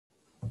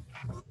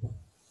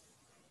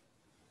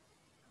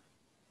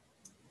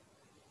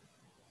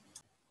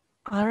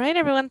All right,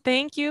 everyone,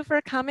 thank you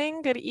for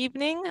coming. Good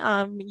evening.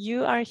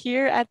 You are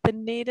here at the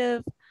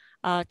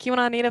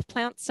Keweenaw Native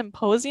Plant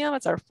Symposium.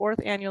 It's our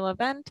 4th annual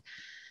event.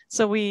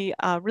 So we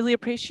really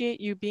appreciate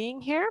you being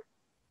here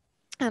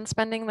and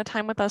spending the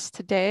time with us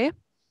today.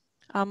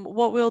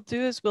 What we'll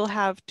do is we'll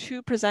have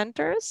 2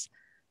 presenters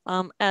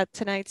at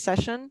tonight's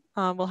session.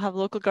 We'll have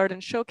Local Garden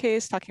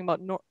Showcase talking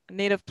about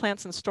native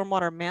plants and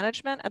stormwater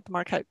management at the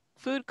Marquette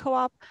Food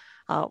Co-op.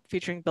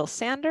 Featuring Bill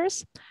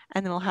Sanders,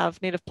 and then we'll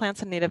have native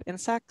plants and native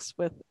insects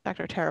with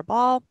Dr. Tara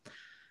Ball.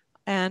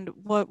 And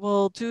what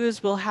we'll do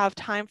is we'll have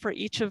time for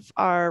each of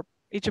our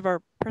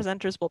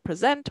presenters will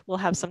present. We'll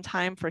have some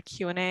time for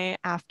Q&A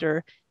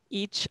after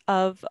each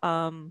of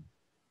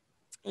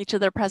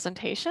their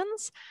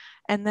presentations.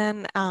 And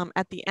then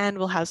at the end,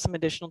 we'll have some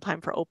additional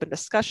time for open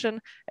discussion,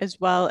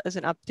 as well as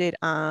an update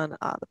on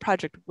the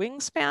Project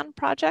Wingspan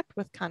project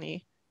with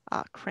Connie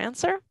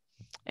Krancer.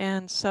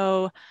 And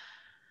so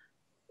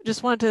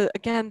just wanted to,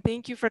 again,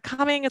 thank you for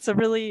coming. It's a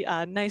really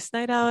nice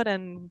night out,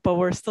 but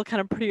we're still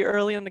kind of pretty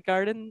early in the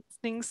gardening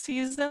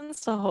season,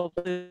 so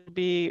hopefully it'll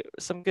be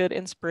some good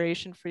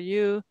inspiration for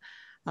you.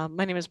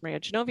 My name is Maria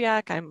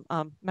Genoviak. I'm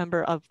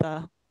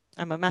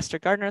a master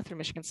gardener through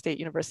Michigan State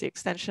University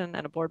Extension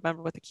and a board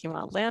member with the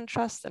Keweenaw Land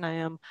Trust, and I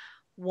am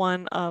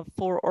one of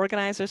 4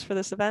 organizers for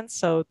this event.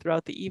 So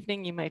throughout the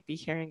evening, you might be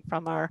hearing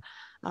from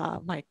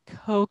my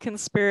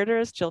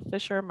co-conspirators, Jill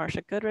Fisher,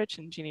 Marcia Goodrich,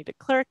 and Jeannie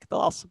DeClerc. They'll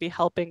also be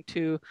helping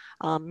to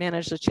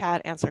manage the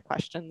chat, answer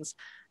questions,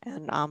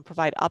 and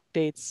provide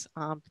updates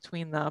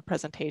between the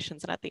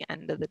presentations and at the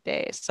end of the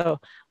day. So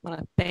I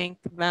want to thank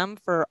them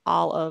for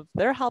all of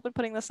their help in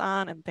putting this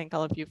on, and thank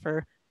all of you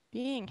for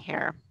being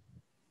here.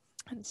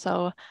 And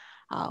so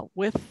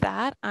with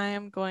that, I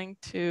am going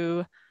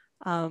to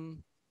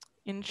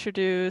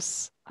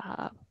introduce,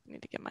 I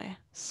need to get my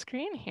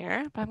screen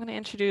here, but I'm going to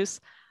introduce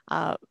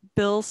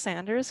Bill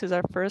Sanders, who's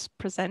our first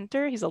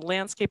presenter. He's a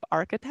landscape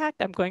architect.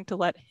 I'm going to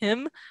let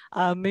him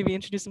maybe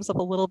introduce himself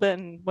a little bit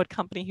and what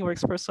company he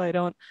works for so I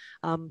don't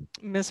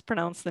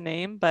mispronounce the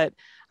name, but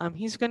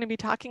he's going to be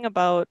talking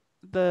about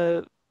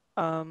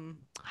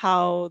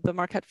how the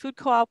Marquette Food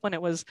Co-op, when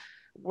it was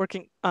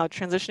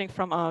transitioning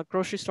from a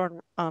grocery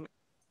store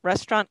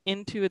restaurant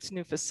into its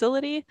new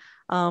facility,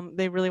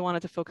 they really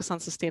wanted to focus on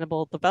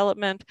sustainable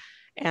development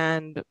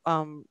and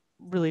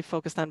really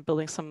focused on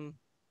building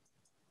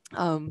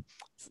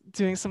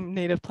doing some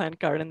native plant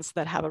gardens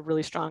that have a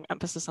really strong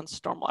emphasis on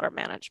stormwater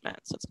management.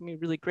 So it's gonna be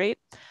really great.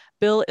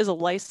 Bill is a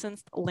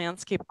licensed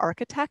landscape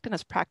architect and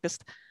has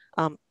practiced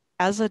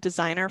as a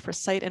designer for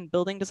site and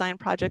building design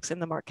projects in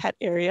the Marquette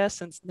area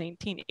since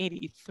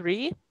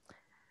 1983.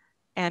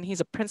 And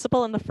he's a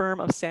principal in the firm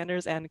of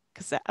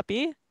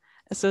Sanders-Czapski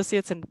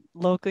Associates and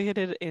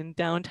located in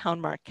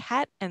downtown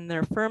Marquette, and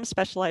their firm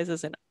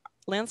specializes in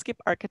landscape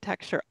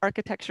architecture,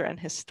 and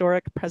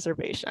historic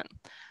preservation.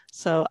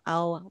 So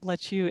I'll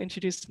let you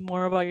introduce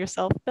more about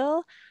yourself,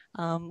 Bill,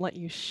 let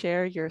you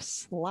share your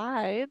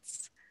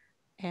slides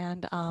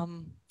and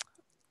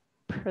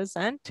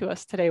present to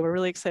us today. We're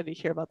really excited to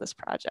hear about this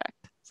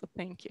project. So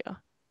thank you.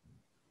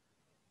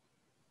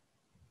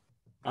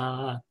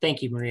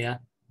 Thank you, Maria.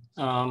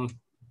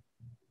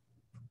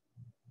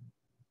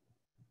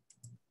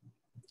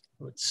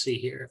 Let's see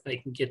here if I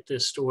can get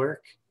this to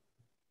work.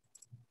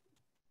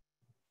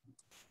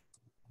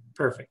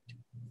 Perfect.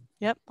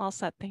 Yep, all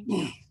set. Thank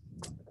you.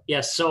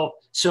 Yes. So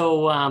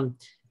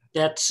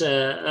that's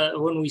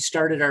when we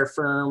started our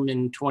firm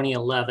in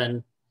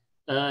 2011.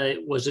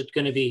 Was it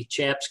going to be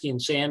Czapski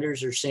and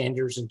Sanders or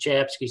Sanders and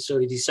Czapski? So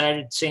we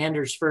decided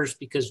Sanders first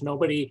because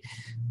nobody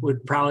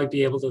would probably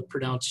be able to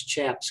pronounce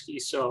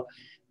Czapski. So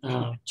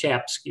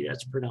Czapski,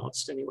 that's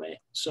pronounced anyway.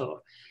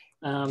 So.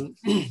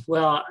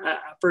 Well,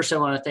 first I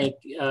want to thank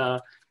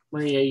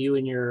Maria, you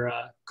and your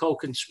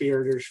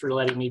co-conspirators for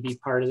letting me be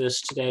part of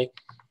this today.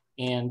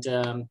 And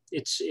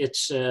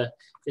it's a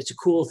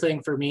cool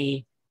thing for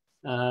me.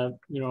 You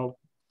know,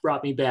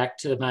 brought me back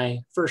to my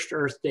first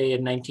Earth Day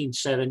in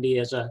 1970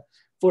 as a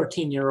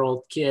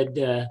 14-year-old kid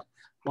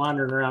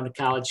wandering around a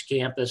college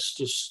campus,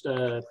 just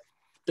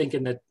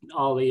thinking that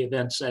all the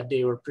events that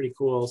day were pretty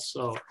cool.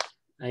 So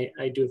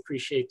I do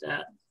appreciate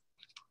that.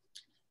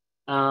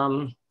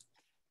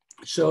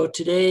 So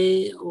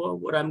today,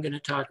 what I'm going to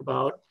talk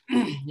about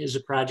is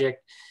a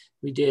project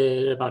we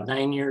did about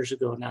 9 years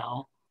ago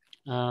now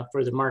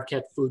for the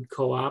Marquette Food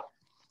Co-op.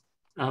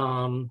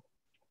 And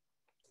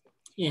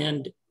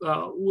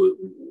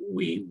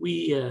we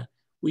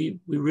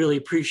really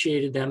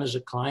appreciated them as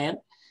a client.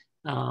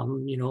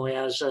 You know,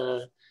 as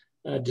a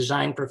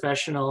design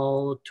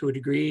professional, to a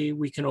degree,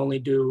 we can only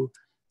do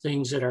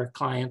things that our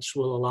clients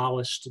will allow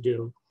us to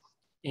do.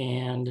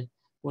 And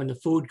when the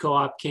food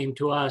co-op came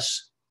to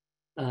us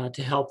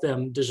to help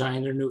them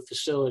design their new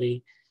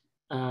facility,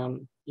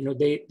 you know,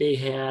 they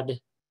had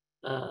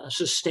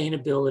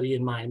sustainability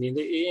in mind. I mean,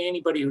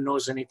 anybody who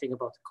knows anything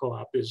about the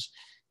co-op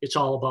it's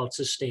all about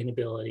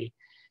sustainability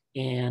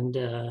and,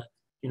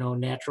 you know,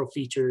 natural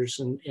features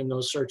and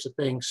those sorts of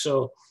things.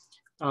 So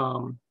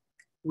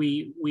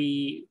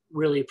we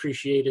really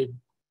appreciated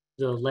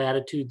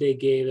latitude they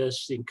gave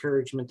us, the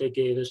encouragement they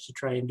gave us to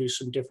try and do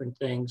some different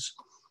things.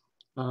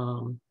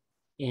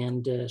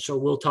 So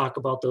we'll talk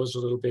about those a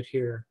little bit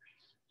here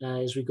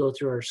as we go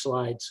through our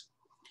slides.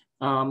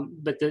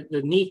 But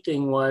the neat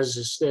thing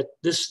is that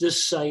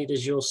this site,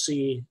 as you'll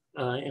see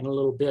in a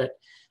little bit,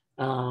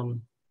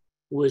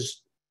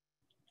 was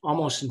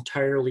almost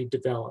entirely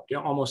developed,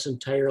 almost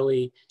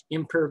entirely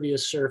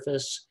impervious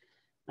surface.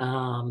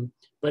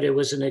 But it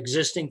was an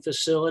existing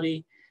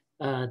facility.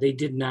 They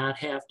did not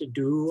have to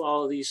do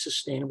all of these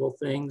sustainable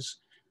things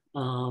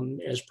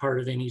as part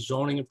of any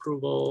zoning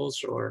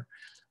approvals or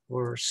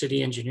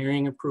city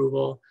engineering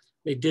approval.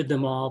 They did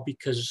them all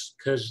because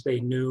they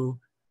knew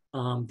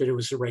that it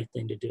was the right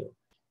thing to do.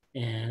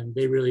 And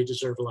they really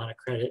deserve a lot of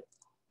credit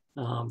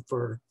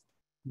for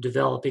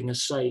developing a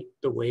site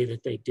the way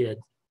that they did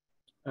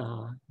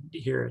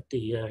here at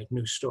the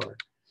new store.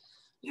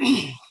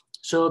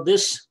 So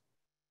this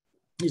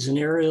is an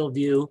aerial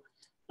view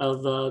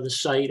of the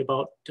site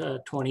about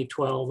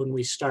 2012 when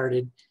we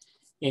started.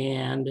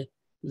 And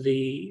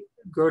the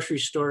grocery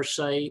store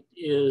site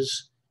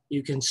is,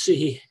 you can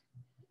see,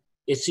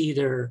 it's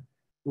either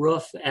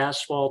roof,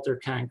 asphalt, or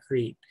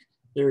concrete.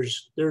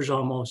 There's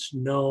almost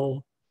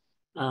no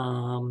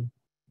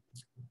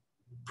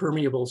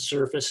permeable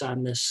surface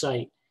on this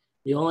site.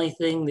 The only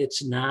thing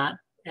that's not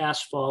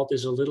asphalt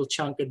is a little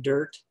chunk of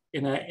dirt,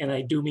 and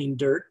I do mean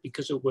dirt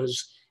because it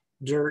was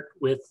dirt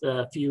with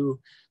a few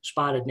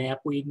spotted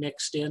knapweed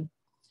mixed in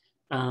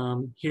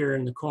here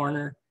in the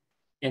corner.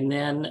 And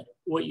then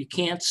what you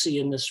can't see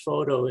in this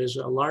photo is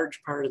a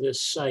large part of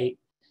this site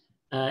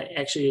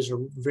actually is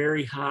a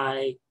very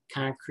high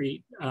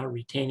concrete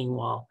retaining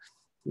wall,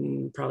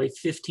 probably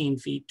 15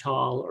 feet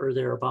tall or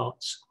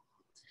thereabouts.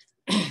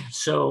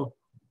 So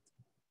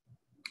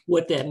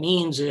what that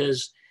means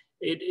is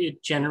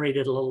it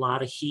generated a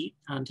lot of heat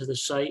onto the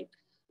site.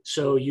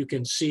 So you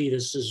can see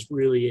this is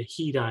really a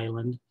heat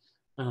island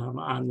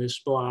on this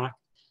block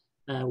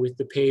with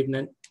the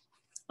pavement,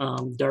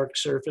 dark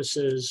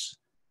surfaces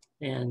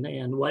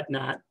and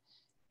whatnot.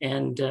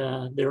 And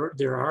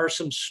there are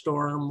some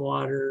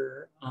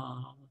stormwater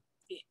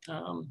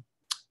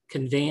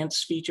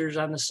conveyance features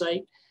on the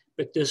site,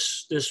 but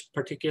this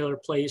particular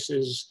place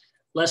is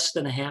less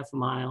than a half a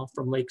mile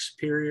from Lake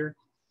Superior.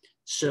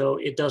 So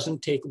it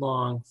doesn't take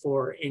long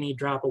for any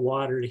drop of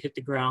water to hit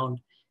the ground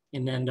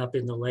and end up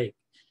in the lake,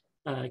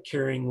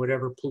 carrying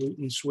whatever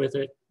pollutants with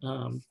it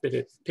that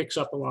it picks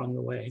up along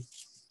the way.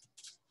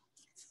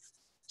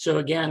 So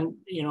again,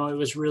 you know, it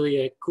was really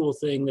a cool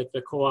thing that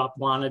the co-op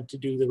wanted to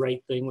do the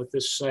right thing with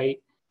this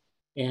site.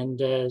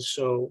 And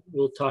so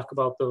we'll talk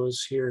about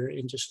those here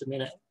in just a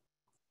minute.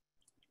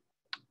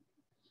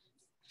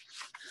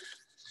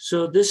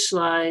 So this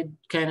slide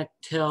kind of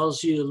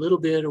tells you a little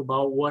bit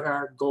about what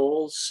our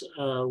goals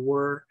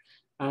were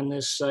on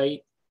this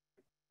site.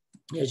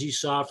 As you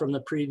saw from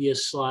the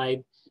previous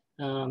slide,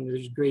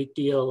 there's a great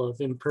deal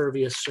of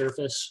impervious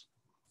surface,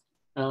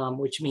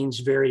 which means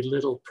very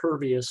little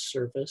pervious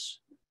surface.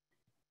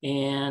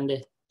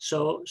 And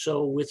so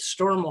with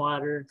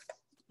stormwater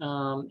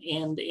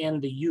and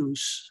the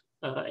use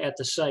at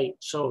the site,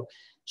 so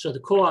the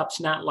co-op's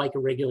not like a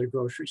regular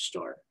grocery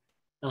store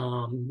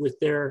with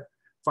their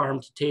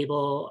farm to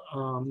table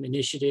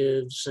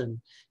initiatives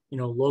and, you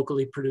know,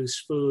 locally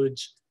produced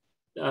foods.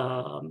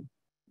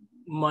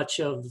 Much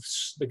of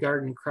the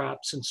garden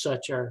crops and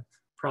such are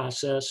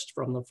processed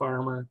from the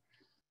farmer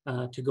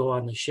to go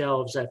on the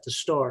shelves at the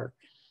store.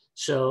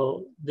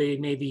 So they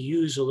maybe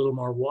use a little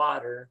more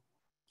water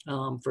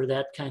for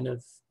that kind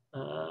of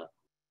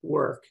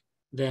work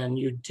than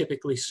you'd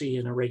typically see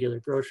in a regular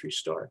grocery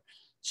store.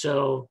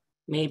 So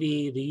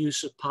maybe the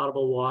use of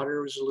potable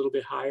water was a little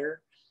bit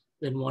higher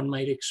than one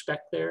might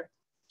expect there.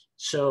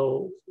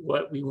 So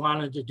what we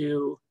wanted to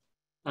do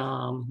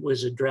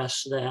was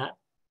address that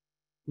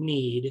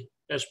need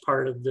as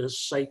part of the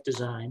site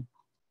design,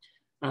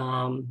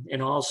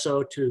 and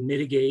also to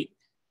mitigate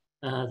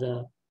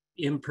the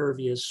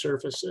impervious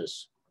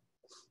surfaces.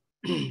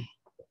 And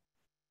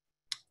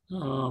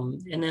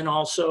then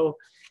also,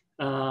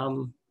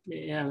 I'm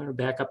gonna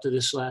back up to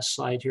this last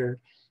slide here.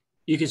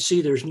 You can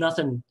see there's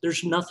nothing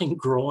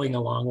growing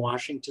along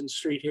Washington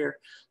Street here.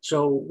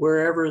 So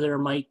wherever there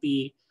might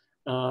be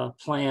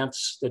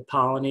plants that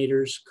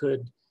pollinators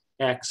could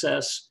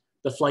access,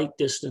 the flight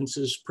distance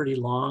is pretty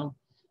long.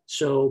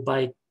 So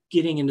by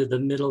getting into the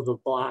middle of the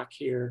block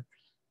here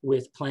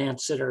with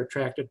plants that are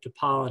attractive to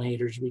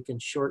pollinators, we can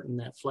shorten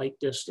that flight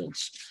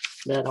distance.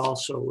 That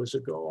also was a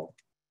goal.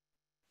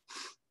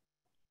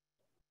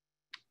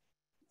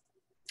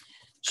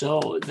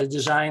 So the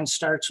design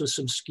starts with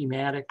some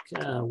schematic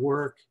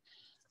work.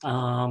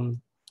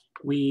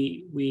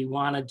 We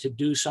wanted to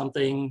do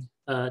something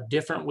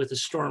different with the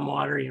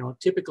stormwater. You know,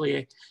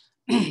 typically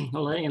in a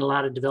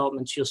lot of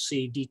developments, you'll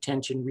see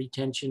detention,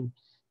 retention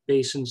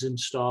basins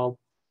installed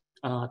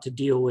to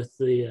deal with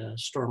the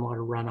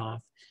stormwater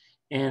runoff.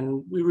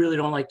 And we really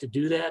don't like to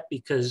do that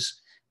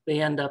because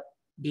they end up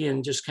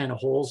being just kind of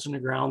holes in the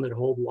ground that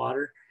hold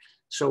water.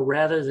 So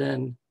rather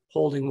than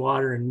holding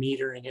water and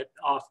metering it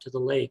off to the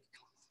lake,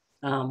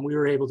 we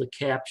were able to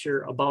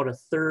capture about a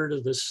third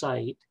of the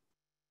site,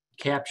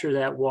 capture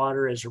that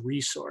water as a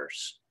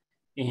resource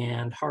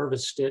and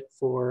harvest it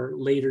for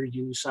later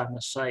use on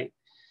the site.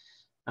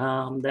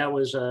 That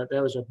was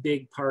a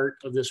big part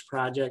of this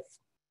project,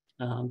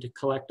 to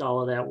collect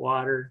all of that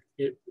water.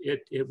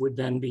 It would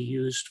then be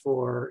used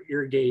for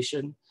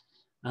irrigation.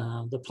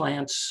 The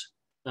plants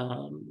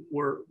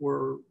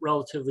were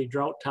relatively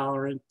drought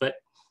tolerant, but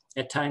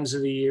at times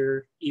of the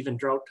year, even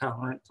drought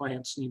tolerant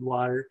plants need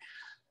water.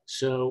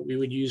 So we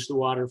would use the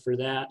water for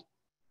that.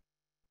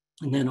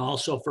 And then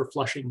also for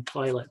flushing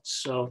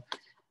toilets. So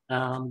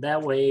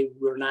that way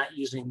we're not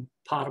using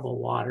potable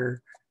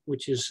water,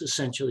 which is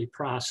essentially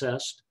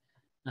processed.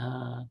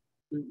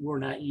 We're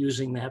not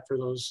using that for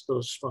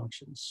those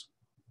functions.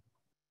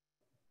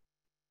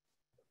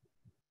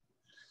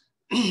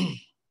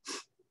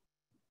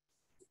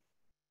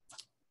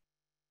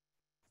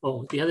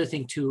 Oh, the other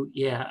thing too,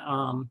 yeah.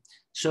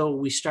 So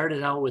we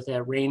started out with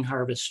that rain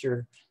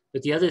harvester,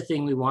 but the other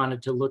thing we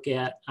wanted to look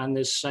at on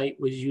this site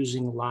was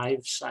using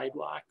live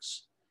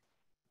sidewalks.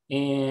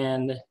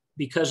 And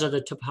because of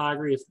the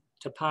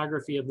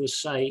topography of the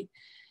site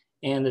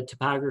and the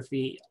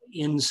topography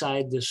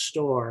inside the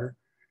store,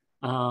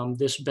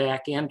 this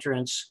back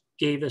entrance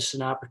gave us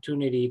an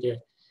opportunity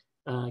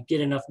to get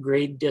enough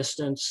grade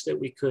distance that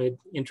we could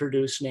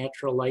introduce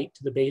natural light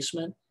to the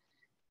basement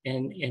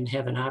and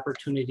have an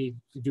opportunity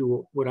to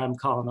do what I'm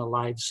calling a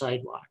live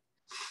sidewalk.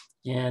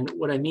 And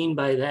what I mean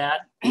by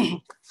that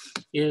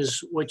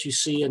is what you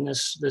see in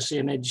this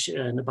image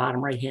in the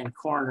bottom right-hand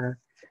corner.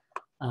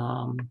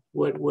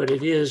 What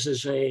it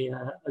is a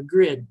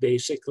grid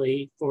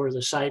basically for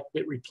the site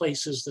that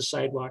replaces the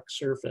sidewalk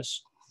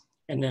surface.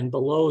 And then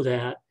below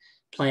that,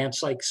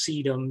 plants like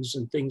sedums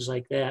and things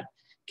like that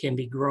can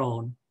be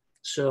grown.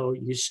 So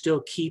you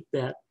still keep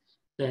that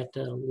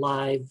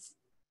live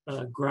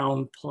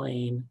ground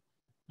plane,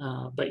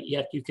 but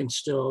yet you can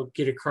still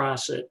get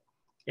across it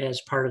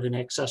as part of an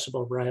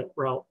accessible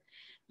route.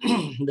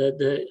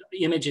 The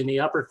image in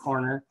the upper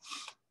corner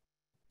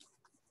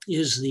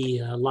is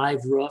the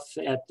live roof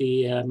at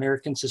the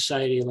American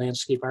Society of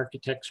Landscape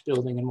Architects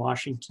building in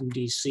Washington,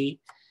 DC.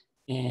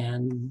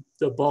 And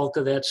the bulk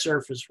of that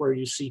surface where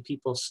you see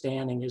people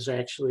standing is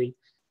actually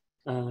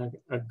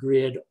a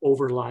grid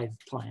over live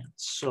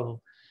plants.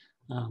 So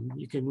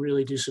you can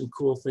really do some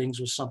cool things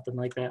with something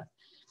like that.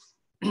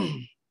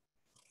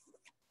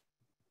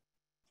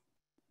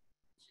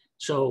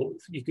 So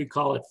you could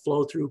call it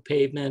flow through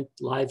pavement,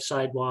 live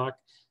sidewalk,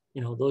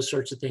 you know, those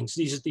sorts of things.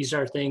 These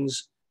are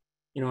things,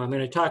 you know, I'm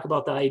going to talk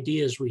about the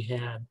ideas we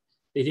had.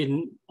 They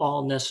didn't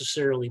all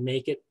necessarily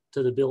make it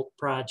to the built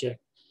project,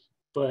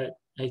 but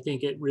I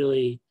think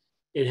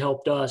it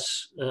helped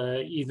us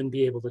even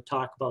be able to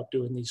talk about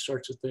doing these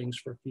sorts of things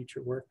for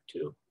future work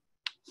too.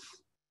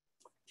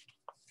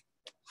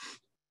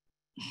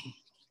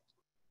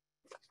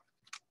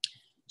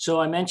 So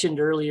I mentioned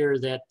earlier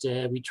that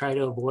we try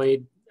to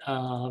avoid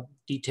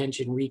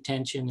detention,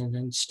 retention, and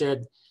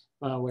instead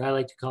what I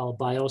like to call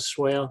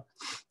bioswale.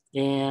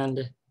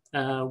 And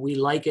we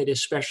like it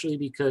especially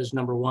because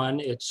number one,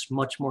 it's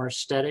much more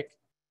aesthetic.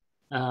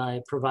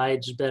 It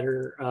provides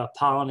better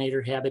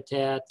pollinator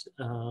habitat,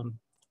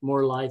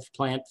 more live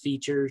plant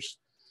features.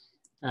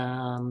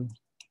 And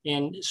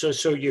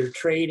so you're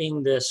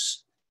trading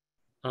this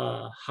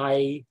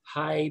high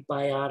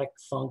biotic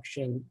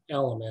function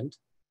element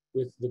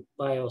with the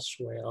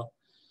bioswale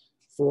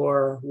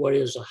for what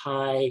is a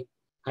high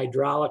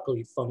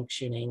hydraulically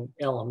functioning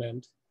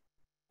element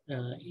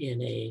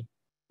in a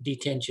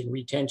detention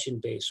retention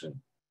basin.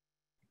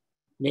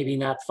 Maybe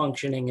not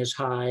functioning as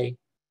high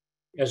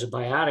as a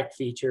biotic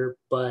feature,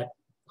 but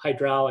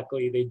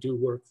hydraulically they do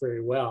work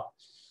very well.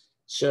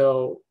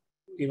 So,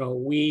 you know,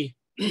 we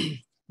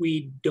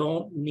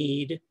don't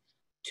need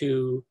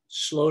to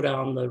slow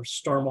down the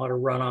stormwater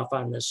runoff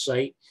on this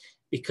site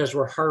because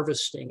we're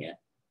harvesting it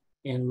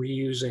and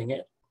reusing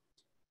it.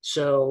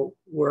 So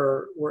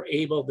we're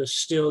able to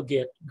still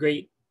get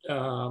great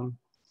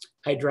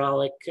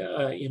hydraulic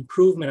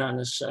improvement on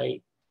the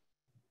site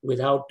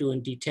without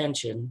doing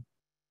detention.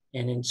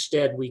 And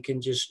instead we can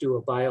just do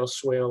a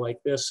bioswale like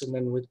this, and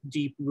then with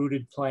deep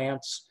rooted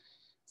plants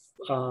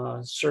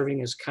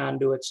serving as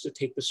conduits to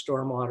take the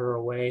stormwater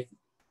away,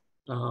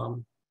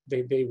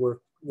 they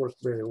work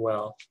very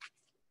well.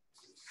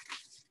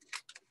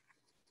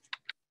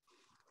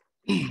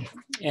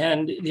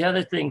 And the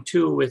other thing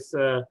too, with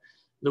the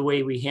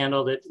way we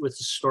handled it with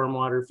the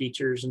stormwater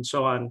features and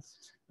so on,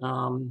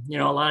 you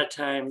know, a lot of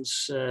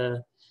times,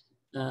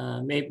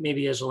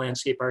 maybe as a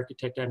landscape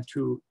architect, I'm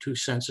too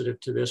sensitive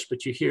to this,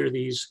 but you hear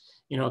these,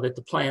 you know, that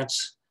the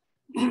plants,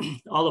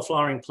 all the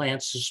flowering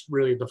plants is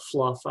really the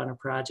fluff on a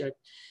project.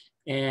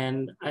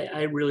 And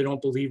I really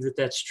don't believe that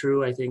that's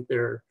true. I think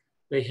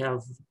they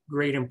have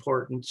great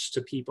importance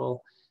to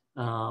people.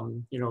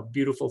 You know,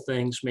 beautiful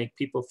things make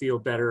people feel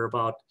better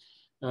about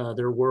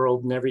their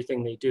world and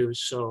everything they do.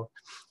 So,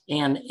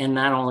 and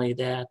not only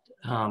that,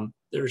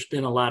 there's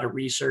been a lot of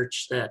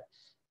research that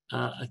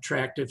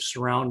attractive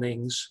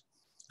surroundings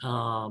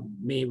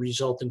may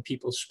result in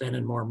people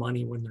spending more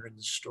money when they're in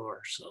the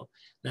store. So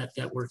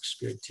that works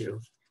good too.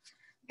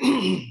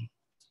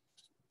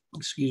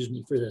 Excuse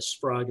me for this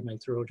frog in my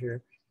throat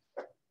here.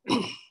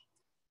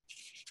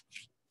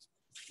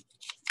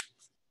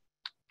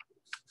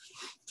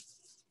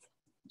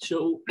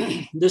 So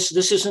this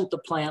isn't the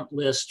plant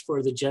list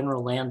for the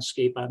general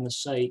landscape on the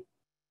site,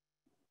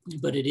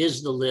 but it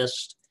is the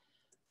list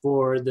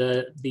for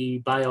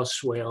the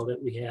bioswale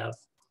that we have.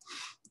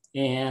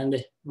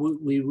 And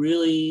we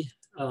really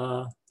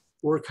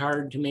work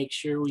hard to make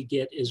sure we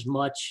get as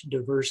much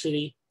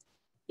diversity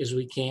as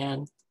we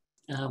can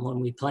when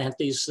we plant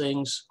these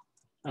things.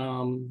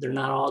 They're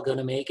not all going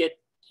to make it.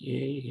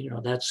 You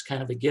know, that's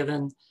kind of a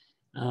given.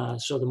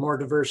 So the more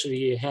diversity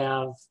you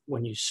have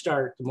when you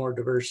start, the more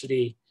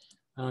diversity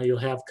you'll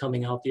have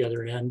coming out the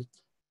other end.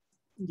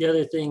 The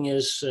other thing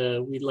is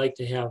we'd like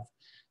to have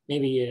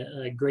maybe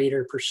a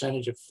greater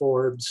percentage of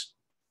forbs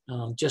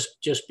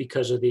just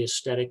because of the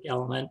aesthetic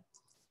element.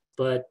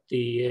 But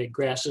the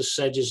grasses,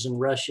 sedges, and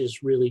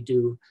rushes really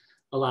do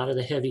a lot of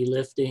the heavy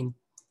lifting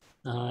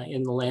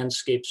in the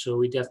landscape. So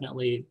we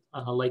definitely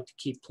like to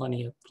keep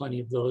plenty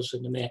of those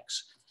in the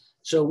mix.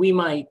 So we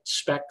might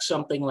spec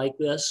something like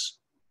this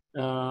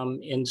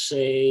and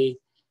say,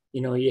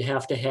 you know, you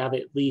have to have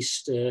at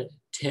least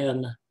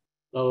 10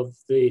 of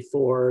the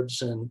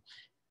forbs and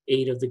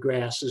 8 of the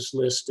grasses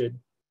listed.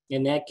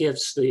 And that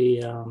gives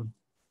the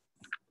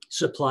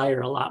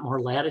supplier a lot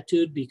more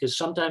latitude, because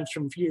sometimes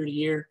from year to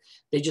year,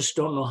 they just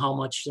don't know how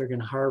much they're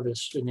going to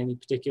harvest in any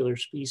particular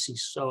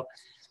species. So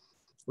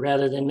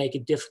rather than make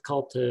it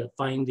difficult to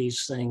find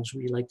these things,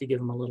 we like to give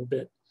them a little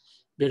bit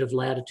of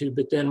latitude.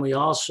 But then we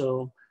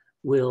also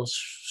will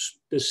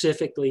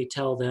specifically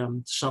tell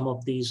them some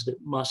of these that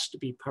must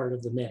be part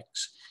of the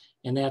mix.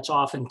 And that's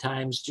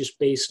oftentimes just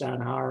based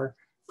on our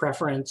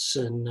preference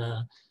and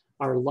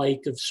our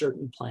like of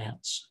certain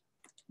plants.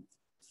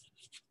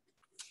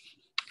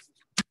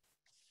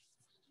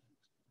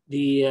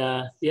 The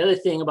other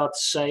thing about the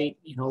site,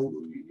 you know,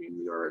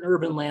 an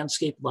urban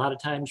landscape a lot of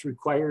times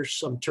requires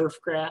some turf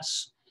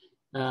grass.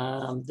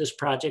 This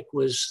project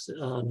was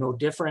no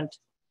different.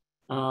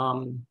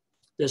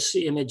 This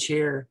image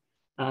here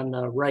on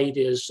the right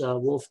is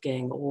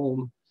Wolfgang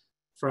Ohm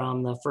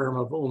from the firm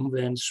of Ohm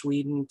van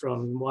Sweden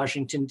from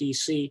Washington,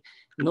 DC.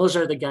 And those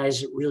are the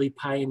guys that really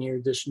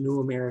pioneered this new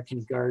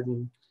American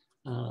garden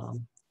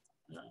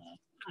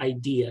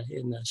idea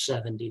in the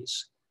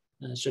 70s.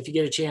 So if you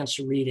get a chance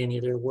to read any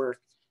of their work,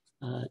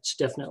 it's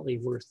definitely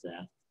worth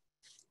that.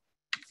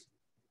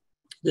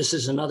 This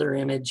is another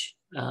image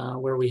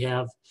where we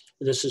have,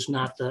 this is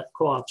not the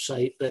co-op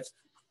site, but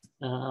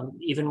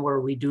even where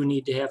we do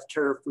need to have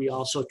turf, we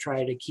also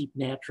try to keep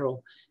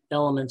natural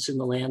elements in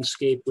the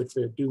landscape with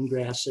the dune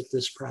grass at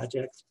this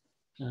project,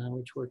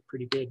 which worked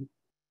pretty good.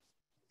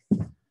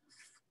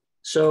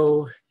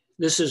 So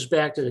this is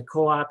back to the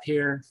co-op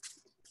here.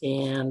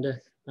 And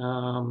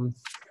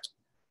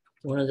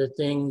one of the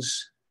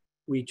things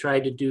we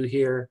tried to do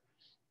here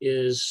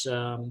is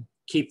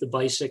keep the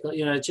bicycle,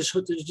 you know, it's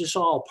just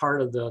all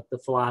part of the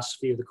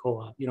philosophy of the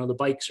co-op. You know, the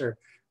bikes are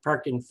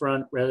parked in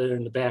front rather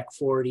than the back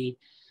 40.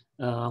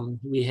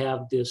 We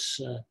have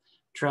this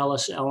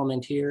trellis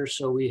element here.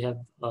 So we have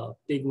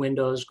big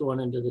windows going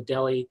into the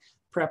deli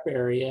prep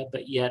area,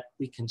 but yet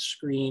we can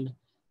screen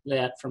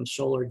that from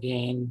solar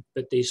gain,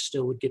 but they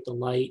still would get the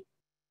light.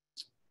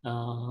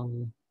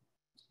 And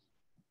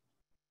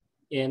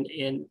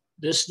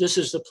this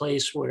is the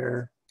place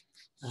where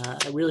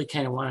I really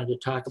kind of wanted to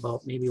talk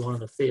about maybe one of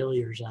the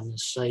failures on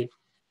this site.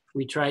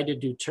 We tried to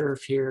do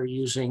turf here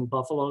using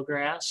buffalo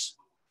grass,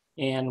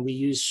 and we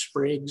used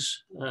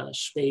sprigs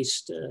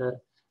spaced a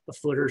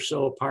foot or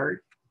so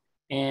apart.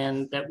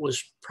 And that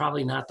was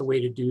probably not the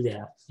way to do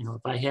that. You know,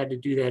 if I had to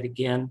do that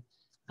again,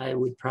 I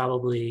would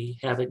probably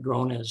have it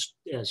grown as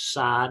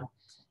sod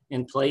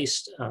and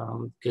placed,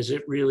 because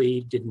it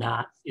really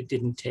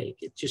didn't take.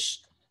 It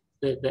just,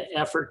 the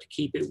effort to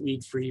keep it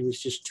weed free was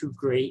just too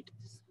great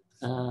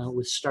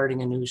with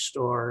starting a new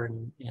store,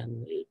 and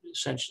it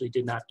essentially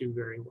did not do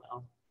very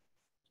well.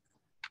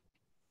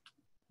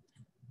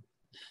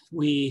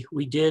 We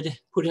did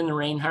put in the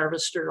rain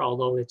harvester,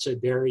 although it's a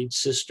buried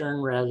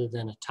cistern rather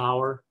than a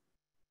tower,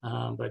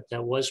 but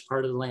that was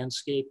part of the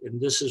landscape. And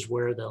this is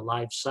where the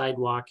live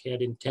sidewalk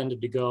had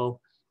intended to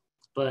go.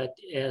 But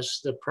as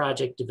the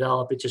project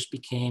developed, it just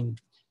became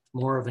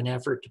more of an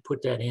effort to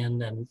put that in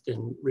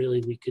than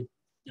really we could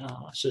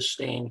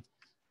sustain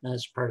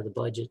as part of the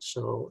budget.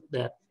 So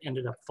that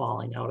ended up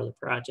falling out of the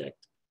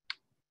project.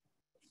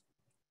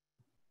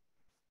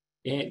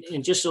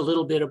 And just a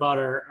little bit about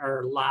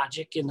our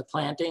logic in the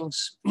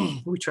plantings.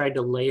 We tried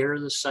to layer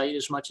the site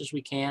as much as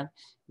we can,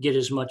 get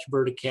as much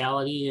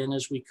verticality in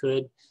as we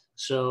could.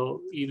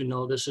 So even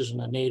though this isn't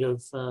a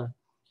native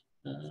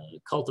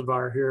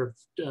cultivar here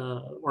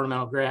of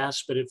ornamental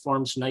grass, but it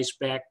forms a nice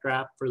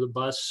backdrop for the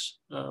bus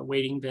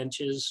waiting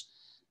benches.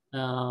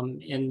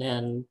 And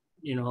then,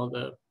 you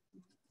know,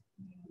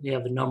 we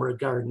have a number of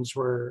gardens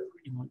where,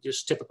 you know,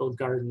 just typical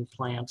garden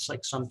plants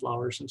like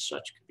sunflowers and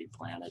such could be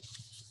planted.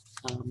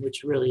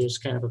 which really is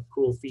kind of a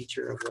cool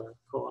feature of the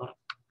co-op.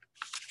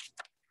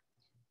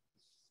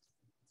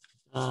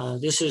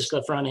 This is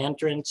the front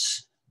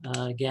entrance.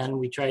 Again,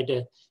 we tried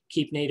to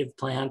keep native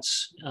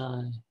plants,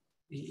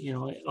 you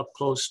know, up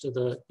close to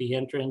the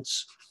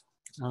entrance,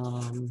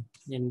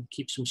 and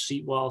keep some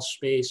seat wall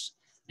space.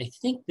 I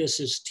think this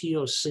is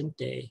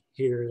teosinte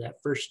here.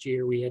 That first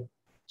year we had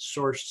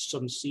sourced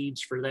some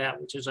seeds for that,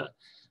 which is a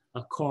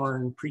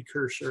corn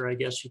precursor, I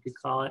guess you could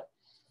call it,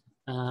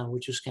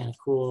 which was kind of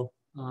cool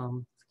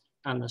on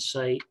the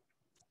site.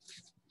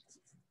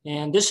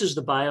 And this is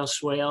the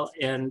bioswale.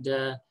 And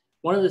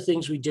one of the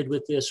things we did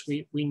with this,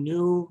 we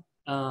knew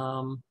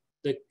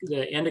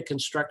the end of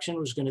construction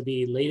was going to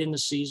be late in the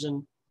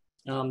season.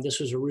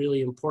 This was a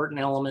really important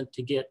element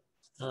to get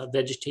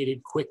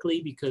vegetated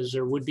quickly because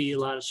there would be a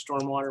lot of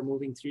stormwater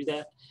moving through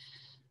that.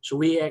 So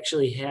we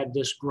actually had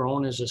this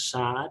grown as a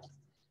sod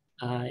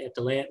with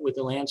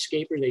the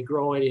landscaper. They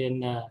grow it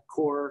in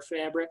core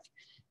fabric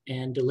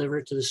and deliver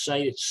it to the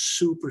site. It's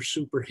super,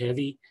 super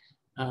heavy.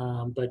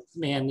 But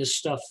man, this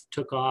stuff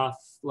took off.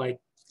 Like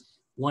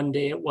one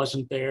day it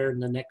wasn't there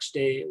and the next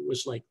day it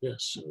was like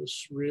this. It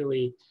was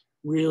really,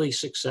 really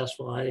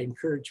successful. I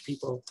encourage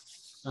people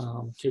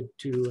to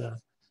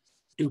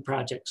do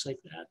projects like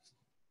that.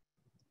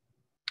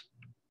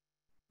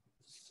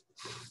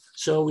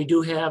 So we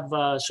do have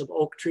some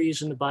oak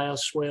trees in the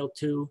bioswale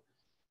too.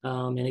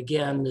 And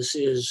again, this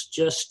is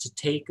just to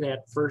take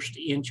that first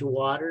inch of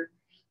water.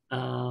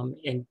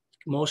 And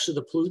most of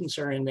the pollutants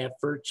are in that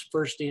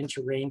first inch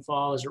of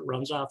rainfall as it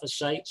runs off a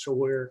site. So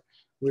we're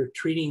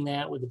treating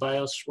that with the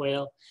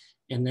bioswale.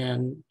 And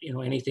then, you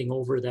know, anything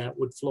over that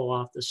would flow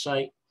off the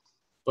site.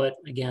 But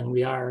again,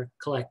 we are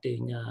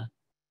collecting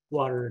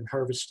water and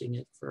harvesting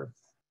it for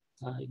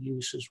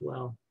use as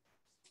well.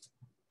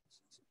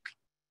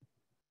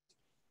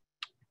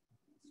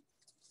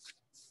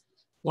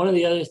 One of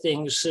the other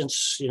things,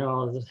 since, you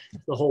know,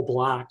 the whole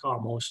block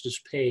almost is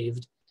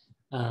paved,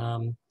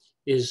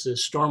 is the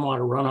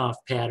stormwater runoff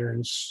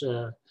patterns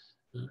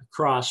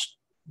cross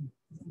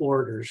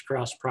borders,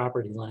 cross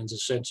property lines,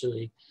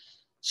 essentially.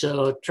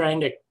 So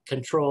trying to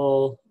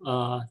control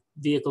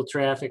vehicle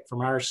traffic from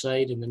our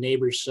site and the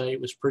neighbor's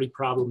site was pretty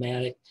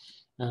problematic.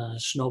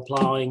 Snow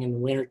plowing in the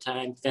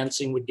wintertime,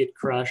 fencing would get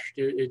crushed.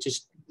 It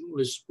just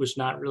was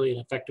not really an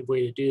effective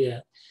way to do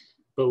that.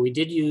 But we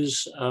did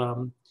use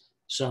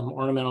some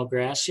ornamental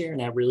grass here,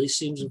 and that really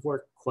seems to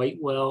work quite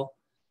well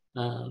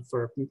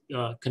for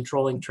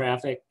controlling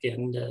traffic,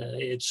 and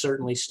it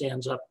certainly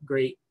stands up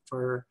great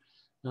for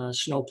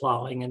snow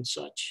plowing and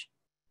such.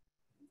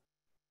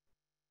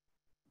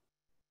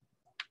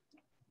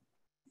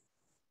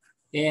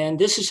 And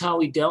this is how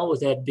we dealt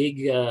with that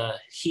big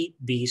heat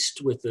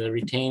beast with the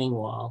retaining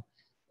wall.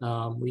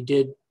 We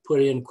did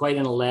put in quite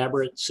an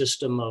elaborate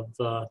system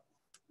of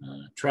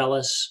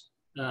trellis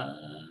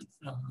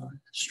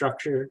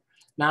structure.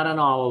 Not on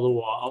all of the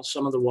walls.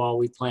 Some of the wall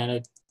we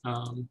planted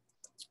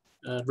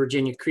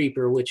Virginia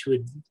creeper, which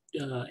would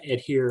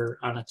adhere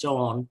on its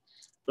own.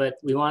 But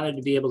we wanted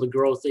to be able to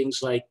grow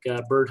things like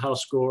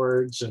birdhouse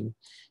gourds and,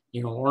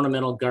 you know,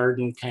 ornamental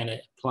garden kind of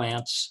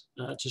plants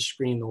to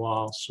screen the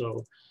wall.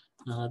 So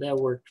that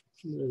worked.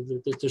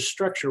 The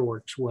structure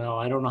works well.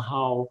 I don't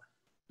know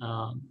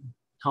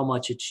how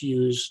much it's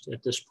used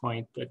at this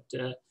point, but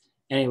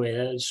anyway,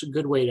 that's a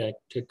good way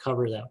to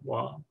cover that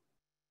wall.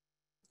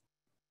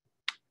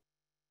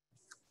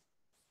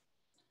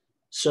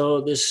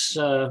 So this,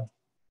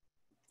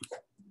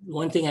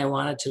 one thing I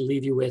wanted to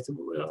leave you with,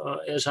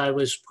 as I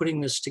was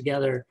putting this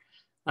together,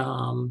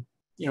 you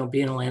know,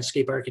 being a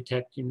landscape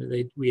architect, you know,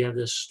 we have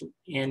this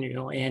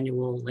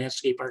annual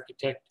landscape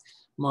architect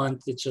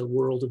month. It's a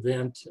world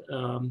event.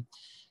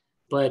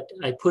 But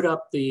I put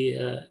up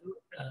the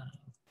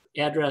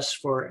address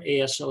for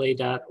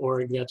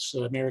asla.org, that's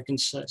the American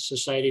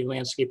Society of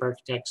Landscape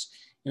Architects,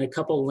 and a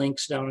couple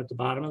links down at the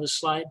bottom of the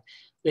slide.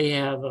 They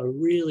have a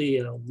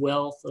really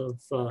wealth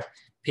of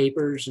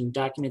papers and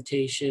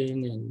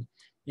documentation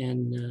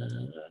and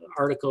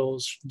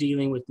articles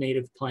dealing with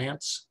native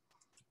plants.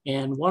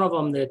 And one of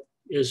them that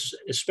is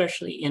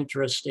especially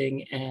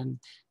interesting, and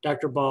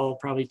Dr. Ball will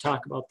probably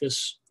talk about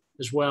this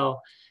as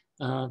well,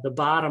 the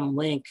bottom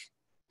link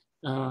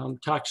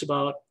talks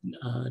about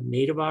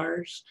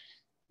nativars.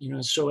 You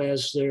know, so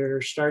as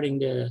they're starting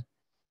to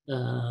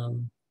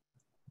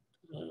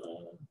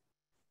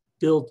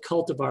build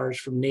cultivars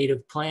from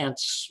native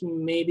plants,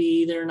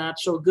 maybe they're not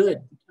so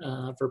good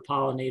for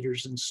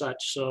pollinators and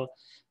such. So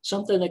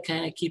something to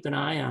kind of keep an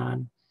eye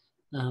on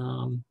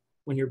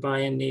when you're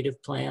buying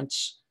native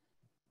plants,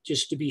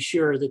 just to be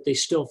sure that they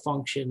still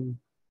function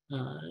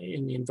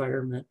in the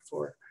environment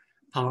for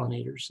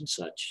pollinators and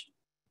such.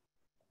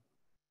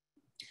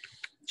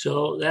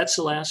 So that's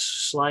the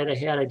last slide I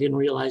had. I didn't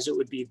realize it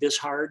would be this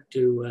hard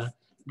to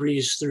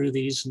breeze through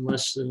these in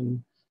less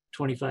than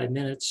 25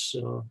 minutes.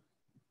 So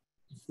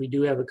if we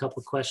do have a couple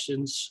of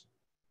questions.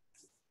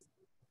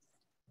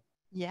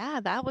 Yeah,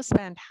 that was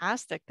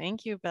fantastic.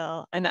 Thank you,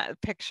 Bill. And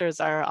pictures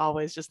are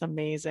always just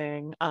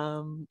amazing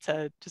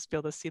to just be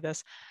able to see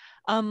this.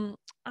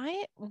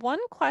 One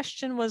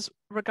question was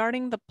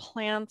regarding the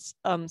plants,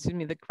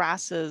 the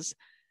grasses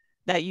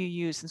that you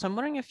use. And so I'm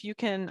wondering if you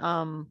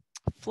can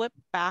flip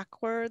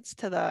backwards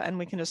to and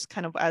we can just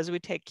kind of, as we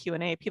take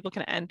Q&A, people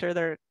can enter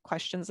their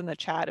questions in the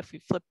chat. If we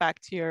flip back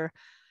to your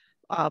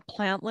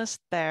plant list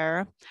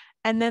there.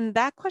 And then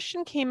that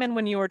question came in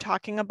when you were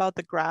talking about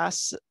the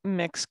grass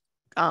mix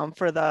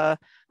for the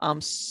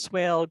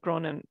swale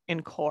grown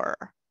in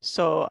core.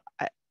 So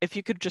if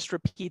you could just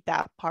repeat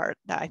that part,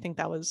 I think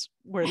that was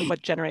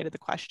what generated the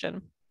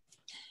question.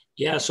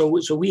 Yeah, so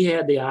we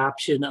had the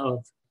option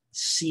of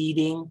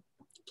seeding,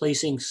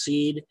 placing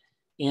seed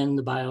in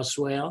the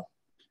bioswale,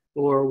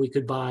 or we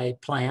could buy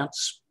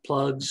plants,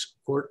 plugs,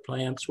 quart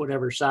plants,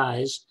 whatever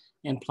size,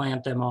 and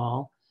plant them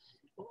all.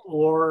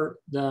 Or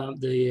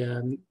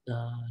the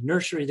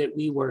nursery that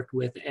we worked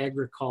with,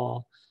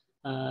 Agricol,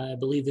 I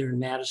believe they're in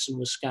Madison,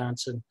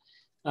 Wisconsin,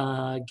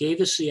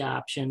 gave us the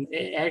option.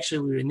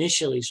 Actually, we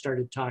initially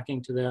started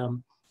talking to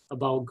them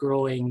about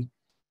growing,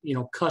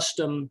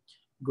 custom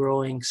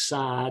growing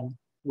sod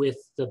with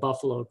the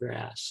buffalo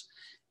grass.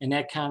 And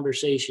that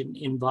conversation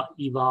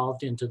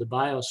evolved into the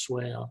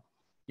bioswale.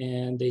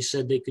 And they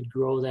said they could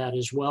grow that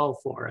as well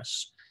for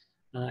us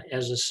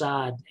as a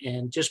sod.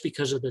 And just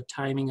because of the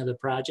timing of the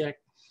project,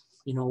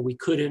 we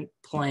couldn't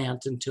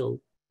plant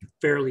until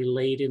fairly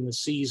late in the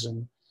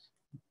season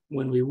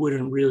when we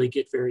wouldn't really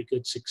get very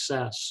good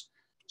success.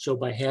 So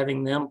by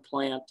having them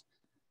plant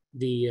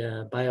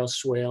the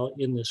bioswale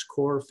in this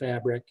core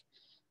fabric,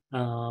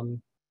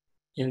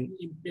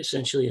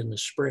 essentially in the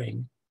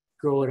spring,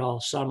 grow it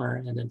all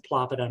summer, and then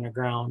plop it on the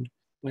ground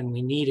when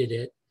we needed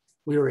it,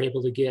 we were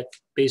able to get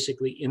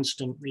basically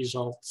instant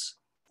results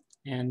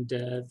and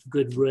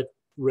good root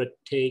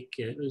take.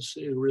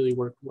 It really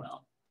worked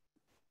well.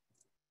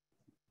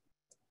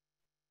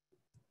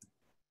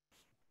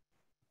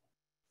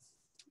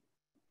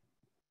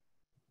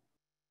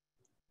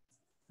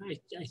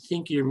 I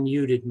think you're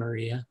muted,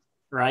 Maria,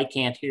 or I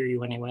can't hear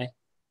you anyway.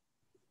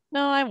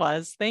 No, I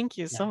was. Thank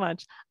you so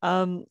much.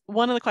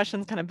 One of the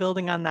questions kind of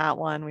building on that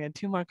one, we had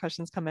two more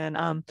questions come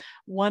in.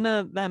 One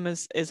of them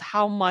is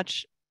how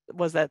much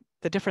was that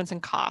the difference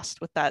in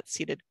cost with that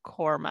seeded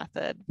core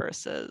method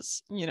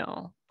versus,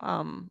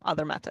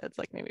 other methods,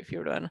 like maybe if you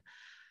were doing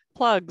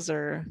plugs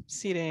or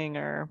seeding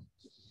or...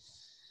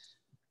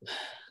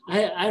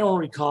 I don't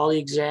recall the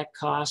exact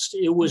cost.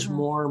 It was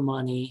more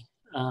money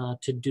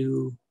to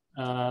do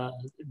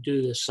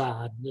the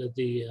sod,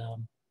 the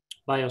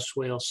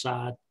bioswale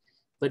sod,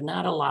 but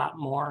not a lot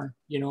more.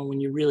 When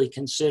you really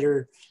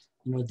consider,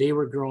 they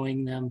were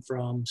growing them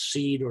from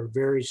seed or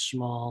very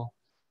small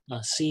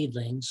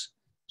seedlings.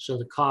 So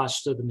the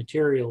cost of the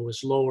material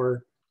was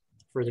lower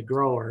for the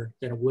grower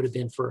than it would have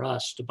been for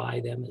us to buy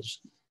them as,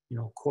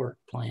 quart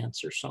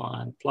plants or so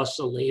on, plus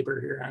the labor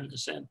here on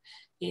this end.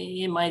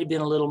 It might have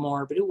been a little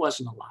more, but it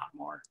wasn't a lot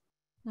more.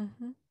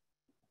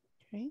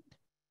 Great.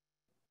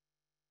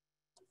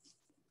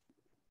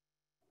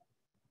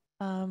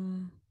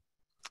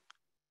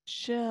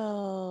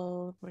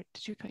 Jill, wait,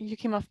 you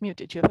came off mute.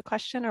 Did you have a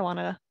question or want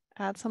to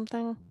add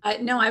something?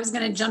 No, I was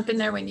going to jump in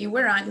there when you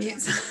were on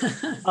mute.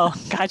 Oh,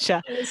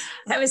 gotcha.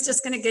 I was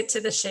just going to get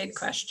to the shade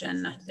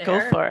question there.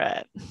 Go for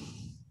it.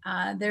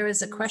 There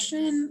was a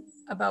question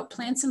about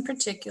plants in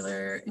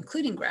particular,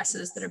 including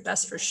grasses, that are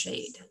best for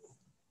shade.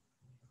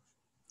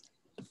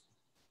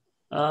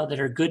 That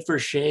are good for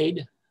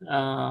shade.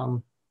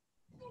 Well,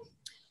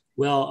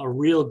 a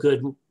real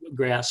good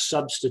grass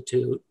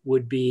substitute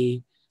would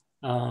be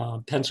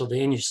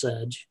Pennsylvania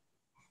sedge.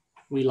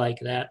 We like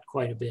that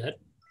quite a bit.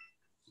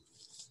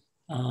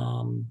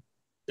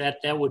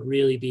 That would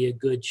really be a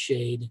good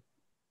shade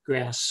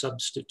grass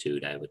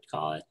substitute, I would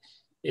call it.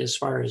 As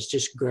far as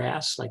just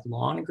grass, like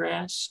lawn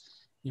grass,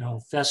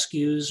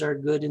 fescues are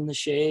good in the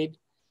shade,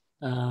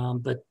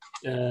 but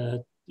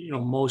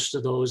most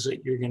of those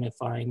that you're going to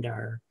find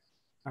are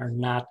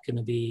not going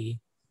to be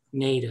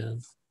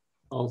native,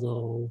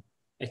 although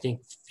I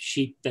think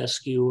sheep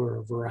fescue or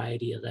a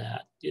variety of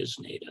that is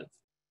native.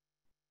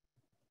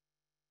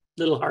 A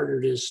little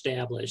harder to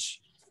establish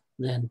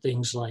than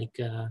things like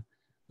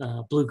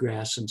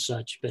bluegrass and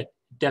such, but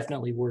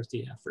definitely worth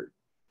the effort.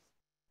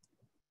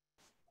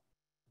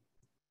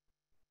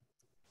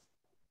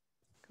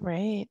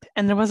 Great.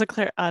 And there was a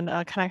kind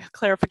of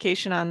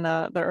clarification on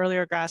the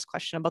earlier grass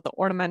question about the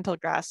ornamental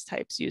grass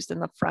types used in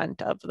the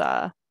front of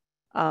the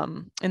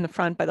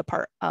by the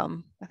part,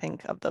 I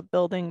think, of the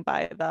building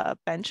by the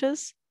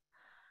benches.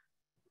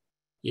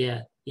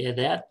 Yeah,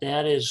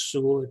 that is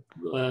what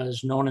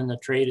is known in the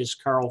trade as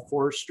Carl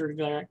Forster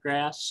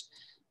grass.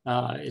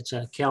 It's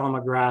a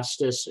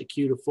Calamagrostis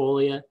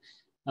acutifolia,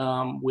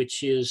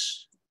 which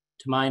is,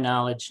 to my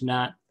knowledge,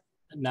 not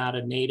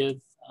a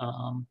native,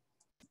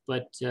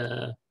 but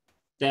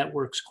that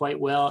works quite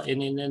well.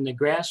 And then the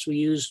grass we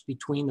use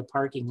between the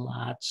parking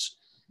lots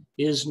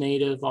is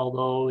native,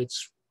 although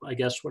it's, I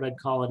guess, what I'd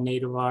call a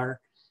nativar.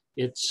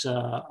 It's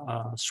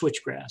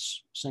switchgrass,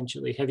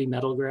 essentially heavy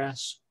metal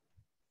grass.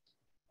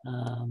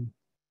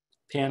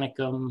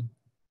 Panicum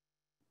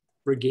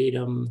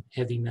brigatum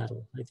heavy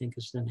metal, I think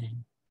is the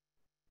name.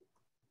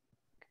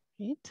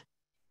 Great.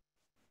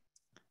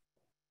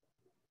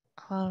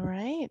 All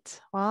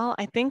right. Well,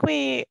 I think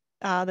we,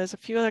 there's a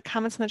few other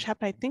comments in the chat,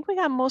 but I think we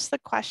got most of the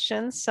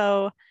questions.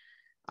 So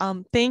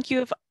thank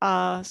you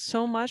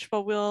so much.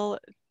 What we'll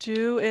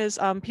do is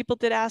people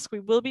did ask, we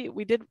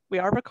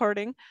are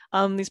recording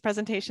these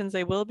presentations.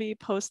 They will be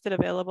posted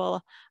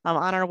available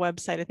on our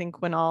website. I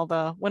think when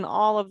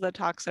all of the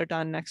talks are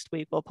done next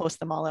week, we'll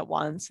post them all at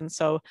once. And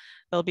so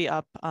they'll be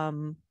up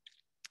the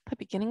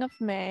beginning of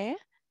May.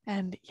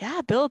 And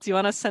yeah, Bill, do you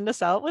want to send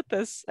us out with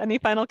this? Any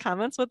final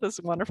comments with this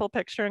wonderful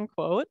picture and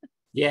quote?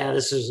 Yeah,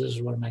 this is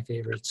one of my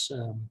favorites.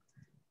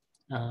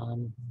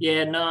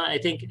 Yeah, no, I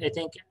think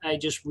I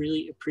just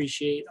really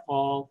appreciate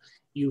all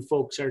you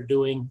folks are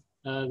doing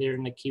there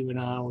in the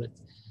Keweenaw with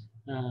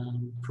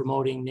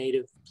promoting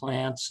native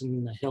plants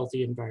and a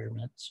healthy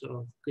environment.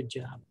 So good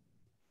job.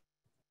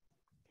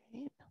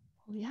 Great.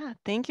 Well, yeah,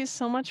 thank you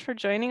so much for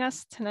joining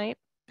us tonight,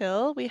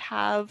 Bill. We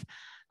have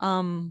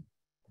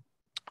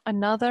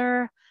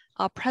another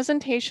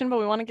presentation, but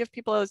we want to give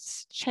people a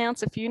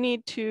chance if you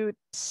need to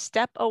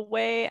step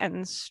away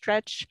and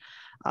stretch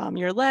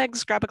your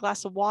legs, grab a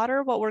glass of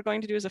water. What we're going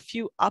to do is a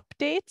few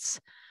updates.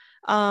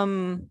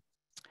 And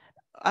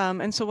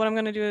so what I'm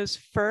going to do is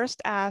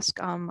first ask,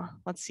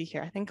 let's see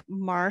here, I think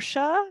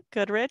Marcia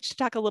Goodrich to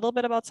talk a little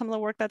bit about some of the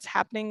work that's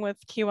happening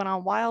with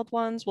Keweenaw Wild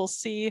Ones. We'll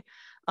see,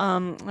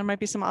 there might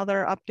be some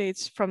other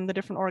updates from the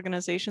different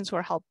organizations who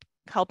are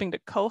helping to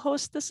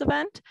co-host this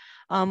event.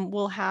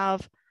 We'll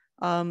have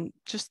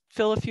just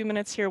fill a few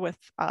minutes here with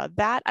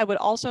that. I would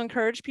also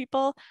encourage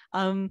people,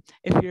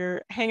 if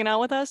you're hanging out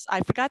with us, I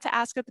forgot to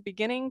ask at the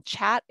beginning,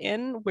 chat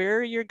in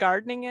where your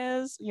gardening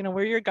is,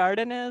 where your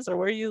garden is or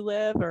where you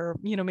live, or,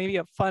 maybe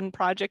a fun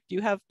project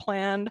you have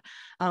planned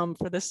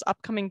for this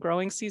upcoming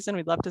growing season.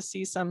 We'd love to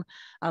see some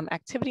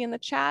activity in the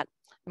chat.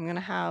 I'm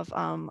gonna have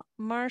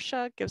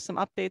Marcia give some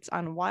updates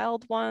on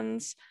Wild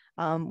Ones.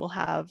 We'll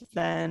have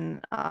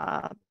then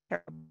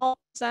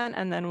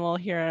and then we'll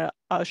hear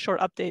a short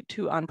update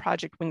too on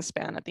Project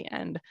Wingspan at the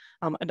end,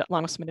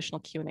 along with some additional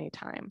Q&A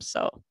time.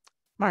 So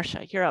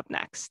Marcia, you're up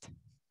next.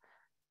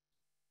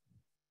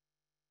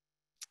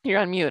 You're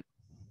on mute.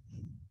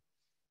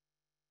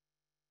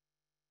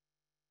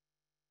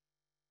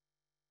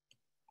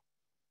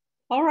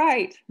 All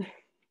right.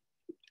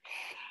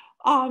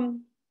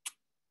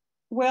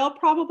 Well,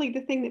 probably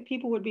the thing that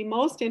people would be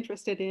most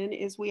interested in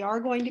is we are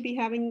going to be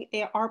having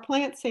our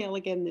plant sale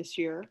again this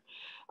year.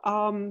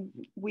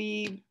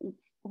 We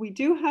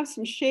do have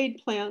some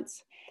shade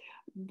plants,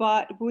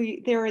 but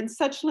they're in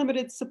such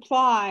limited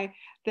supply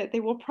that they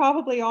will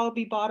probably all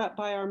be bought up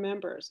by our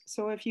members.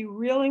 So if you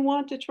really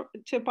want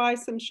to buy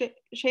some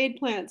shade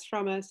plants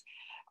from us,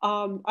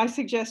 I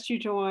suggest you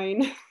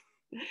join.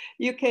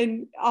 You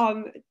can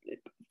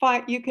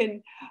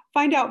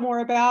find out more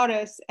about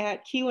us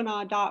at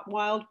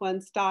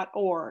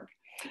keweenaw.wildones.org.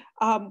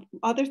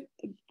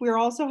 We're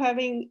also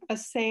having a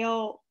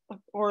sale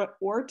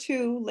or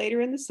two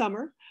later in the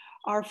summer.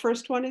 Our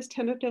first one is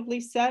tentatively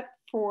set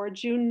for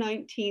June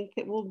 19th.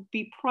 It will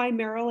be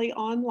primarily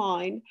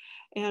online,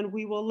 and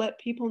we will let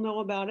people know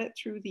about it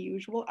through the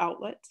usual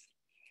outlets.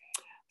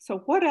 So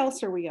what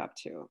else are we up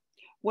to?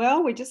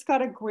 Well, we just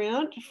got a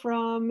grant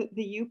from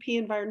the UP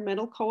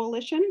Environmental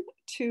Coalition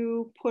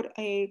to put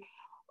a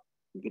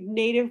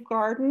native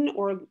garden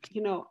or,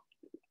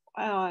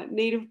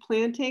 native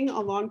planting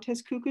along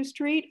Tezcuco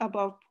Street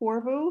above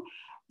Porvu,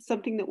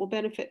 something that will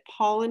benefit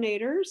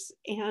pollinators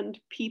and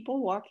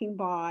people walking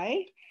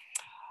by.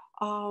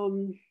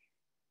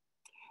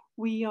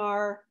 We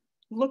are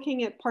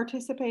looking at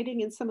participating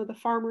in some of the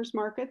farmers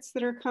markets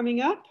that are coming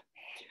up.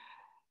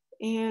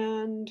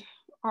 And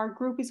our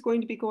group is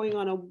going to be going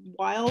on a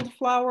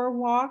wildflower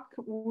walk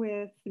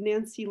with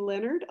Nancy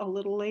Leonard a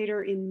little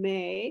later in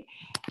May.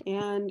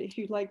 And if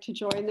you'd like to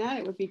join that,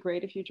 it would be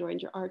great if you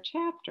joined our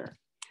chapter.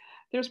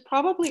 There's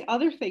probably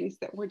other things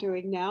that we're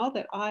doing now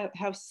that I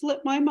have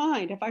slipped my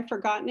mind. Have I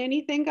forgotten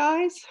anything,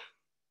 guys?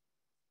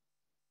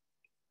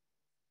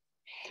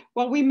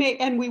 Well,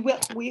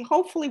 we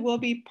hopefully will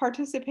be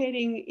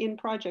participating in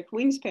Project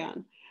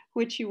Wingspan,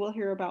 which you will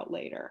hear about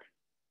later.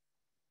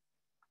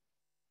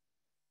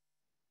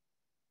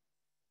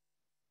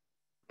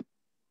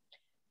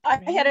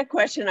 I had a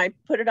question. I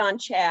put it on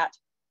chat.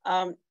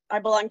 I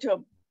belong to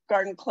a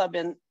garden club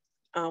in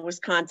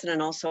Wisconsin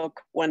and also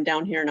one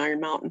down here in Iron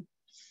Mountain.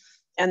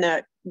 And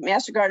the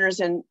Master Gardeners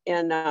in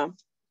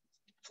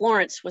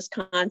Florence,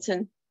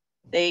 Wisconsin,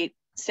 they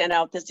sent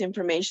out this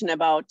information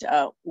about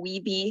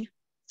Wee Bee.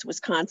 It's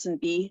Wisconsin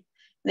bee.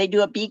 And they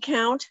do a bee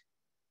count.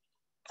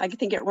 I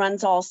think it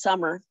runs all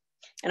summer.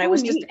 And I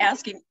was just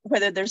asking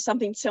whether there's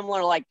something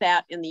similar like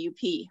that in the UP.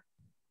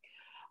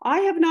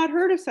 I have not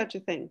heard of such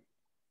a thing.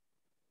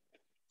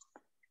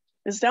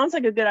 It sounds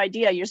like a good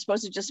idea. You're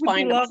supposed to just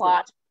find a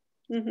plot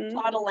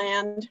of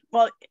land.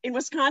 Well, in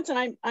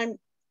Wisconsin,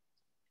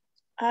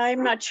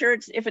 I'm not sure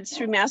if it's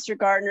through Master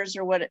Gardeners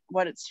or what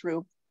it's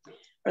through,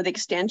 or the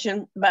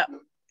extension. But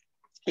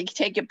you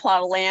take a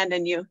plot of land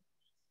and you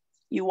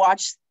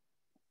watch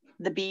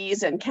the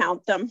bees and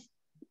count them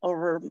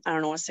over, I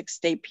don't know, a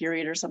 6-day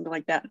period or something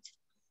like that.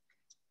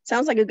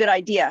 sounds like a good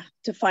idea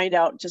to find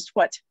out just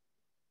what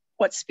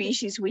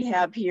species we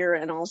have here,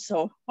 and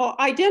also. Well,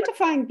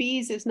 identifying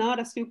bees is not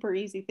a super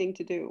easy thing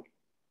to do.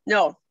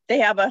 No, they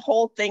have a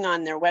whole thing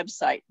on their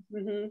website.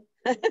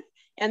 Mm-hmm.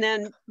 And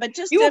then, but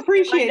just You to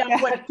appreciate find out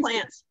that. what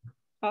plants,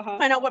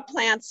 find out what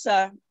plants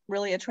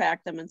really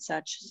attract them and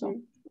such.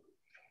 So.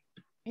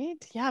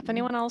 Great. Yeah, if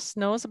anyone else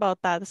knows about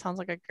that, this sounds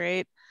like a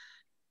great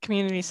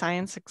community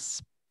science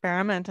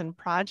experiment and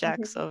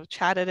project. So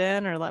chat it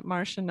in or let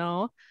Marcia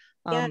know.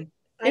 Yeah,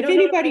 if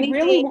anybody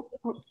really,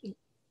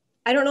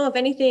 I don't know if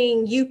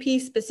anything UP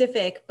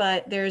specific,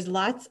 but there's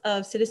lots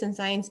of citizen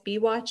science bee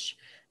watch.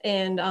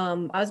 And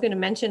I was going to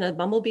mention a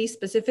bumblebee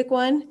specific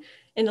one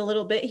in a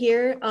little bit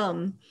here.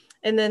 And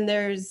then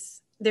there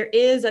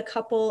is a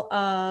couple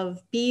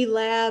of bee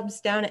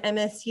labs down at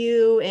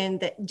MSU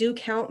and that do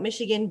count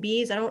Michigan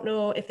bees. I don't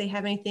know if they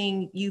have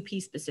anything UP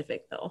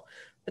specific though,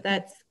 but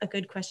that's a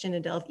good question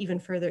to delve even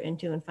further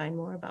into and find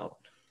more about.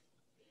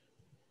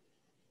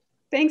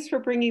 Thanks for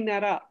bringing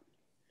that up.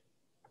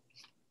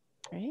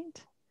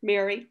 Great.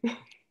 Mary.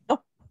 All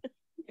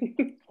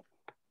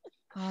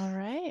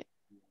right.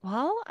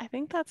 Well, I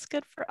think that's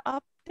good for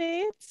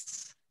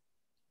updates.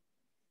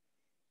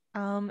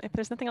 If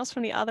there's nothing else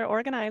from the other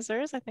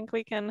organizers, I think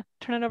we can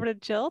turn it over to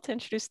Jill to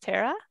introduce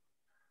Tara.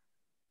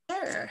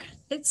 Sure.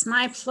 It's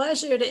my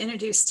pleasure to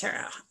introduce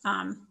Tara.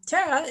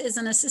 Tara is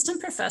an assistant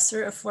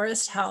professor of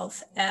forest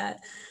health at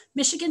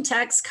Michigan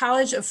Tech's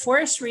College of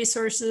Forest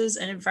Resources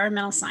and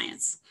Environmental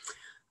Science.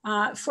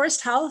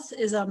 Forest health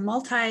is a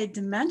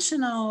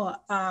multi-dimensional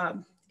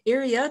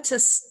area to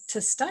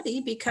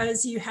study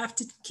because you have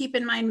to keep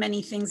in mind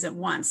many things at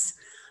once.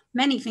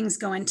 Many things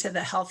go into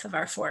the health of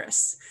our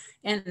forests.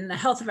 And the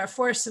health of our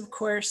forests, of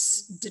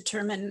course,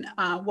 determine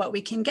what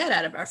we can get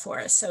out of our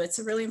forests. So it's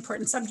a really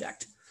important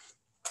subject.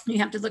 You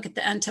have to look at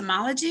the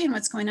entomology and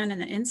what's going on in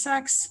the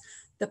insects,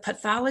 the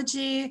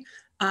pathology,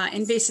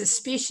 invasive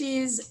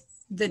species,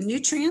 the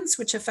nutrients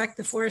which affect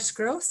the forest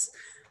growth,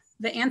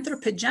 the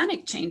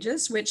anthropogenic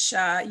changes, which,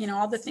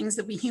 all the things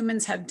that we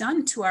humans have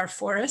done to our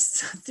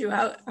forests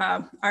throughout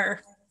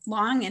our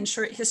long and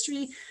short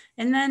history.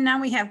 And then now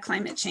we have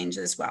climate change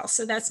as well.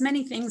 So that's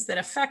many things that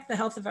affect the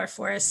health of our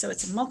forests. So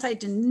it's a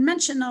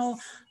multi-dimensional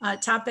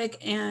topic,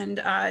 and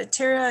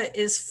Tara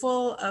is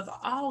full of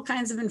all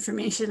kinds of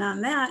information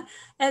on that,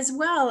 as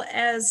well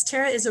as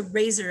Tara is a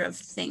raiser of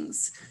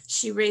things.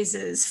 She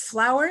raises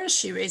flowers,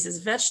 she raises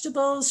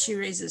vegetables, she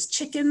raises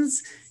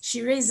chickens,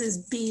 she raises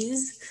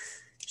bees.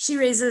 She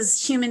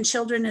raises human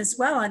children as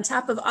well on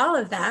top of all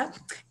of that.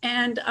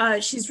 And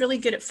she's really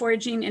good at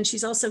foraging, and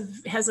she's also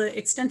has an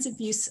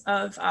extensive use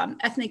of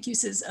ethnic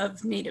uses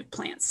of native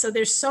plants. So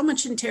there's so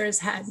much in Tara's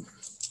head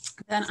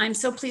that I'm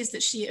so pleased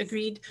that she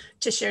agreed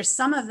to share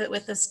some of it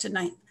with us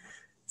tonight.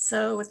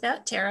 So with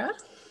that, Tara.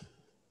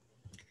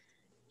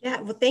 Yeah,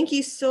 well, thank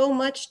you so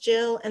much,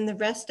 Jill, and the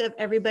rest of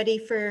everybody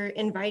for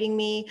inviting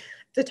me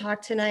to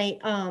talk tonight.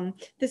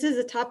 This is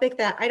a topic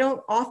that I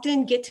don't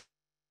often get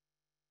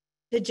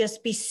to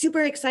just be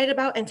super excited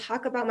about and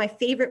talk about my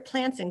favorite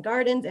plants and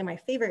gardens and my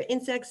favorite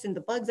insects and the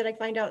bugs that I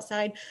find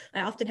outside.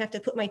 I often have to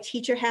put my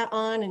teacher hat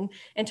on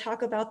and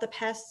talk about the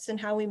pests and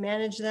how we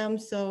manage them.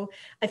 So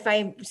if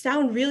I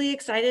sound really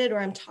excited or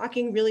I'm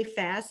talking really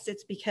fast,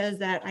 it's because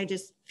that I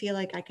just feel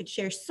like I could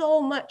share so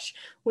much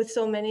with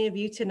so many of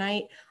you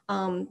tonight.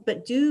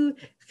 But do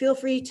feel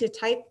free to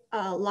type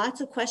lots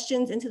of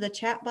questions into the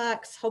chat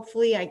box.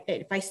 Hopefully,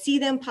 if I see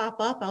them pop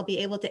up, I'll be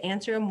able to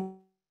answer them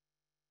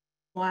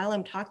while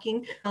I'm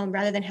talking,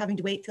 rather than having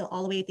to wait till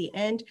all the way at the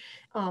end.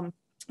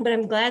 But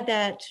I'm glad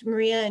that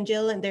Maria and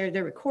Jill, and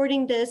they're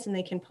recording this and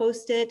they can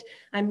post it.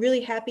 I'm really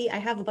happy. I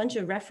have a bunch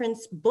of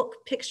reference book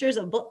pictures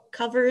of book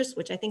covers,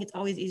 which I think it's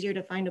always easier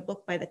to find a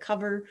book by the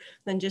cover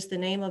than just the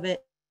name of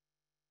it,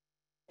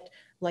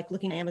 like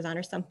looking at Amazon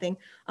or something.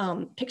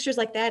 Pictures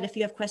like that, if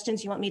you have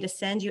questions you want me to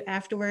send you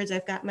afterwards,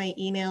 I've got my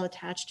email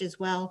attached as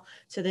well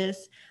to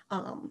this.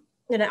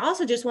 And I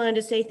also just wanted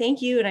to say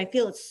thank you, and I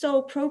feel it's so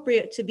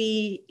appropriate to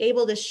be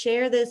able to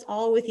share this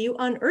all with you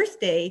on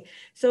Earth Day.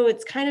 So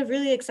it's kind of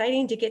really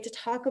exciting to get to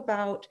talk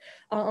about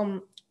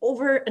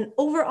over an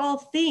overall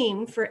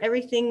theme for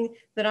everything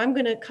that I'm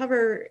going to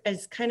cover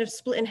as kind of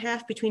split in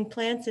half between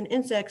plants and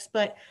insects.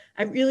 But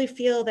I really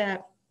feel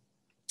that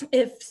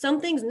if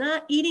something's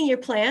not eating your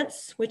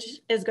plants,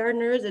 which as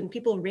gardeners and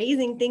people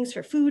raising things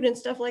for food and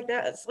stuff like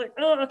that, it's like,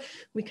 oh,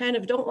 we kind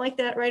of don't like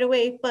that right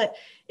away, but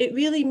it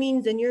really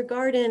means then your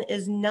garden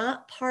is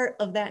not part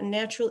of that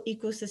natural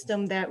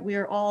ecosystem that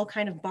we're all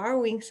kind of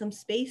borrowing some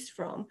space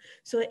from.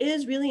 So it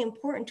is really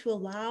important to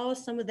allow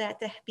some of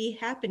that to be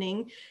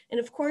happening. And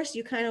of course,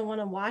 you kind of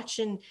want to watch,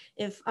 and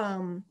if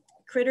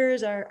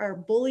critters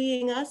are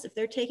bullying us, if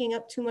they're taking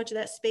up too much of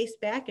that space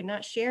back and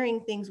not sharing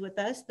things with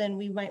us, then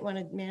we might want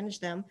to manage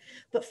them.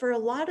 But for a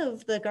lot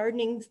of the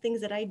gardening things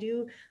that I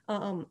do,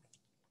 kind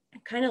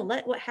of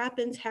let what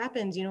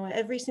happens. You know,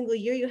 every single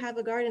year you have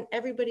a garden.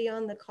 Everybody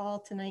on the call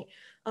tonight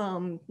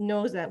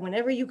knows that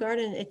whenever you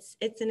garden,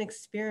 it's an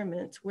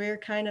experiment. We're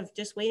kind of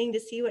just waiting to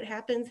see what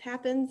happens,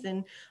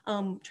 and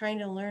trying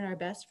to learn our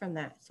best from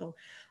that. So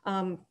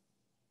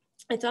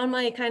it's on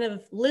my kind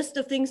of list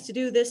of things to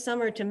do this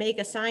summer to make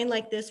a sign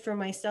like this for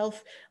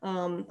myself.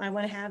 I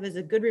want to have as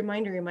a good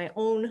reminder in my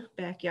own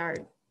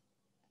backyard.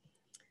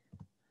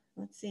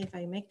 Let's see if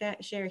I make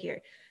that share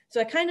here. So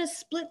I kind of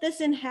split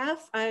this in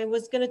half. I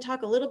was going to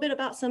talk a little bit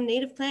about some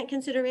native plant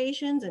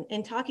considerations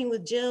and talking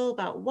with Jill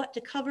about what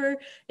to cover.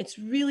 It's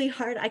really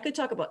hard. I could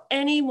talk about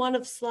any one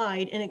of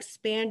slide and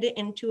expand it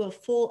into a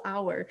full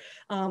hour.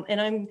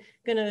 And I'm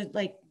going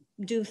to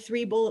do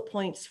 3 bullet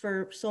points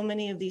for so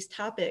many of these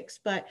topics,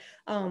 but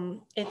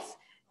it's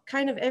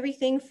kind of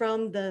everything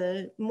from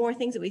the more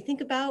things that we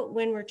think about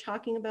when we're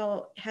talking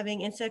about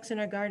having insects in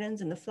our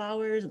gardens and the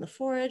flowers and the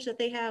forage that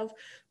they have,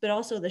 but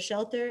also the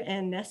shelter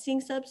and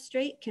nesting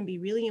substrate can be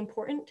really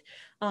important.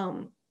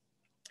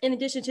 In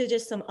addition to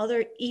just some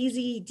other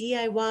easy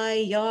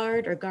DIY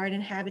yard or garden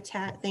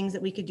habitat things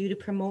that we could do to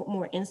promote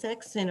more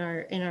insects in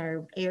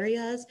our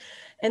areas.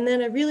 And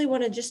then I really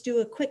want to just do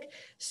a quick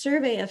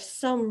survey of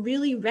some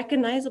really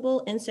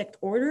recognizable insect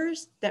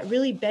orders that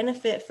really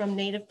benefit from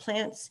native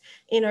plants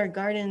in our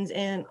gardens,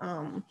 and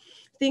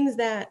things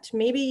that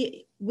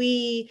maybe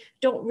we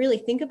don't really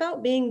think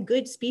about being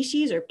good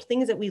species or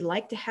things that we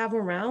like to have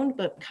around,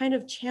 but kind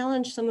of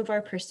challenge some of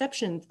our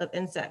perceptions of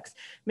insects.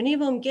 Many of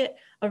them get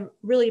a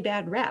really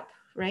bad rap,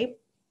 right?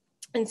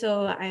 And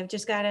so I've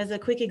just got as a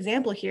quick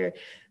example here,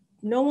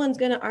 no one's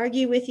going to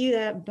argue with you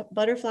that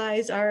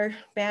butterflies are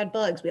bad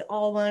bugs. We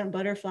all want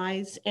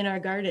butterflies in our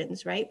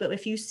gardens, right? But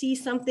if you see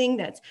something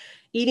that's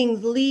eating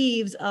the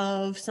leaves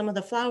of some of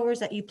the flowers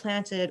that you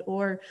planted,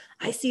 or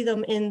I see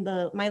them in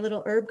my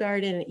little herb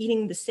garden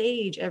eating the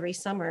sage every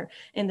summer,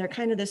 and they're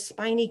kind of this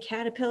spiny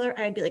caterpillar,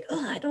 I'd be like,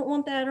 oh, I don't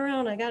want that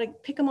around. I got to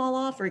pick them all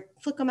off or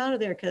flick them out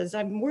of there because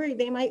I'm worried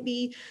they might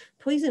be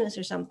poisonous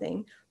or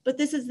something. But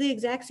this is the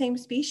exact same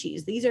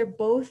species. These are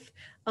both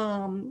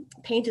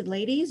painted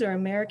ladies or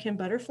American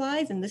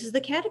butterflies, and this is the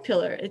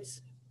caterpillar.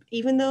 It's,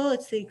 even though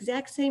it's the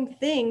exact same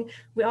thing,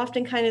 we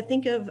often kind of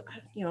think of,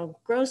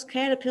 gross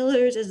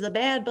caterpillars as the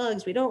bad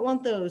bugs. We don't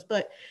want those,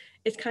 but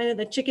it's kind of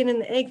the chicken and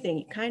the egg thing.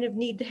 You kind of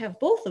need to have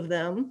both of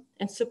them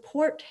and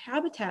support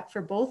habitat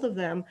for both of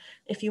them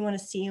if you want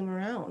to see them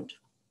around.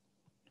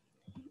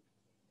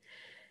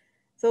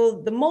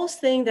 So the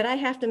most thing that I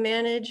have to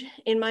manage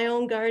in my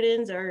own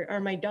gardens are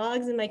my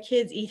dogs and my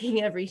kids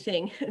eating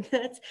everything.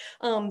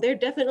 They're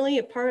definitely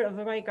a part of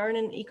my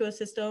garden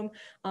ecosystem.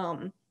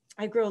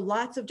 I grow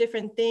lots of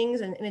different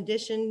things, and in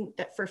addition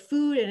for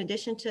food, in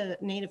addition to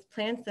native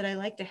plants that I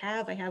like to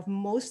have, I have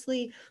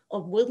mostly a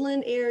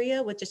woodland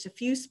area with just a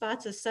few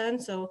spots of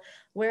sun. So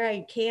where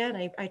I can,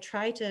 I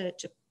try to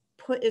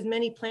put as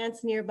many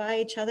plants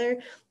nearby each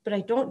other, but I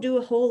don't do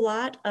a whole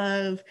lot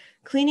of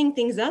cleaning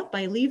things up.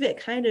 I leave it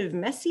kind of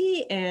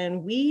messy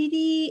and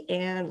weedy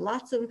and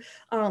lots of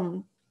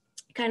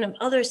kind of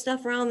other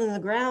stuff around in the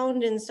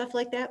ground and stuff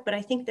like that. But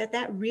I think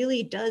that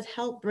really does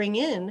help bring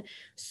in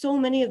so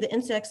many of the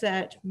insects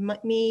that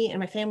me and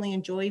my family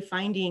enjoy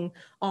finding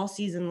all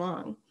season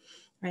long,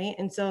 right?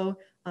 And so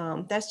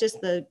that's just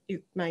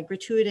my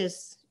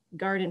gratuitous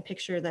garden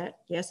picture that,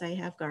 yes, I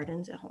have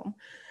gardens at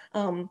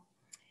home.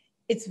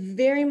 It's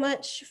very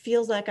much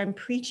feels like I'm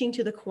preaching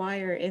to the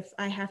choir if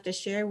I have to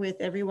share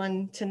with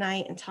everyone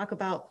tonight and talk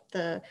about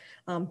the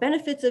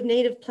benefits of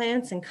native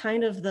plants and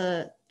kind of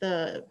the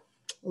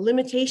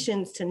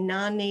limitations to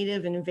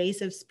non-native and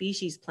invasive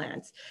species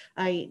plants.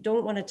 I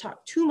don't want to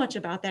talk too much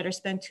about that or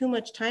spend too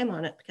much time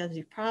on it because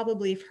you've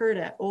probably heard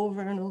it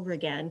over and over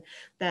again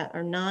that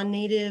our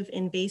non-native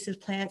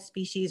invasive plant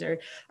species are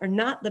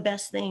not the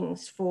best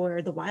things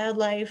for the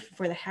wildlife,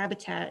 for the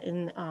habitat,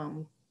 and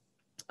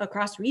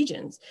across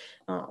regions.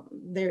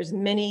 There's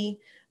many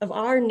of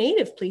our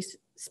native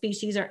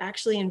species are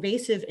actually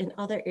invasive in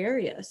other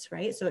areas,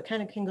 right? So it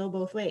kind of can go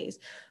both ways.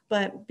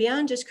 But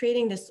beyond just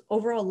creating this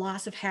overall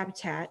loss of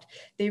habitat,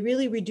 they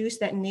really reduce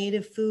that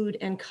native food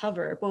and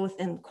cover, both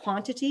in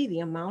quantity,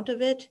 the amount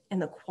of it,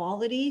 and the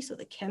quality, so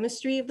the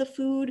chemistry of the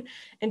food,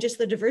 and just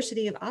the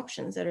diversity of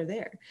options that are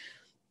there.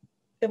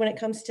 But when it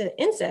comes to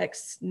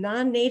insects,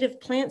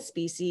 non-native plant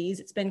species,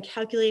 it's been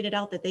calculated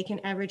out that they can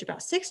average about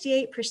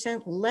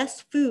 68%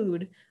 less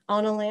food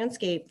on a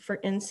landscape for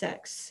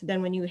insects than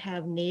when you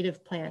have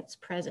native plants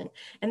present.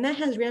 And that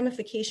has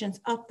ramifications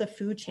up the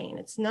food chain.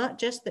 It's not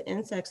just the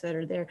insects that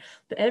are there,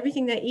 but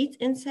everything that eats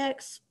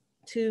insects,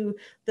 to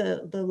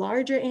the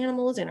larger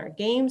animals in our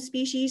game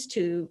species,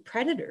 to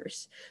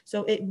predators.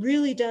 So it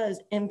really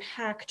does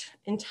impact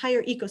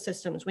entire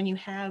ecosystems when you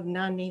have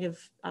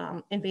non-native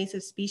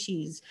invasive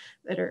species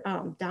that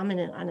are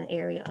dominant on an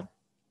area.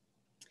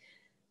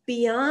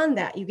 Beyond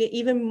that, you get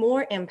even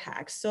more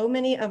impacts. So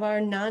many of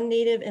our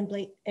non-native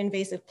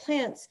invasive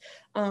plants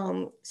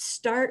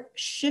start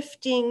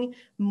shifting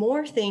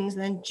more things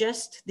than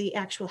just the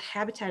actual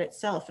habitat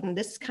itself. And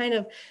this kind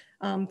of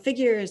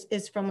figure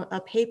is from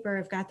a paper.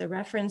 I've got the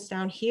reference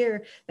down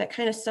here that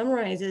kind of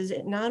summarizes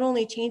it. Not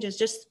only changes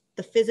just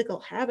the physical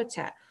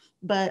habitat,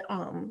 but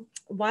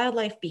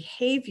wildlife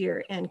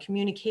behavior and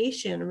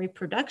communication and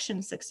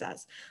reproduction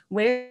success,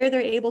 where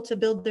they're able to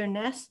build their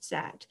nests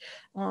at.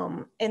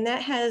 And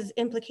that has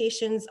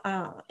implications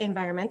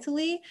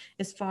environmentally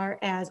as far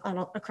as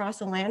across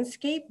the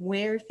landscape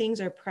where things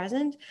are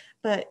present,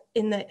 but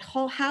in the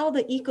whole, how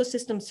the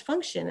ecosystems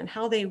function and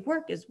how they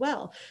work as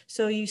well.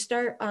 So you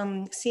start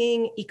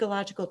seeing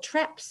ecological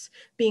traps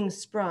being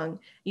sprung.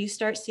 You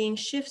start seeing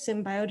shifts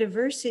in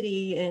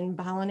biodiversity and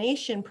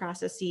pollination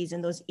processes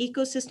and those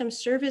ecosystem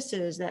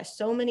services that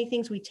so many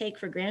things we take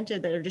for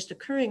granted that are just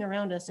occurring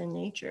around us in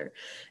nature.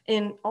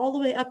 And all the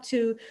way up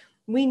to,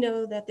 we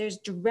know that there's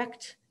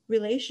direct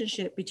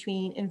relationship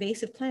between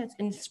invasive plants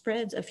and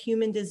spreads of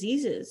human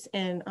diseases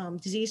and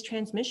disease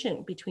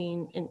transmission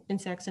between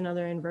insects and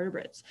other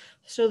invertebrates.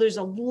 So there's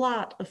a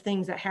lot of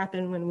things that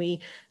happen when we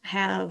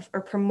have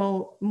or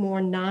promote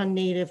more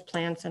non-native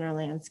plants in our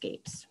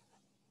landscapes.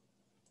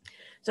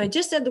 So I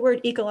just said the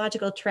word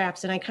ecological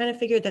traps, and I kind of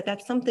figured that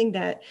that's something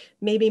that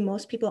maybe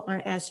most people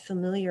aren't as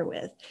familiar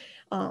with.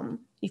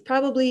 You've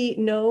probably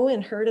know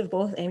and heard of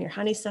both Amur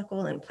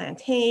honeysuckle and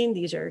plantain.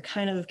 These are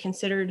kind of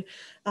considered,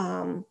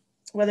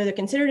 whether they're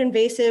considered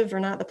invasive or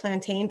not, the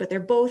plantain, but they're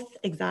both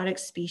exotic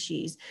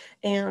species.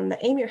 And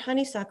the Amur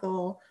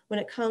honeysuckle, when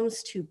it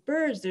comes to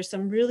birds, there's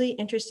some really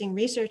interesting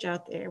research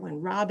out there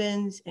when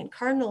robins and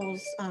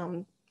cardinals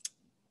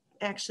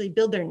actually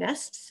build their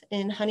nests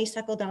in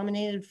honeysuckle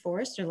dominated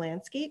forests or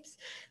landscapes,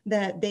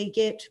 that they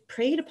get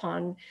preyed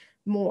upon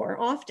more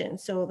often.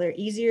 So they're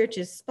easier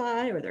to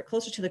spy or they're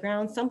closer to the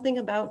ground. Something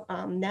about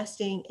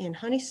nesting in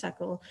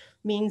honeysuckle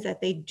means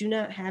that they do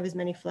not have as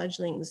many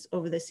fledglings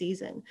over the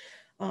season.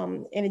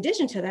 In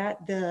addition to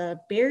that, the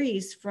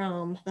berries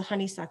from the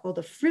honeysuckle,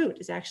 the fruit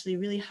is actually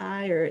really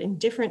high or in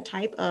different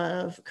type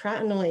of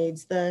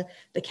carotenoids.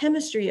 The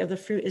chemistry of the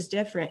fruit is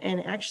different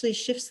and it actually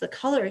shifts the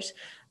colors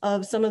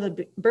of some of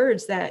the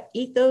birds that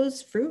eat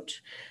those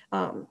fruit.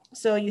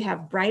 So you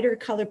have brighter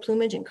color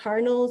plumage in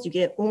cardinals, you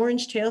get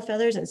orange tail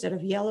feathers instead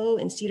of yellow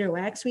in cedar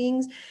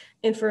waxwings.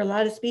 And for a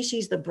lot of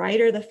species, the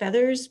brighter the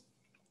feathers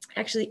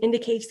actually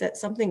indicates that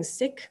something's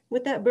sick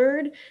with that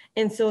bird.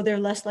 And so they're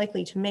less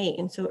likely to mate.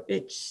 And so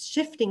it's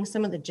shifting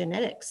some of the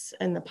genetics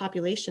and the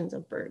populations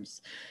of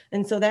birds.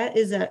 And so that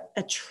is a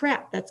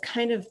trap that's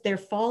kind of they're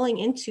falling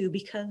into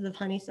because of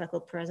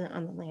honeysuckle present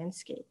on the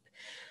landscape.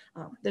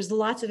 There's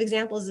lots of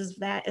examples of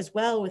that as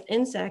well with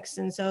insects.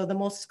 And so the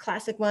most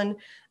classic one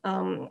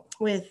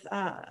with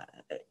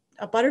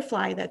a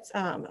butterfly that's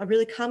a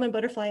really common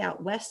butterfly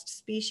out west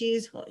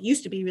species. Well, it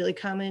used to be really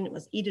common. It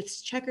was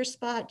Edith's checker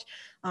spot.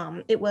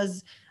 It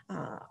was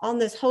on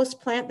this host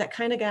plant that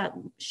kind of got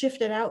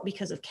shifted out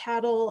because of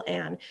cattle,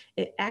 and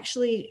it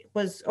actually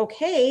was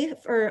okay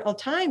for a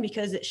time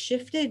because it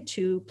shifted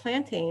to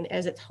plantain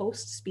as its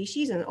host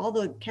species, and all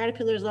the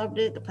caterpillars loved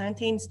it. The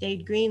plantain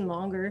stayed green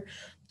longer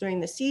during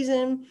the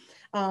season,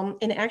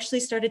 and it actually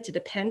started to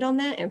depend on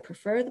that and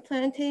prefer the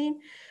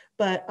plantain.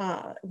 But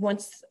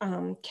once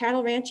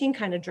cattle ranching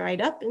kind of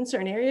dried up in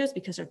certain areas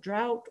because of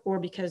drought or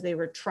because they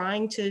were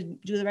trying to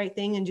do the right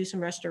thing and do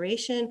some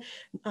restoration,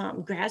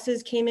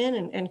 grasses came in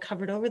and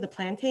covered over the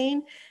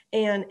plantain,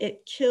 and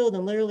it killed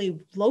and literally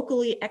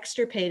locally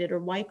extirpated or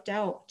wiped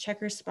out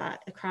checker spot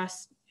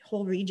across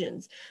whole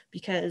regions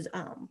because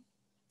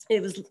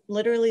it was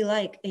literally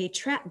like a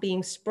trap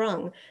being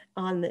sprung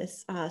on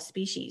this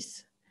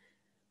species.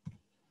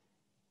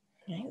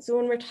 Okay, so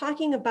when we're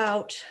talking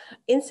about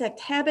insect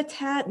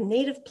habitat,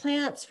 native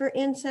plants for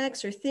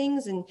insects or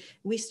things, and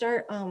we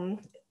start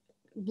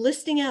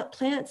listing out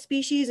plant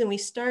species and we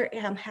start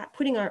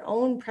putting our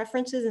own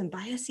preferences and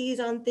biases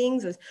on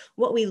things as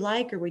what we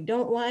like or we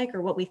don't like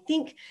or what we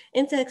think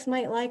insects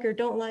might like or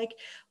don't like.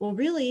 Well,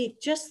 really,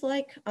 just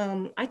like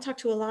I talk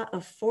to a lot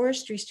of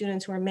forestry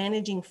students who are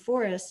managing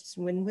forests.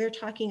 When we're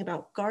talking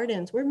about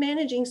gardens, we're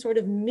managing sort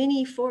of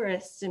mini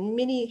forests and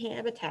mini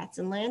habitats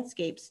and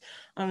landscapes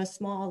on a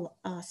small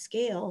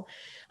scale.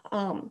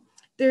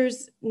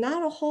 There's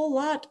not a whole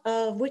lot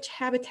of which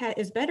habitat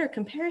is better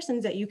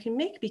comparisons that you can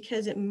make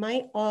because it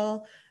might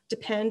all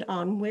depend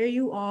on where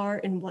you are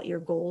and what your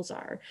goals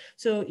are.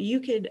 So you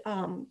could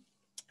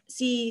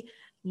see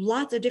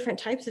lots of different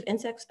types of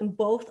insects in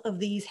both of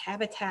these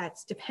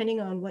habitats, depending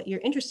on what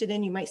you're interested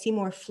in. You might see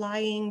more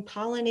flying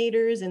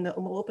pollinators in the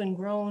open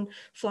grown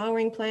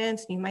flowering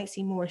plants. You might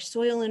see more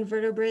soil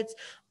invertebrates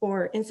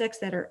or insects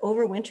that are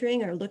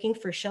overwintering or looking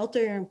for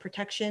shelter and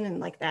protection and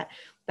like that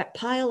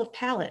pile of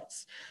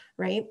pallets.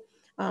 Right?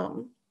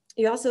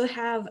 You also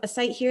have a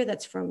site here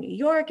that's from New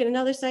York and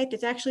another site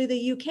that's actually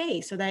the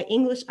UK. So that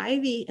English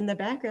ivy in the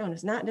background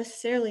is not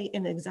necessarily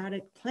an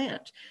exotic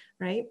plant,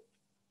 right?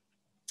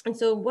 And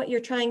so what you're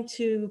trying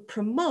to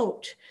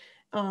promote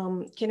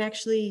can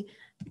actually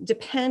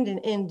depend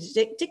and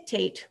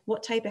dictate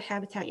what type of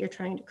habitat you're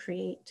trying to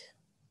create,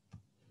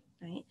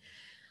 right?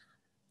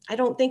 I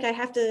don't think I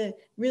have to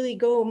really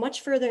go much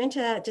further into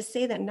that to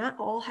say that not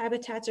all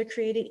habitats are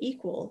created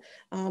equal.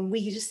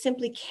 We just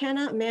simply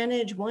cannot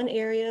manage one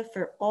area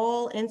for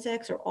all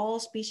insects or all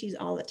species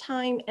all the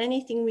time.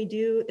 Anything we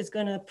do is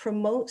going to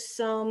promote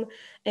some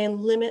and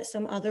limit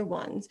some other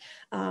ones.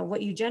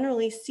 What you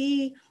generally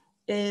see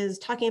is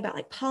talking about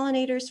like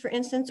pollinators, for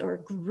instance, or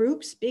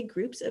groups, big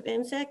groups of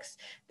insects,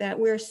 that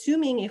we're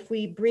assuming if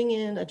we bring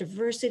in a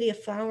diversity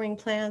of flowering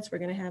plants, we're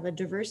going to have a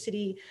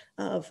diversity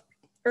of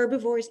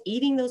herbivores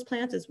eating those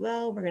plants as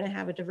well. We're going to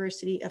have a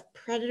diversity of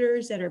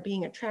predators that are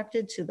being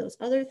attracted to those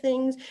other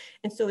things.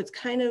 And so it's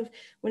kind of,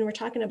 when we're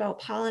talking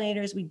about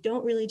pollinators, we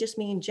don't really just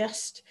mean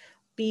just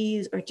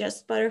bees or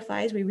just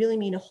butterflies. We really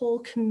mean a whole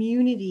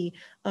community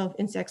of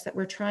insects that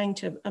we're trying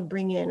to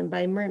bring in. And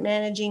by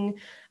managing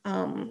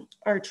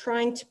or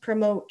trying to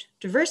promote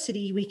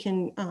diversity, we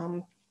can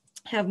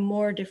have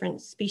more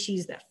different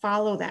species that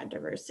follow that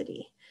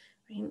diversity.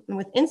 And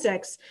with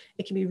insects,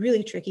 it can be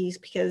really tricky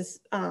because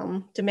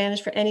to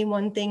manage for any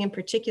one thing in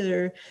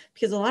particular,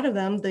 because a lot of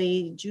them,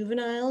 the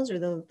juveniles or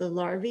the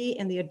larvae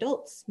and the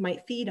adults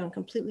might feed on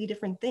completely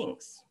different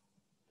things.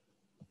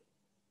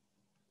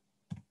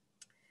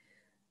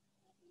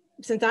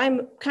 Since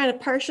I'm kind of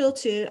partial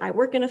to, I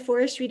work in a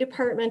forestry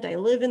department, I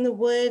live in the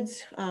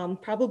woods.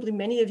 Probably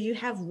many of you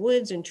have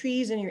woods and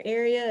trees in your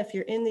area. If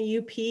you're in the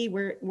UP,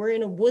 we're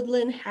in a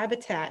woodland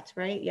habitat,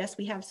 right? Yes,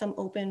 we have some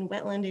open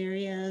wetland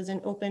areas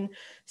and open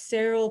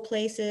sterile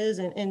places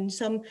and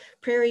some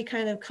prairie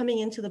kind of coming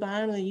into the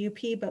bottom of the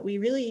UP, but we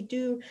really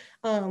do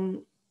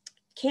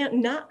can't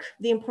knock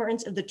the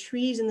importance of the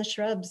trees and the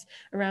shrubs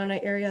around our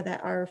area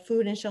that are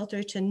food and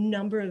shelter to a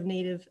number of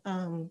native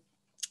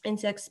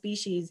insect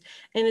species.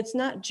 And it's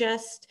not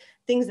just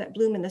things that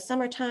bloom in the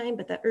summertime,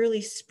 but the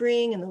early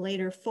spring and the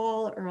later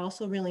fall are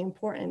also really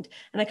important.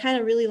 And I kind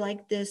of really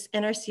like this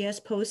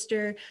NRCS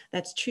poster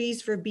that's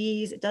Trees for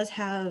Bees. It does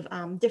have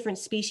different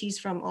species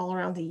from all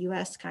around the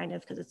US kind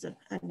of, because it's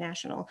a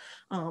national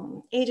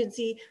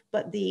agency,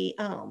 but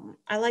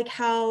I like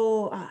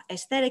how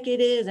aesthetic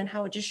it is and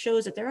how it just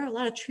shows that there are a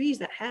lot of trees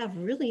that have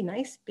really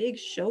nice, big,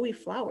 showy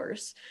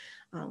flowers.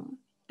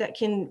 That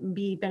can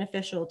be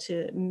beneficial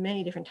to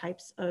many different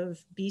types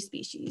of bee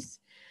species.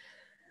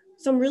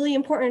 Some really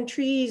important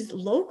trees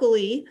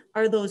locally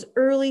are those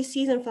early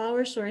season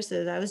flower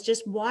sources. I was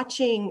just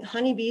watching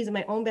honeybees in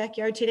my own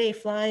backyard today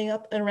flying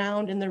up and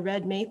around in the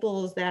red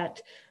maples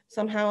that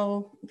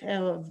somehow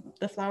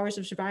the flowers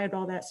have survived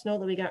all that snow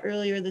that we got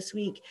earlier this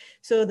week.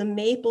 So the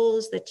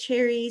maples, the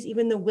cherries,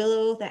 even the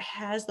willow that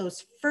has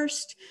those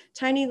first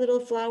tiny little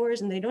flowers,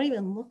 and they don't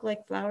even look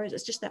like flowers.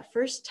 It's just that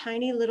first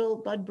tiny little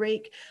bud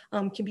break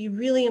can be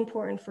really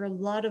important for a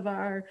lot of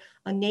our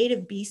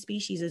native bee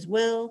species as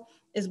well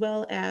as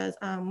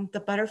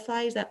the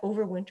butterflies that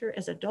overwinter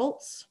as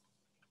adults.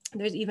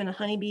 There's even a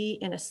honeybee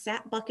in a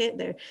sap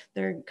bucket.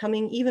 They're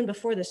coming even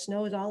before the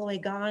snow is all the way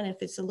gone.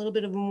 If it's a little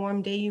bit of a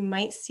warm day, you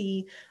might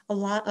see a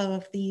lot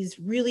of these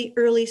really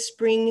early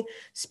spring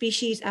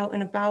species out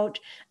and about.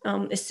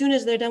 As soon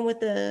as they're done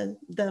with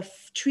the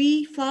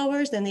tree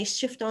flowers, then they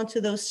shift onto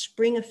those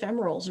spring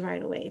ephemerals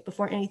right away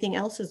before anything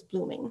else is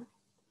blooming.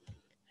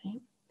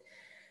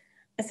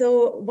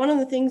 So one of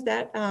the things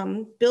that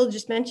Bill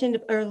just mentioned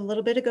a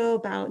little bit ago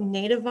about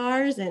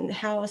nativars and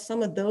how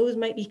some of those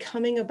might be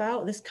coming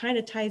about, this kind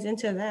of ties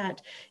into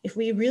that. If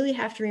we really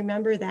have to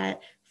remember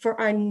that for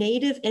our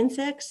native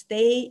insects,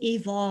 they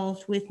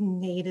evolved with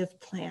native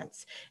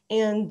plants.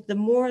 And the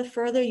more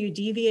further you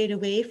deviate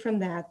away from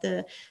that,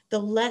 the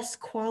less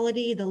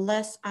quality, the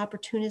less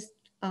opportunist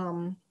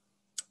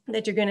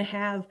that you're going to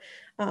have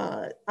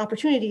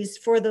opportunities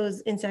for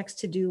those insects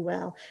to do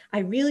well. I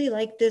really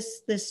like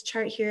this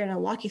chart here, and I'll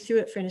walk you through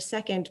it for in a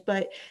second,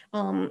 but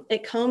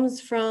it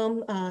comes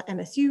from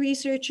MSU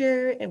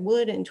researcher,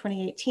 Wood in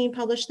 2018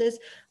 published this.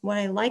 What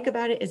I like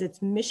about it is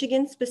it's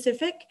Michigan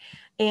specific,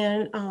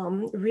 and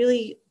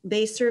really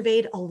they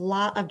surveyed a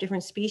lot of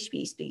different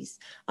species.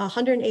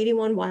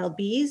 181 wild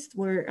bees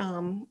were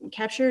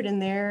captured in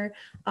their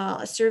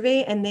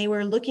survey, and they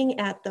were looking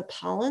at the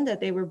pollen that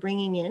they were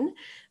bringing in.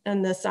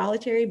 And the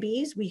solitary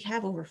bees, we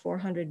have over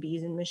 400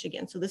 bees in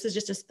Michigan. So this is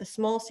just a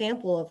small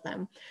sample of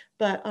them.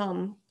 But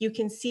you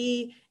can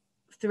see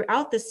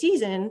throughout the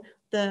season,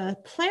 the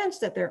plants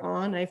that they're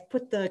on, I've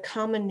put the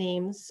common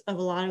names of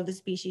a lot of the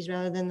species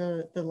rather than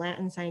the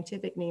Latin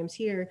scientific names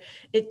here.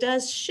 It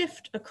does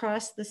shift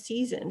across the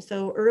season.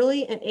 So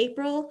early in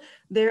April,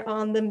 they're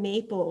on the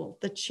maple,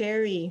 the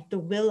cherry, the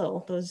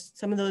willow,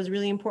 some of those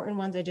really important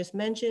ones I just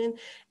mentioned.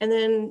 And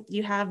then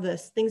you have the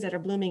things that are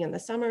blooming in the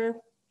summer,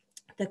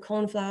 the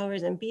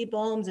coneflowers and bee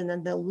balms, and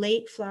then the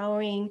late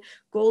flowering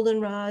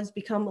goldenrods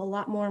become a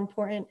lot more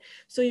important.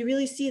 So you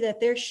really see that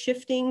they're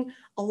shifting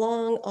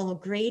along a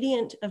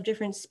gradient of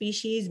different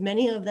species.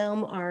 Many of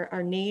them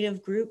are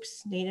native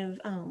groups, native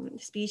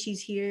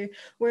species here,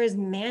 whereas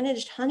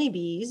managed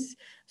honeybees,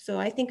 So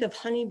I think of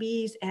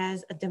honeybees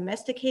as a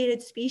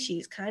domesticated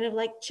species, kind of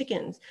like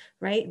chickens,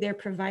 right? They're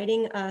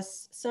providing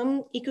us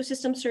some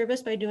ecosystem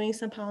service by doing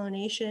some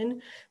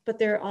pollination, but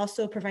they're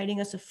also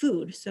providing us a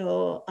food,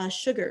 so a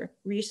sugar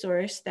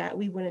resource that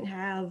we wouldn't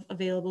have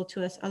available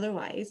to us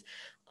otherwise.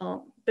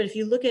 But if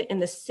you look at in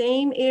the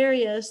same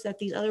areas that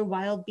these other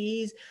wild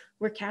bees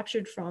were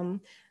captured from,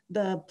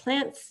 the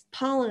plants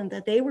pollen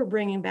that they were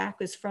bringing back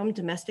was from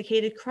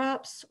domesticated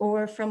crops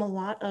or from a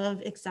lot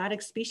of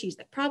exotic species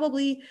that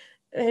probably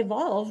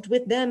evolved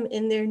with them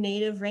in their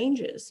native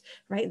ranges,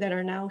 right, that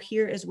are now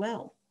here as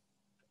well.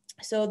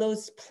 So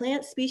those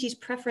plant species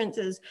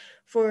preferences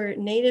for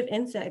native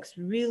insects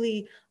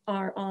really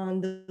are on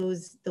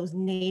those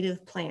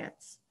native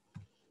plants,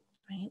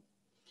 right?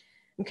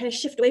 We kind of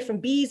shift away from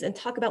bees and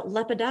talk about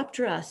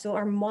Lepidoptera, so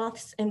our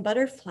moths and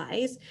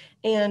butterflies.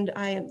 And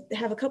I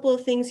have a couple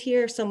of things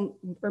here, some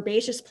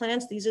herbaceous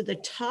plants. These are the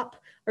top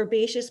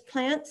herbaceous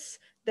plants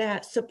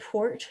that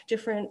support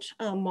different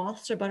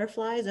moths or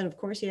butterflies. And of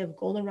course you have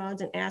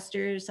goldenrods and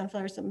asters,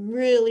 sunflowers, some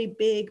really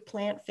big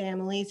plant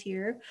families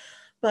here.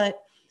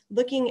 But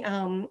looking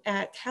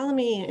at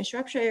Talamine and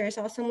Shropshire, I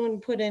saw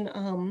someone put in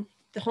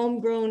the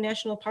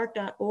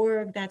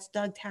homegrownnationalpark.org. That's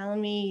Doug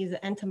Talamy. He's an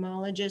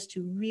entomologist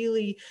who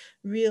really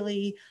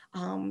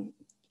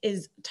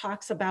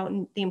talks about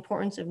the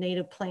importance of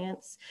native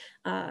plants.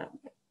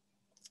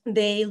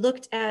 They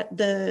looked at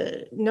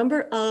the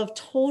number of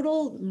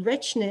total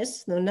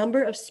richness, the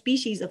number of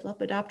species of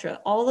Lepidoptera,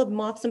 all the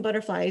moths and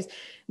butterflies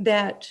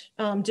that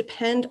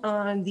depend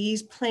on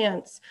these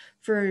plants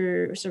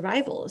for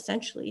survival,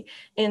 essentially,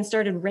 and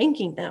started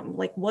ranking them,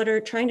 like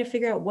trying to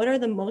figure out what are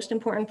the most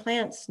important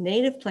plants,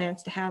 native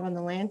plants, to have on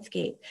the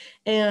landscape.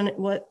 And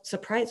what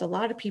surprised a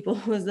lot of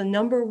people was the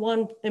number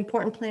one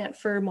important plant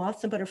for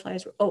moths and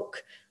butterflies were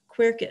oak,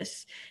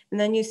 quercus, and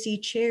then you see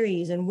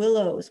cherries and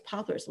willows,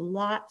 poplars,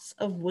 lots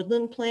of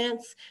woodland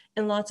plants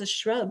and lots of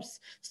shrubs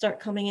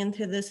start coming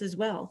into this as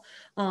well.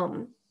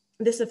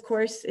 This of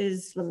course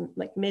is the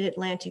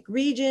mid-Atlantic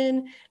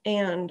region,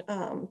 and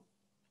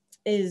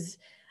is,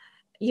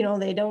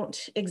 they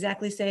don't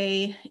exactly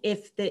say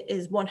if it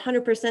is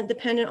 100%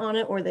 dependent on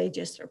it or they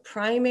just are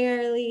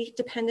primarily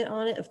dependent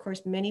on it. Of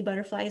course, many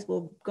butterflies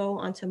will go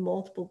onto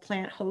multiple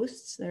plant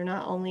hosts. They're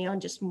not only on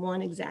just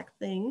one exact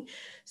thing.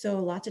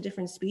 So lots of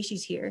different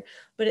species here,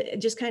 but it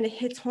just kind of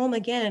hits home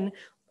again.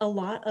 A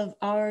lot of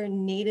our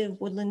native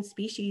woodland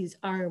species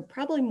are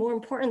probably more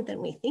important than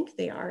we think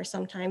they are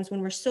sometimes when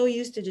we're so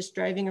used to just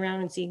driving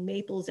around and seeing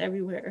maples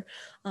everywhere,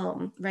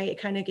 right? It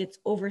kind of gets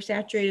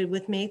oversaturated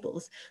with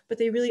maples, but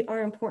they really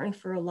are important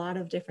for a lot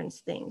of different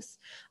things.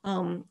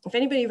 If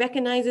anybody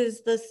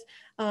recognizes this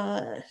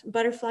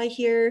butterfly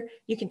here,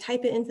 you can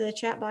type it into the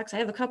chat box. I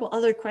have a couple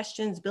other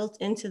questions built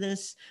into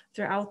this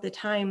throughout the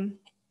time,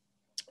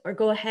 or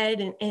go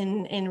ahead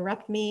and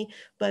interrupt me.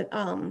 But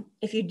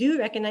if you do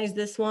recognize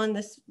this one,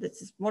 this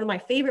is one of my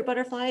favorite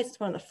butterflies.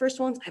 It's one of the first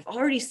ones. I've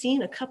already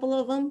seen a couple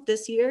of them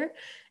this year.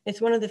 It's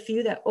one of the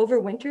few that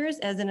overwinters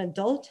as an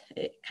adult.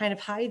 It kind of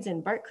hides in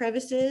bark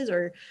crevices,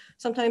 or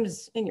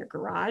sometimes in your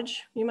garage,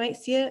 you might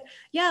see it.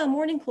 Yeah, a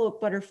morning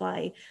cloak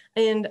butterfly.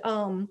 And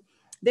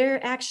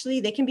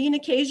they can be an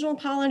occasional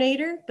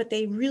pollinator, but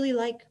they really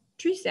like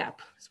tree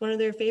sap. It's one of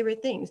their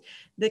favorite things.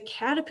 The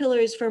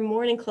caterpillars for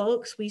morning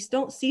cloaks, we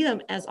don't see them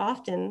as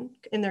often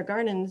in their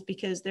gardens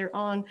because they're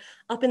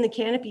up in the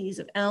canopies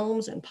of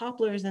elms and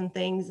poplars and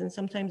things. And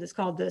sometimes it's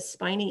called the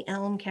spiny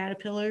elm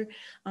caterpillar.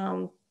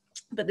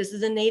 But this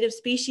is a native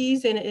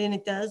species, and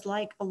it does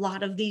like a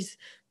lot of these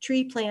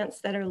tree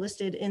plants that are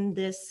listed in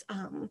this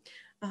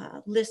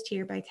list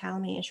here by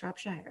Talamy and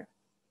Shropshire.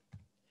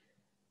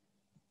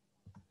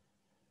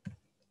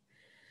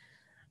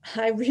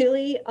 I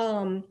really,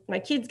 my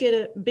kids get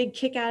a big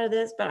kick out of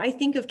this, but I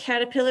think of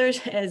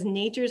caterpillars as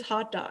nature's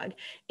hot dog.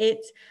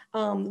 It's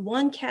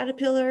one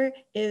caterpillar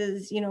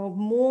is,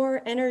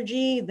 more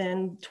energy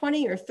than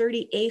 20 or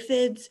 30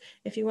 aphids.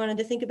 If you wanted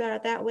to think about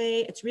it that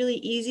way, it's really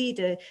easy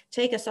to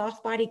take a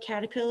soft-bodied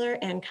caterpillar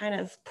and kind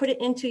of put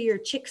it into your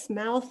chick's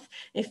mouth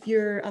if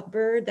you're a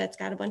bird that's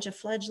got a bunch of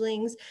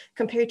fledglings,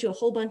 compared to a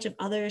whole bunch of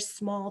other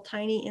small,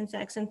 tiny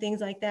insects and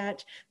things like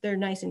that. They're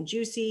nice and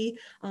juicy.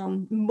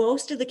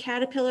 Most of the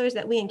caterpillars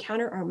that we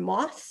encounter are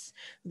moths.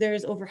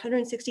 There's over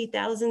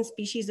 160,000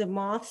 species of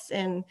moths,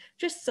 and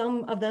just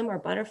some of them are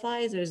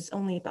butterflies. There's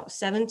only about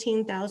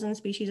 17,000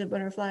 species of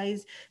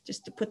butterflies,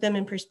 just to put them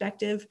in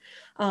perspective.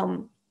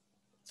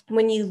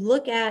 When you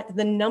look at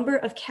the number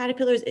of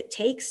caterpillars it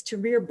takes to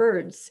rear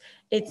birds,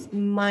 it's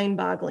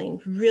mind-boggling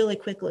really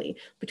quickly.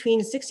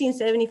 Between 60 and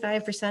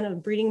 75%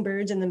 of breeding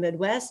birds in the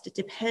Midwest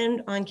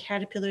depend on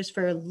caterpillars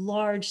for a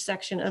large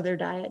section of their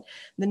diet.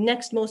 The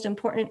next most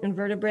important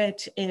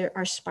invertebrate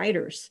are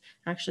spiders,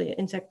 actually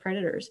insect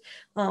predators.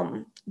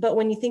 But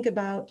when you think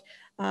about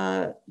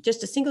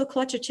just a single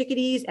clutch of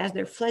chickadees as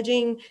they're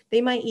fledging, they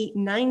might eat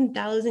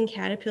 9,000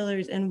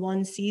 caterpillars in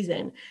one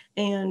season.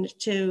 And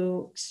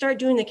to start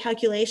doing the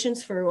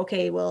calculations for,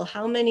 okay, well,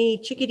 how many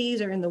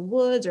chickadees are in the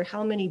woods, or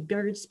how many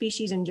bird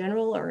species in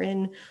general are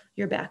in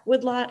your back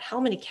woodlot, how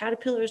many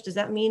caterpillars does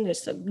that mean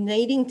is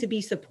needing to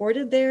be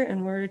supported there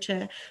in order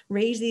to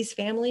raise these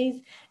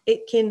families?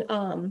 It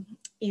can,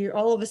 you're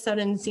all of a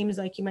sudden seems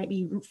like you might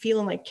be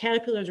feeling like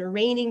caterpillars are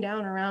raining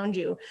down around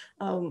you.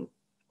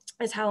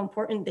 Is how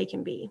important they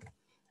can be.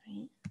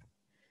 Right?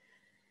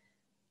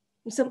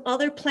 Some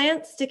other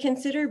plants to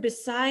consider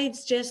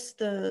besides just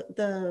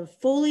the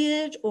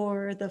foliage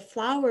or the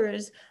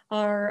flowers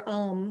are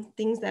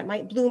things that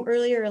might bloom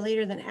earlier or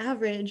later than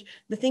average.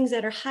 The things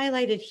that are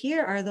highlighted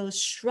here are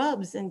those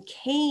shrubs and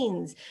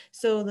canes.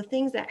 So the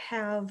things that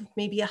have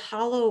maybe a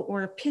hollow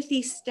or a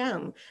pithy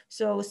stem.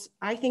 So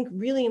I think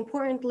really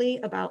importantly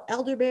about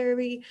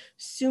elderberry,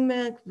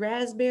 sumac,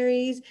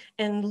 raspberries,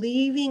 and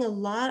leaving a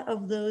lot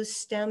of those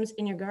stems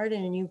in your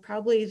garden. And you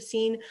probably have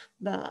seen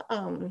the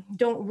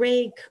don't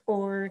rake,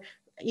 or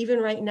even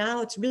right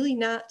now, it's really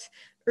not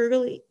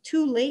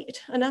too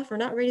late enough or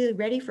not really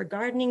ready for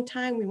gardening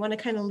time. We want to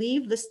kind of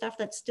leave the stuff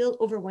that's still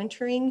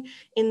overwintering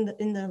in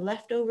the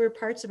leftover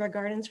parts of our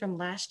gardens from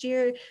last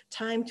year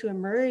time to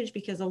emerge,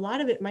 because a lot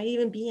of it might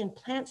even be in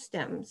plant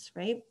stems,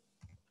 right?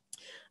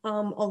 A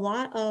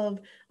lot of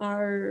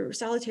our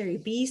solitary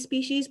bee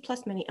species,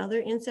 plus many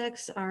other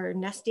insects, are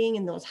nesting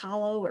in those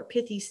hollow or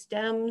pithy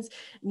stems.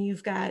 And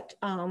you've got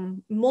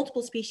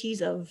multiple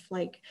species of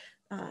like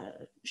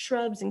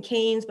shrubs and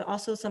canes, but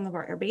also some of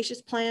our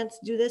herbaceous plants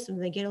do this,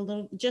 and they get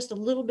just a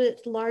little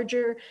bit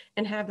larger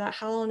and have that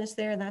hollowness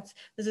there.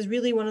 This is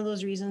really one of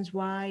those reasons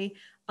why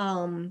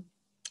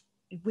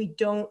we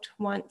don't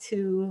want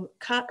to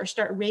cut or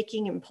start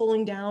raking and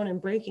pulling down and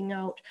breaking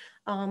out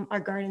our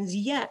gardens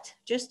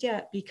just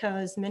yet,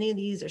 because many of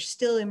these are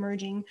still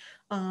emerging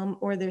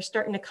or they're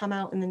starting to come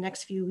out in the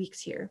next few weeks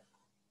here.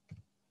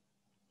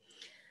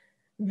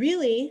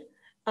 Really,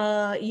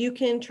 you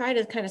can try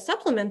to kind of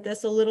supplement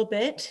this a little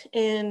bit,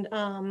 and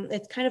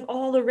it's kind of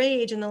all the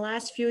rage in the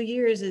last few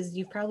years. Is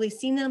you've probably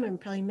seen them, and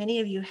probably many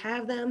of you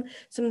have them,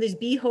 some of these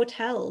bee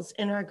hotels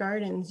in our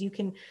gardens. You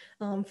can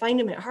find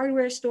them at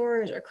hardware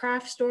stores or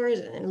craft stores,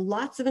 and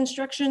lots of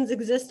instructions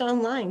exist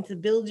online to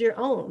build your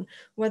own,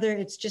 whether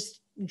it's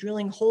just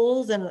drilling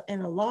holes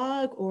in a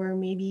log, or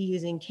maybe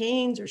using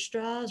canes or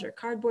straws or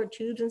cardboard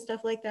tubes and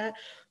stuff like that.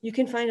 You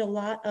can find a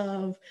lot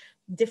of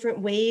different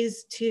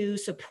ways to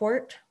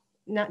support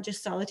not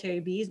just solitary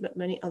bees, but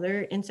many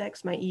other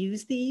insects might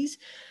use these.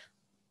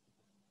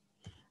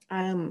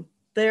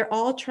 They're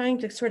all trying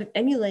to sort of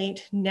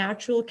emulate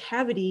natural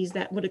cavities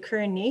that would occur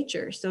in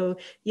nature. So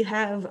you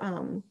have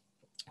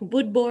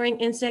wood boring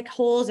insect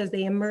holes as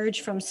they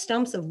emerge from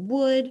stumps of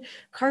wood.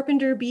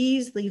 Carpenter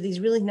bees leave these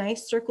really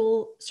nice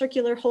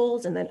circular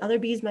holes, and then other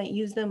bees might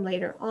use them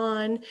later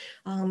on.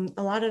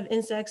 A lot of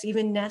insects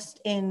even nest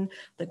in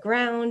the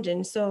ground,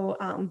 and so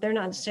they're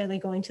not necessarily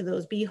going to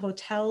those bee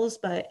hotels,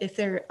 but if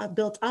they're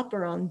built up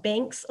or on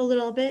banks a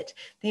little bit,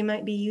 they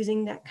might be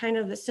using that kind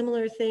of a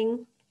similar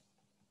thing.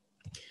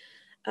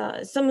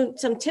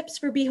 Some tips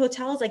for bee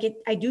hotels.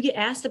 I do get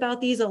asked about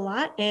these a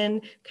lot,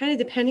 and kind of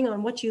depending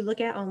on what you look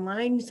at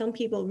online, some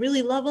people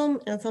really love them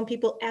and some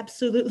people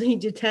absolutely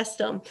detest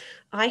them.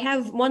 I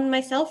have one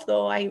myself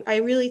though. I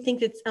really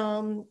think it's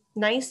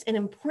nice and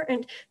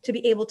important to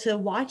be able to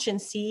watch and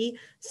see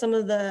some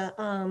of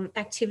the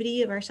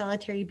activity of our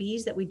solitary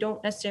bees that we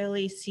don't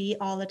necessarily see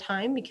all the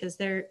time because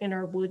they're in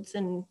our woods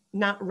and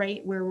not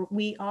right where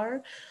we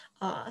are.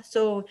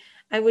 So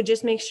I would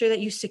just make sure that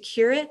you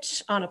secure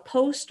it on a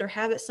post or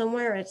have it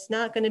somewhere. It's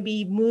not going to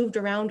be moved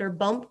around or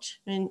bumped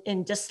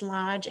and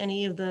dislodge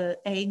any of the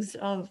eggs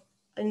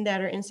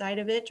that are inside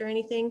of it or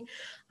anything.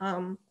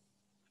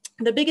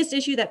 The biggest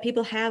issue that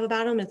people have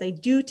about them is they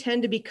do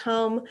tend to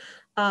become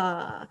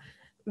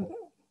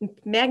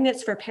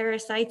magnets for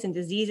parasites and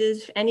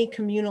diseases. Any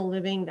communal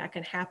living that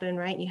can happen,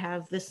 right? You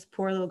have this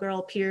poor little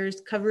girl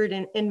Piers covered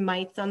in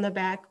mites on the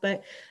back,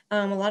 but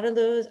a lot of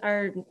those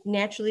are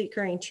naturally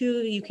occurring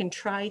too. You can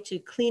try to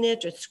clean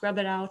it or scrub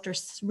it out or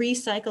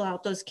recycle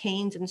out those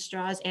canes and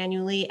straws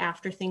annually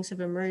after things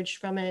have emerged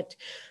from it.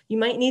 You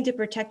might need to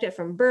protect it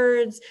from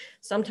birds.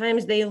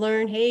 Sometimes they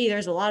learn, hey,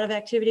 there's a lot of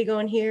activity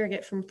going here,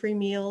 get from free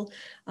meal.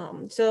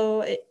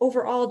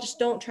 Overall, just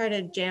don't try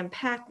to jam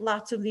pack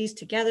lots of these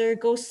together.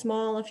 Go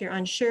small if you're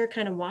unsure,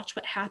 kind of watch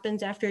what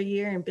happens after a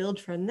year and build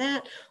from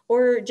that,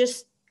 or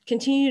just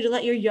continue to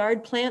let your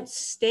yard plants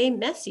stay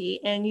messy,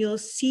 and you'll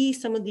see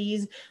some of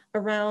these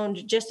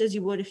around just as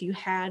you would if you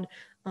had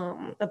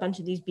a bunch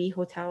of these bee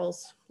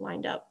hotels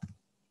lined up.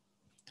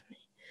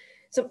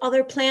 Some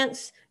other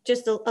plants,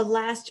 just a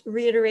last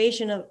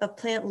reiteration of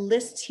plant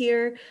lists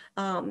here.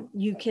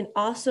 You can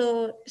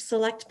also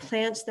select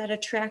plants that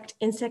attract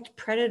insect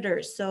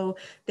predators. So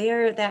they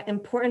are that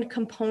important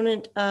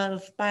component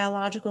of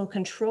biological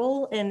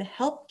control and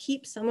help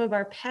keep some of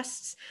our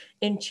pests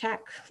in check.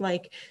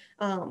 Like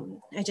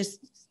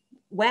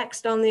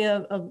waxed on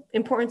the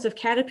importance of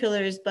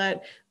caterpillars,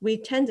 but we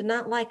tend to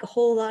not like a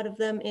whole lot of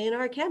them in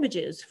our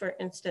cabbages, for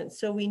instance.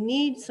 So we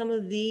need some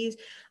of these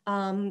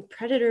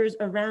predators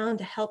around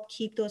to help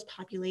keep those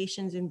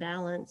populations in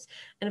balance.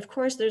 And of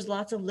course, there's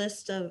lots of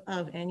lists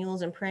of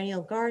annuals and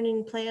perennial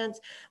gardening plants,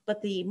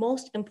 but the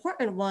most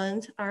important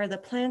ones are the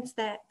plants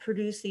that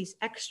produce these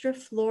extra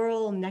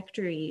floral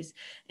nectaries.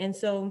 And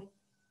so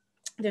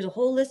there's a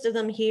whole list of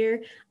them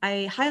here.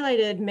 I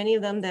highlighted many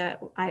of them that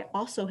I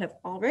also have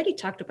already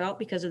talked about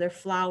because of their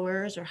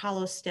flowers or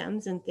hollow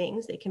stems and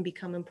things. They can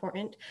become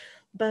important.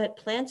 But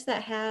plants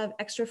that have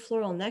extra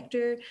floral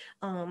nectar,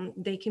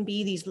 they can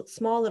be these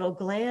small little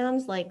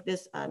glands, like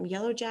this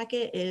yellow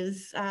jacket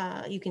is,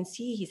 you can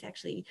see he's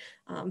actually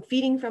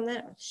feeding from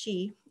that,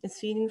 she is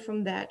feeding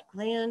from that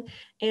gland.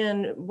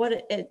 And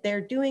what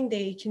they're doing,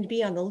 they can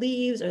be on the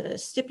leaves or the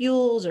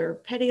stipules or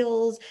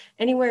petioles,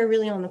 anywhere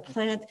really on the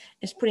plant,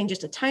 is putting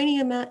just a tiny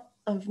amount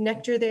of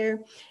nectar there.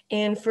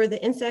 And for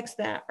the insects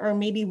that are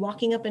maybe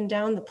walking up and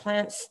down the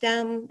plant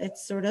stem,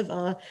 it's sort of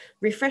a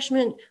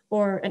refreshment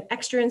or an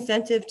extra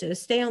incentive to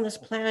stay on this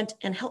plant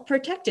and help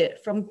protect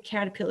it from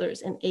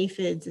caterpillars and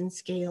aphids and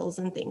scales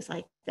and things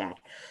like that.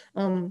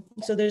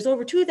 So there's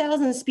over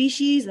 2,000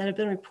 species that have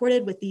been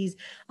reported with these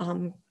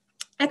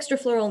extra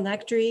floral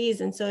nectaries.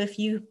 And so if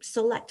you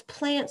select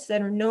plants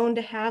that are known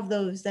to have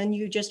those, then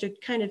you just are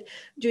kind of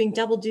doing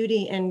double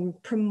duty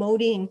and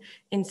promoting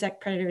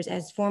insect predators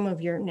as form of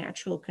your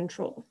natural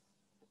control.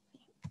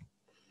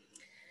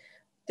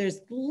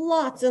 There's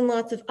lots and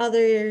lots of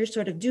other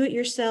sort of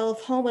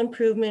do-it-yourself, home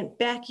improvement,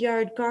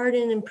 backyard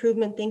garden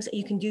improvement, things that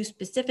you can do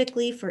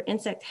specifically for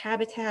insect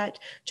habitat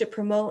to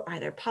promote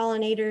either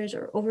pollinators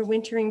or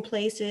overwintering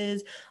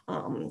places.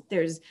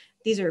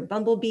 These are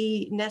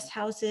bumblebee nest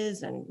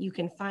houses, and you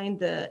can find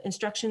the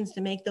instructions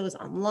to make those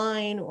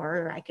online,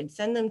 or I could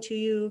send them to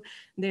you.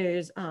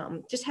 There's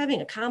just having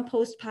a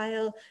compost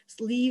pile,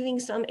 leaving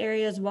some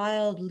areas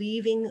wild,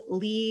 leaving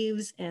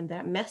leaves and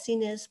that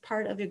messiness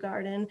part of your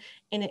garden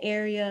in an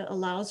area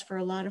allows for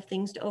a lot of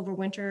things to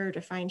overwinter, to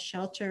find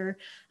shelter,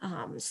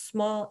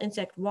 small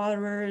insect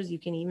waterers. You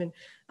can even,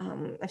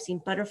 I've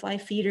seen butterfly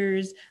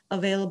feeders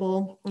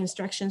available,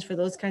 instructions for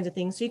those kinds of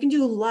things. So you can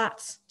do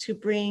lots to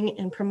bring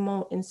and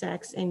promote insects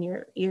in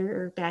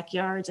your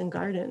backyards and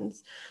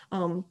gardens.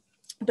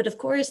 But of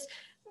course,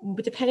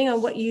 depending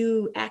on what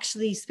you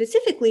actually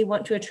specifically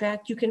want to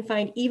attract, you can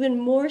find even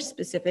more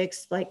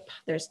specifics, like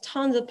there's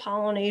tons of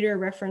pollinator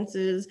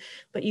references,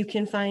 but you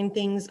can find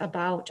things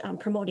about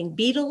promoting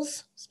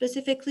beetles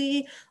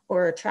specifically,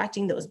 or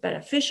attracting those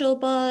beneficial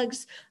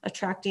bugs,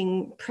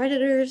 attracting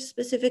predators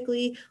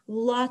specifically.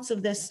 Lots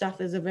of this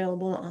stuff is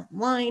available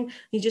online.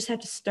 You just have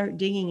to start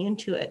digging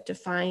into it to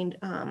find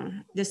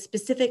the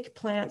specific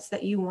plants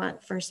that you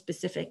want for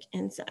specific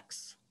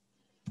insects.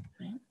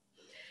 Right?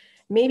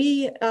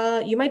 Maybe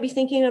you might be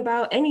thinking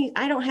about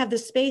I don't have the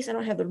space, I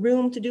don't have the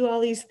room to do all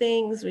these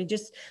things. We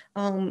just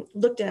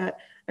looked at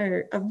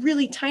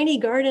really tiny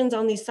gardens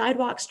on these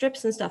sidewalk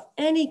strips and stuff.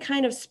 Any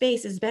kind of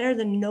space is better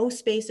than no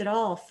space at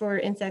all for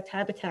insect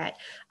habitat.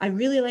 I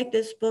really like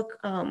this book.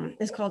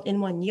 It's called In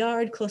One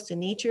Yard, Close to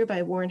Nature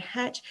by Warren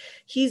Hatch.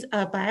 He's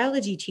a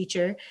biology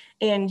teacher,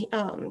 and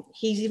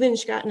he's even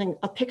gotten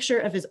a picture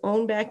of his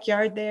own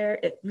backyard there.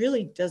 It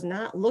really does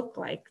not look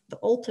like the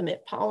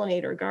ultimate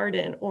pollinator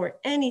garden or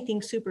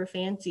anything super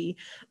fancy.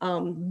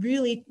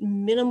 Really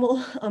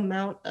minimal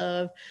amount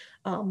of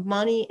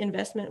money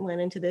investment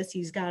went into this.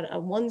 He's got a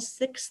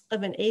 1/6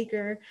 of an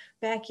acre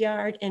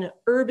backyard in an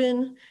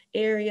urban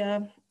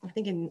area, I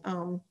think in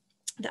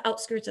the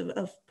outskirts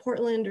of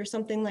Portland or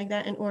something like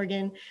that in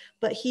Oregon.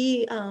 But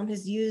he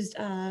has used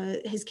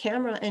his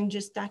camera and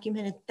just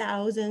documented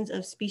thousands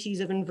of species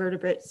of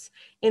invertebrates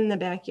in the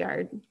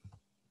backyard,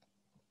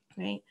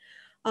 right?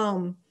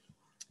 And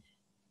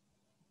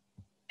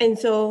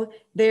so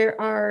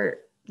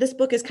this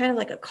book is kind of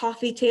like a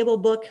coffee table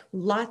book,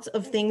 lots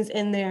of things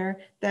in there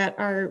that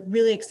are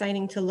really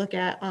exciting to look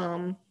at.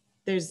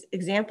 There's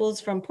examples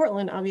from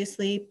Portland,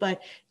 obviously,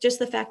 but just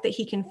the fact that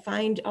he can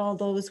find all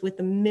those with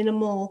the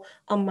minimal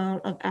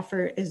amount of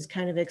effort is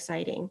kind of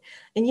exciting.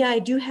 And yeah, I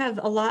do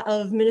have a lot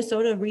of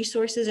Minnesota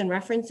resources and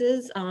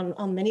references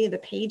on many of the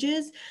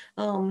pages.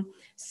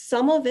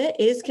 Some of it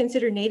is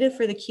considered native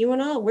for the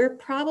Keweenaw. We're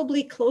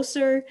probably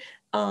closer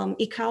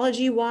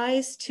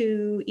ecology-wise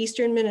to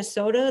Eastern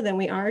Minnesota than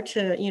we are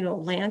to,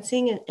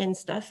 Lansing and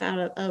stuff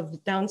out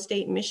of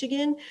downstate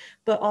Michigan,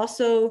 but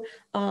also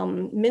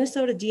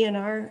Minnesota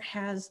DNR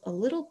has a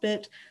little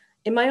bit,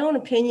 in my own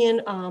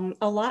opinion,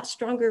 a lot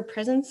stronger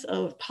presence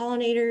of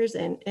pollinators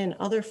and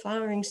other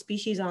flowering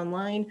species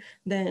online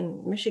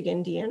than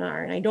Michigan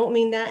DNR. And I don't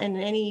mean that in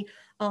any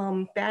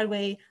bad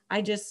way.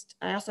 I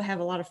also have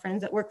a lot of friends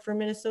that work for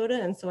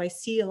Minnesota, and so I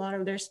see a lot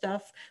of their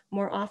stuff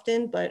more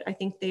often, but I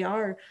think they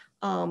are,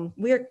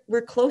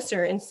 we're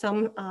closer in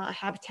some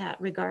habitat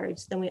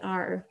regards than we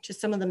are to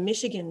some of the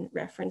Michigan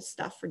reference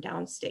stuff for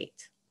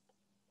downstate.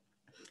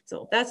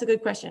 So that's a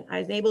good question. I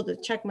was able to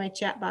check my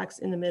chat box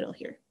in the middle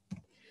here.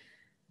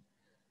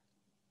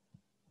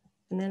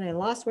 And then I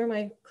lost where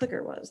my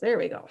clicker was. There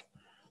we go.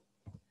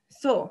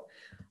 So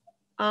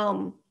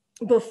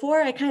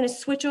before I kind of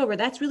switch over,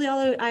 that's really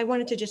all I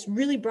wanted to just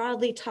really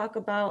broadly talk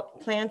about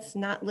plants,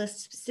 not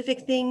list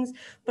specific things,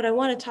 but I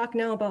want to talk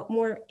now about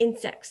more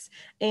insects.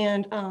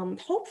 And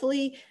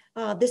hopefully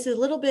this is a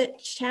little bit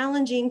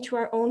challenging to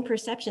our own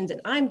perceptions,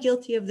 and I'm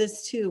guilty of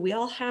this too. We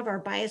all have our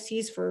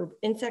biases for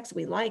insects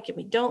we like and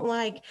we don't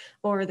like,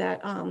 or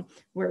that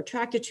we're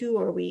attracted to,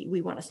 or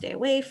we want to stay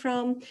away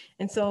from.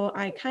 And so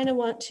I kind of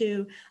want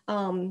to,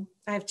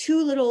 I have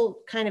two little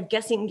kind of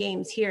guessing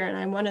games here, and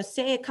I want to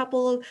say a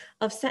couple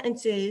of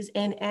sentences,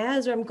 and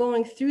as I'm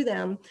going through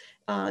them,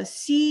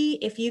 see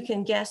if you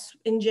can guess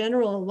in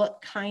general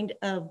what kind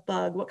of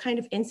bug, what kind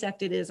of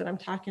insect it is that I'm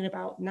talking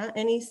about. Not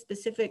any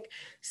specific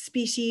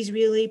species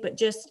really, but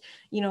just,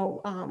 you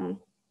know,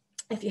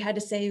 if you had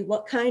to say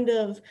what kind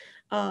of,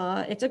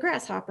 it's a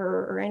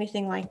grasshopper or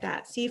anything like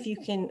that. See if you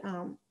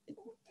can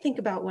think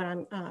about what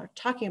I'm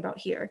talking about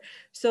here.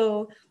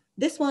 So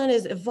this one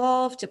is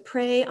evolved to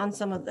prey on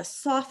some of the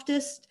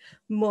softest,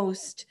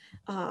 most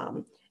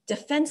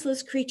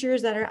defenseless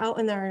creatures that are out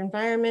in our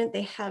environment.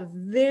 They have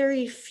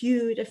very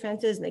few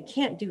defenses and they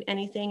can't do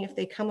anything. If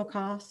they come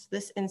across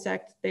this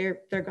insect,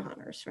 they're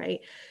goners, right?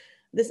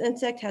 This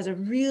insect has a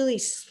really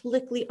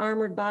slickly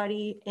armored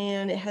body,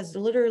 and it has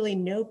literally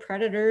no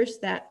predators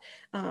that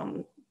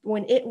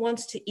when it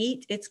wants to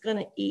eat, it's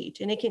gonna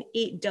eat, and it can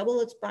eat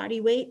double its body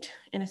weight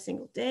in a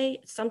single day.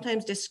 It's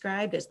sometimes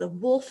described as the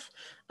wolf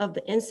of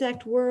the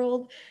insect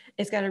world.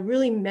 It's got a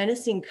really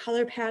menacing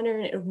color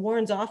pattern. It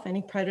warns off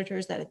any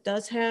predators that it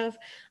does have.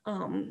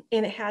 And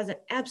it has an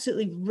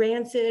absolutely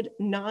rancid,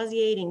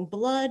 nauseating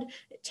blood.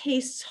 It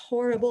tastes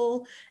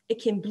horrible. It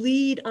can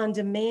bleed on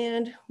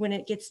demand when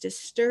it gets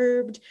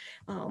disturbed.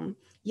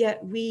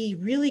 Yet we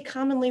really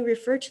commonly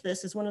refer to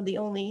this as one of the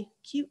only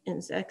cute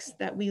insects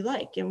that we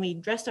like. And we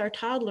dress our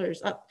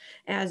toddlers up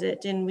as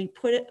it, and we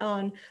put it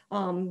on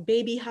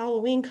baby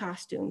Halloween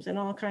costumes and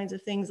all kinds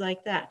of things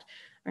like that,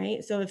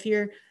 right? So if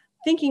you're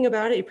thinking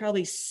about it, you're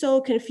probably so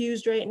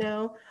confused right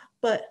now,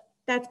 but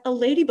that's a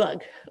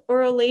ladybug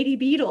or a lady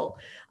beetle.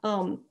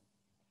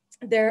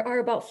 There are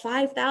about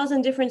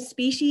 5,000 different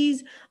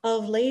species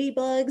of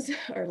ladybugs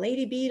or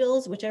lady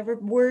beetles, whichever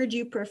word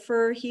you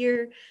prefer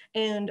here.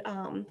 And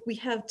we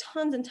have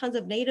tons and tons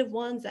of native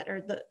ones that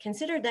are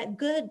considered that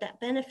good, that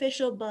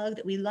beneficial bug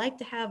that we like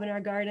to have in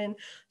our garden.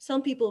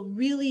 Some people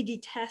really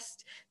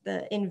detest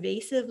the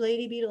invasive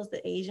lady beetles,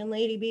 the Asian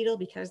lady beetle,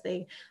 because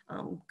they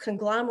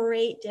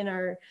conglomerate in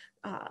our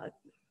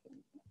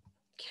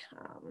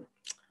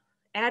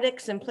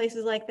attics and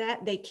places like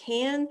that. They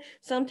can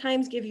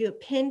sometimes give you a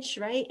pinch,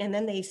 right? And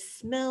then they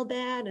smell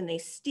bad and they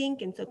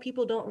stink. And so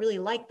people don't really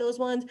like those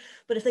ones.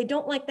 But if they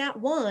don't like that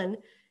one,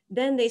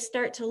 then they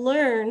start to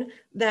learn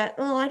that,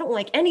 oh, I don't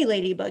like any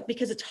ladybug,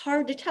 because it's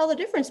hard to tell the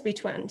difference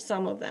between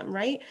some of them,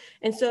 right?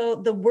 And so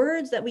the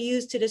words that we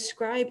use to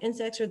describe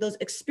insects, or those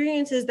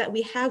experiences that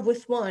we have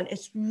with one,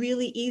 it's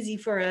really easy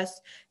for us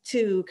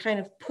to kind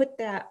of put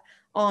that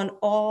on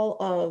all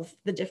of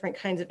the different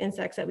kinds of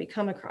insects that we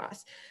come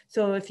across.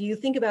 So if you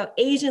think about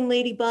Asian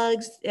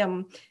ladybugs,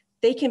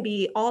 they can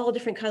be all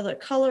different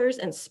colors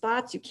and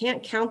spots. You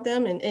can't count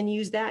them and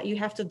use that. You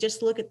have to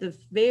just look at the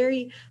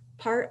very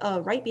part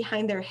right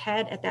behind their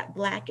head at that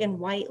black and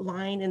white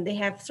line, and they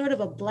have sort of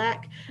a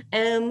black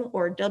M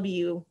or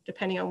W,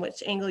 depending on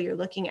which angle you're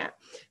looking at.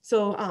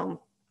 So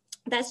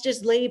that's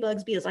just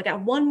ladybugs, beetles. I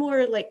got one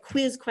more like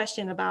quiz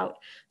question about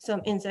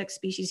some insect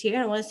species here.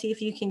 I want to see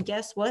if you can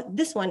guess what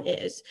this one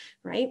is,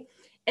 right?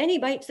 Any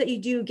bites that you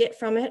do get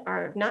from it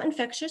are not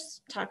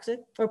infectious,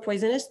 toxic, or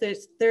poisonous.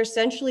 They're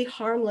essentially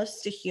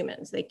harmless to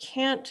humans. They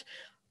can't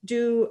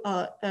do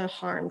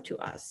harm to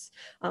us.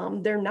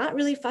 They're not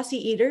really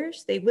fussy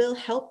eaters. They will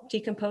help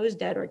decompose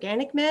dead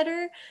organic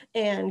matter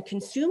and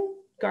consume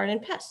garden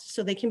pests.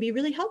 So they can be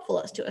really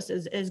helpful to us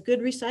as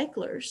good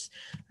recyclers,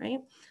 right?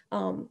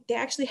 They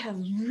actually have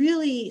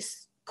really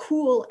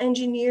cool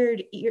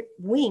engineered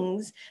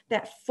wings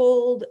that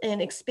fold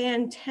and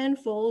expand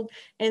tenfold,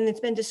 and it's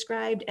been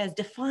described as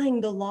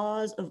defying the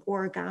laws of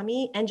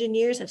origami.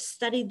 Engineers have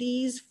studied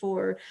these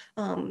for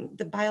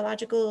the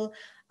biological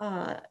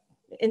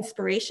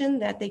inspiration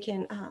that they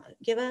can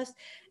give us.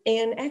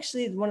 And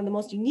actually, one of the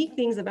most unique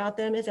things about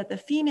them is that the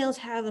females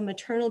have a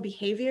maternal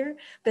behavior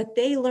that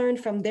they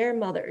learned from their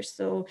mothers.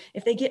 So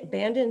if they get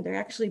abandoned, they're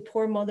actually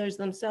poor mothers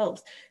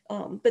themselves.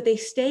 But they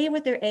stay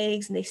with their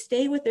eggs and they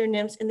stay with their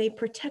nymphs, and they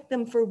protect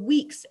them for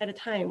weeks at a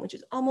time, which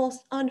is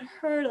almost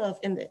unheard of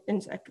in the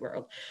insect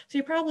world. So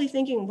you're probably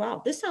thinking,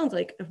 wow, this sounds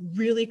like a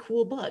really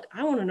cool bug.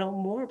 I want to know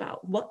more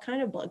about what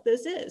kind of bug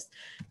this is,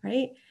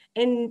 right?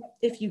 And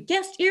if you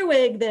guessed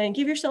earwig, then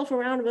give yourself a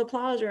round of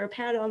applause or a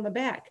pat on the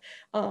back.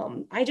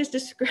 I just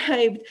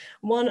described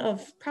one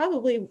of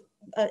probably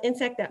an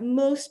insect that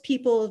most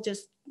people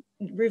just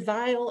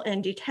revile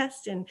and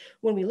detest. And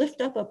when we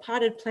lift up a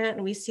potted plant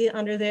and we see it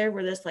under there,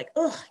 we're just like,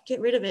 oh, get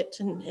rid of it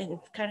and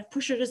kind of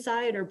push it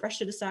aside or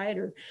brush it aside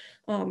or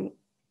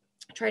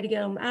try to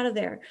get them out of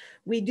there.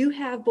 We do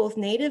have both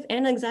native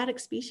and exotic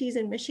species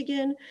in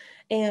Michigan,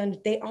 and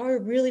they are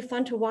really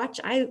fun to watch.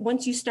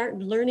 Once you start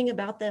learning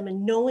about them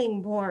and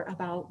knowing more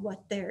about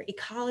what their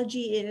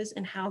ecology is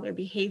and how they're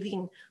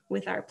behaving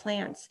with our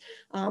plants,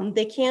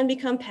 they can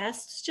become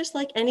pests, just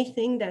like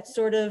anything that's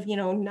sort of,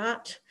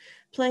 not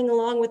playing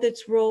along with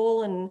its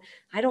role. And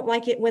I don't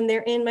like it when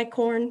they're in my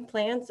corn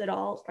plants at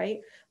all, right?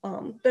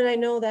 But I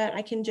know that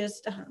I can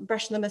just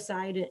brush them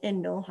aside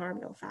and no harm,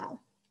 no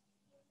foul.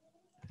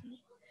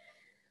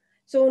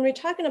 So when we're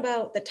talking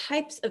about the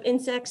types of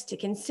insects to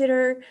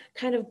consider,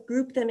 kind of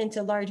group them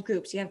into large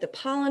groups. You have the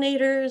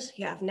pollinators,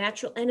 you have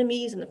natural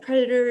enemies and the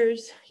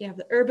predators, you have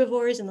the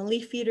herbivores and the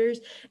leaf feeders,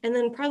 and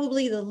then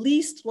probably the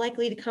least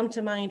likely to come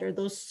to mind are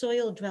those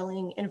soil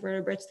dwelling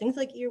invertebrates, things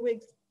like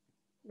earwigs,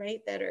 right,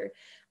 that are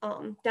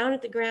down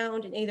at the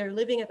ground and either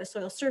living at the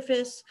soil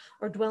surface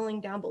or dwelling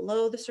down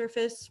below the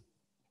surface.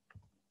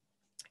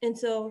 And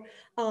so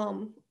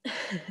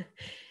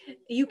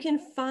you can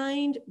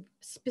find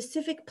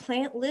specific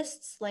plant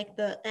lists like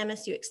the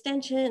MSU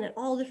Extension and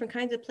all different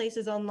kinds of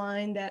places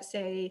online that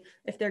say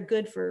if they're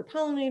good for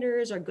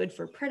pollinators or good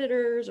for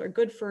predators or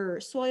good for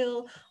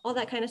soil, all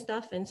that kind of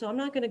stuff. And so I'm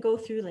not going to go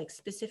through like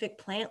specific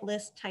plant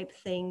list type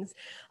things,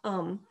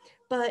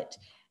 but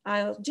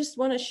I just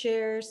want to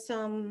share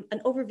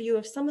an overview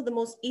of some of the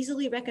most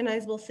easily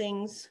recognizable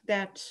things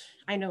that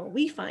I know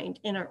we find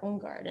in our own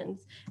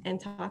gardens and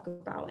talk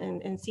about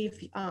and see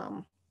if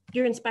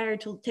you're inspired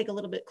to take a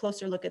little bit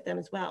closer look at them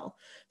as well.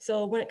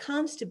 So when it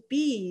comes to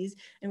bees,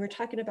 and we're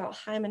talking about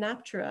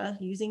Hymenoptera,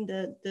 using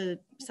the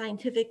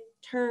scientific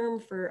term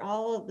for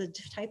all of the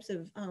types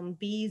of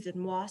bees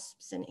and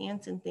wasps and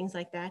ants and things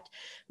like that,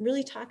 I'm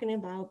really talking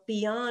about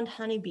beyond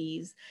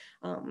honeybees.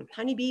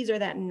 Honeybees are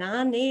that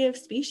non-native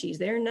species.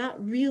 They're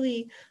not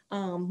really,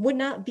 would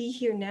not be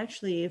here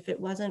naturally if it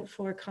wasn't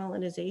for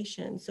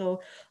colonization.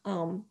 So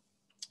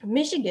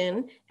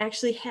Michigan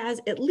actually has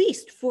at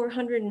least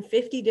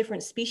 450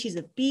 different species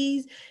of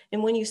bees.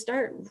 And when you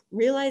start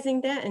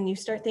realizing that and you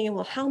start thinking,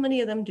 well, how many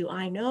of them do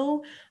I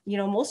know?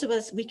 Most of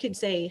us, we could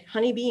say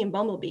honeybee and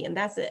bumblebee, and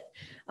that's it.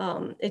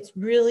 It's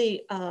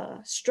really a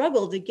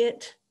struggle to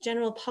get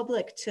general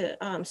public to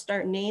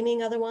start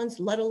naming other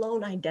ones, let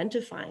alone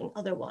identifying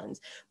other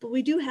ones. But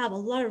we do have a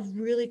lot of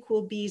really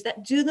cool bees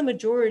that do the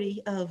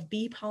majority of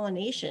bee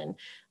pollination,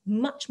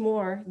 much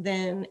more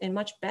than and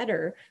much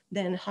better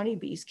than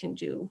honeybees can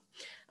do.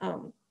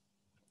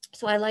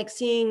 So I like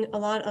seeing a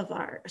lot of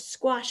our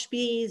squash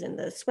bees and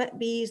the sweat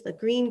bees, the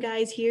green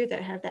guys here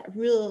that have that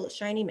real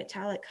shiny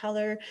metallic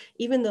color.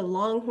 Even the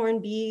longhorn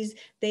bees,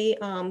 they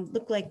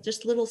look like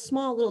just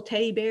small little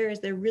teddy bears.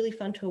 They're really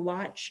fun to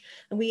watch.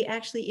 And we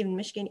actually, in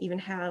Michigan, even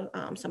have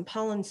some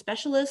pollen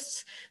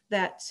specialists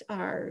that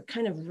are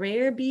kind of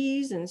rare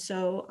bees. And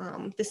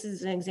so this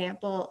is an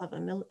example of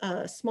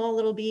a small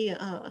little bee,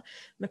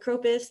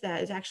 Macropus,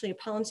 that is actually a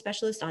pollen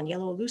specialist on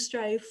yellow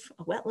loosestrife,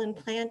 a wetland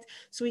plant.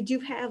 So we do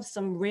have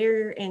some rare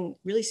and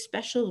really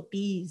special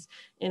bees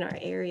in our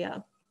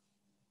area.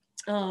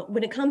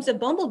 When it comes to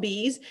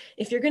bumblebees,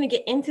 if you're going to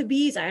get into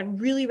bees, I'd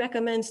really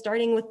recommend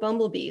starting with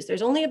bumblebees.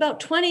 There's only about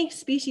 20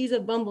 species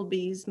of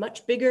bumblebees,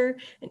 much bigger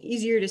and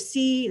easier to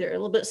see. They're a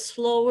little bit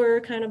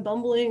slower kind of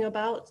bumbling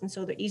about, and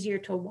so they're easier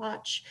to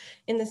watch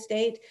in the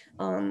state.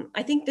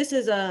 I think this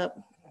is a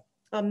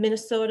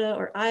Minnesota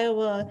or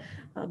Iowa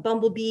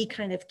bumblebee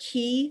kind of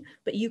key,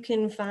 but you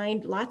can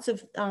find lots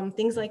of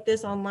things like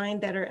this online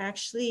that are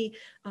actually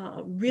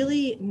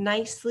really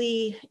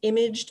nicely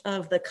imaged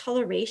of the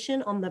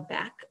coloration on the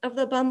back of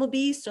the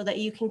bumblebee so that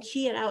you can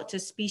key it out to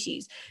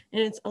species.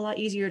 And it's a lot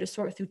easier to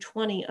sort through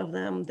 20 of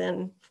them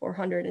than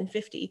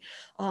 450.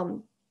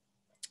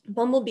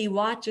 Bumblebee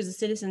Watch is a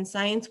citizen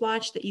science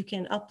watch that you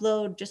can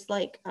upload just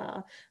like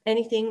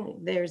anything.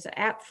 There's an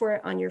app for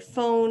it on your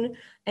phone,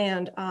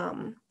 and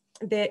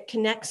that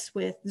connects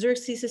with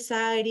Xerces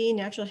Society,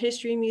 natural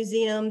history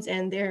museums,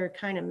 and they're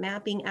kind of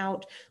mapping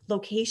out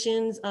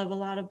locations of a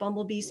lot of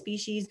bumblebee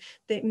species.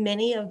 That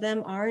many of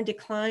them are in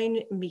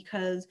decline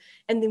because,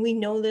 and then we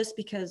know this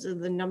because of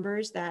the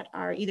numbers that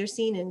are either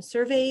seen in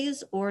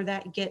surveys or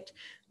that get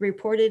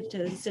reported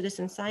to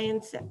citizen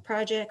science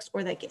projects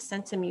or that get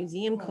sent to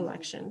museum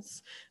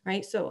collections,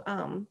 right? So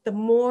the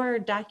more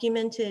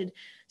documented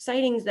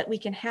sightings that we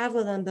can have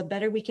of them, the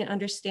better we can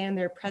understand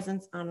their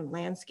presence on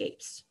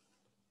landscapes.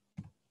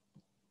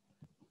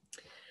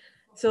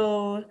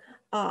 So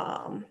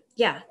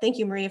yeah, thank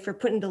you, Maria, for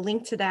putting the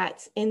link to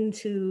that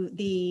into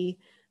the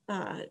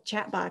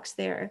chat box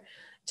there.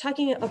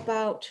 Talking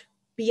about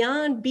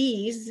beyond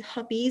bees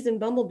and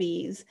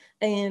bumblebees,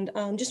 and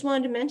just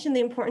wanted to mention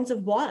the importance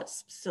of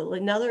wasps. So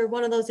another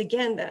one of those,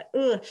 again, that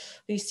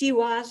you see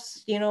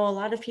wasps, a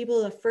lot of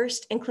people, the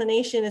first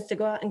inclination is to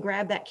go out and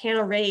grab that can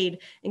of Raid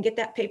and get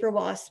that paper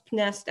wasp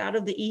nest out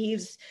of the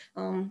eaves.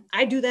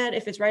 I do that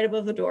if it's right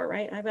above the door,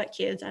 right? I've got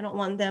kids, I don't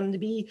want them to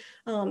be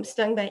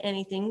stung by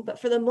anything, but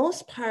for the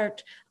most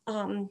part,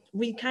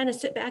 we kind of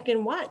sit back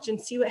and watch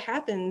and see what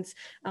happens.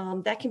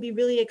 That can be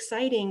really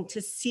exciting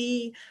to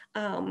see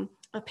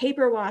a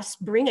paper wasp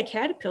bring a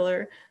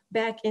caterpillar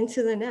back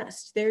into the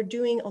nest. They're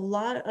doing a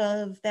lot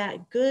of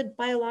that good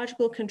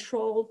biological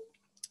control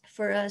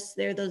for us.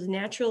 They're those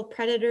natural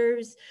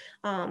predators,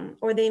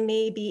 or they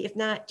may be, if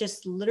not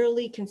just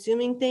literally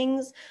consuming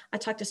things. I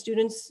talk to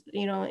students,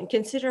 you know, and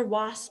consider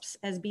wasps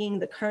as being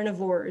the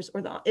carnivores,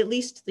 or at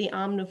least the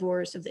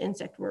omnivores of the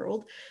insect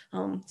world.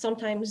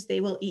 Sometimes they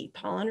will eat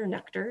pollen or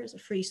nectar as a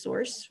free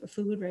source of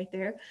food right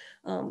there.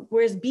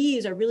 Whereas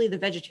bees are really the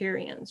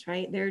vegetarians,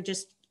 right? They're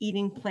just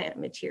eating plant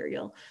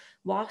material.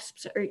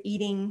 Wasps are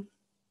eating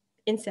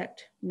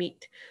insect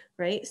meat,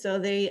 right? So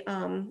they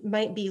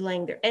might be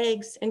laying their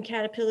eggs in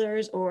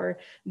caterpillars, or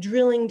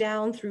drilling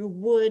down through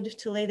wood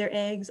to lay their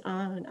eggs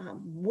on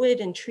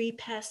wood and tree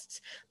pests.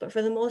 But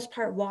for the most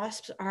part,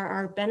 wasps are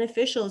our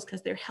beneficials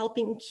because they're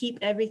helping keep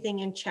everything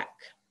in check,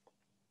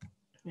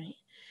 right?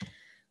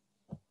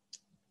 I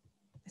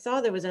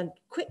saw there was a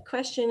quick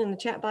question in the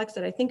chat box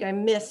that I think I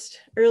missed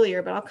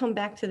earlier, but I'll come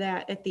back to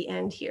that at the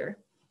end here.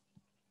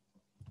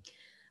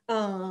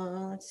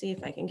 Let's see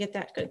if I can get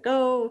that to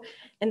go.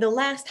 And the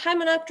last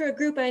Hymenoptera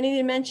group I need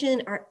to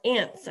mention are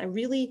ants. I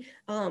really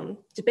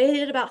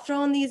debated about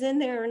throwing these in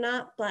there or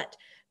not, but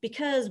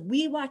because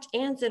we watch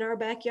ants in our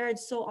backyard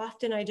so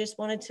often, I just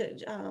wanted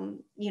to,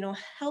 you know,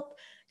 help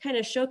kind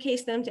of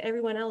showcase them to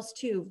everyone else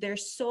too. They're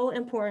so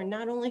important,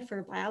 not only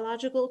for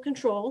biological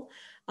control.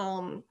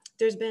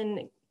 There's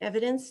been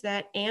evidence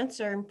that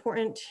ants are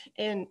important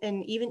and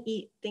even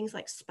eat things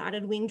like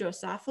spotted winged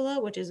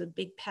Drosophila, which is a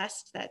big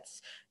pest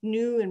that's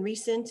new and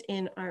recent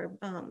in our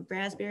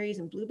raspberries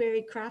and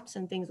blueberry crops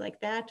and things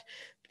like that.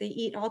 They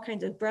eat all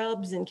kinds of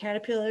grubs and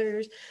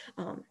caterpillars,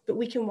 but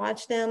we can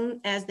watch them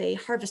as they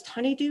harvest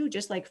honeydew,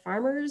 just like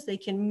farmers. They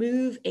can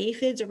move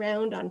aphids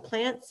around on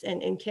plants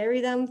and carry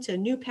them to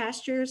new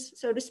pastures,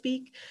 so to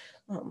speak.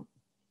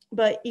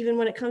 But even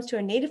when it comes to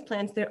our native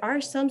plants, there are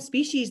some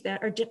species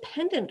that are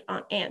dependent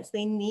on ants.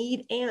 They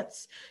need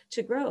ants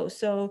to grow.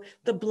 So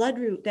the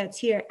bloodroot that's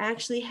here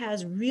actually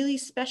has really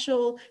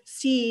special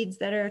seeds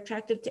that are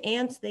attractive to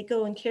ants. They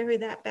go and carry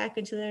that back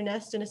into their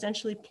nest and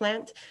essentially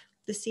plant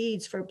the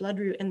seeds for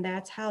bloodroot. And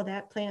that's how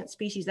that plant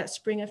species, that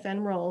spring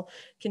ephemeral,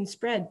 can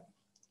spread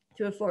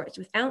through a forest.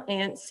 Without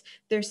ants,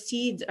 their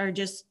seeds are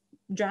just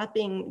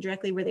dropping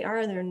directly where they are,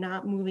 and they're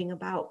not moving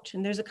about.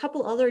 And there's a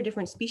couple other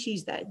different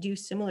species that do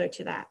similar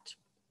to that.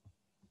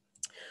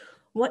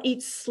 What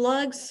eats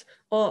slugs?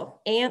 Oh,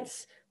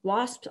 ants,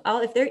 wasps.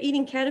 If they're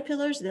eating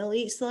caterpillars, they'll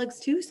eat slugs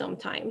too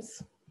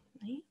sometimes.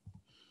 Right?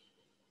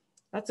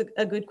 That's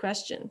a good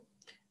question.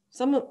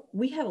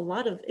 We have a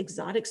lot of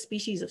exotic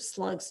species of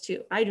slugs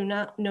too. I do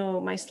not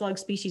know my slug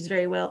species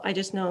very well. I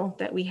just know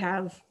that we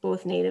have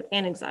both native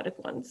and exotic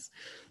ones.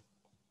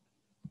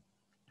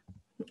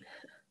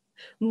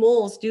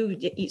 Moles do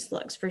eat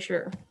slugs for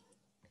sure.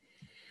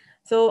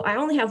 So I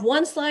only have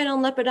one slide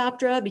on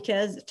Lepidoptera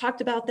because I've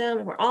talked about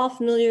them. We're all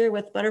familiar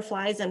with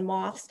butterflies and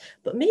moths,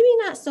 but maybe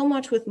not so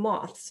much with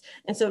moths.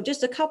 And so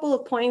just a couple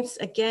of points.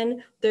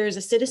 Again, there's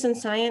a citizen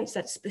science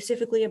that's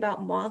specifically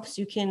about moths.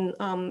 You can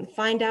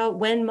find out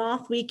when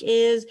Moth Week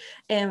is,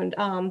 and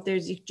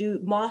you do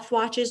moth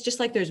watches, just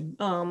like there's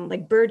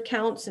like bird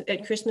counts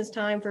at Christmas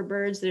time for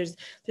birds. There's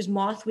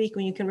Moth Week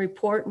when you can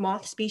report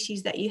moth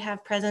species that you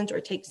have present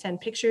or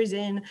send pictures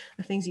in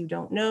of things you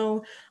don't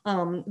know.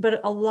 But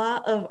a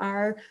lot of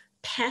our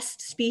pest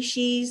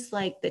species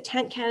like the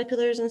tent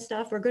caterpillars and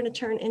stuff are going to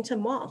turn into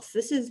moths.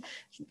 This is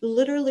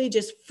literally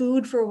just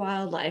food for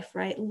wildlife,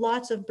 right?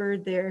 Lots of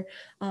bird there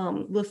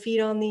will feed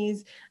on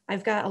these.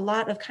 I've got a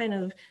lot of kind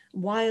of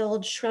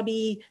wild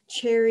shrubby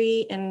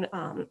cherry and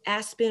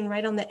aspen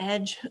right on the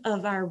edge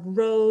of our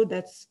road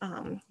that's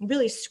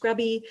really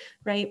scrubby,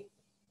 right?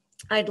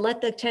 I'd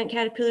let the tent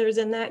caterpillars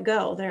in that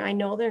go. I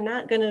know they're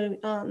not going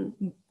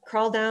to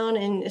crawl down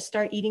and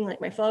start eating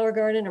like my flower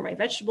garden or my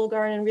vegetable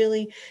garden,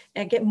 really.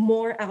 I get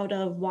more out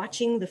of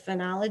watching the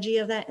phenology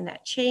of that and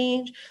that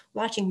change,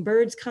 watching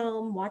birds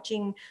come,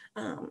 watching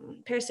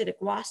parasitic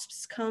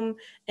wasps come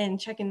and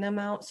checking them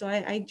out. So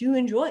I do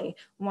enjoy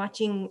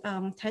watching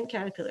tent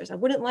caterpillars. I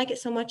wouldn't like it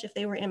so much if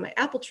they were in my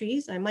apple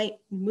trees. I might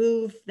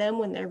move them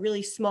when they're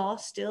really small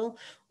still,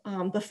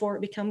 before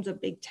it becomes a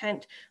big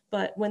tent.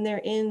 But when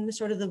they're in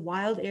sort of the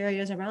wild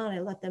areas around, I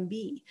let them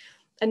be.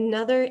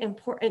 Another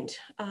important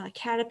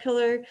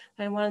caterpillar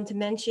I wanted to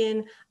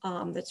mention,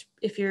 that's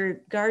if you're a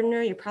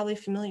gardener, you're probably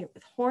familiar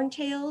with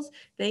horntails.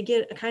 They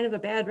get a kind of a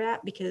bad rap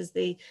because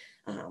they,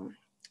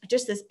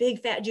 just this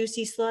big fat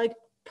juicy slug,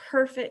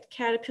 perfect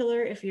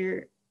caterpillar if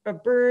you're a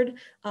bird,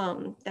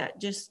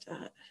 that just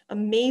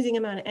amazing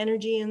amount of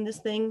energy in this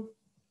thing.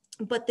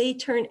 But they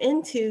turn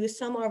into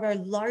some of our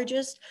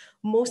largest,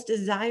 most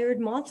desired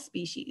moth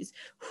species.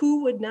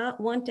 Who would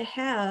not want to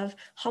have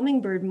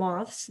hummingbird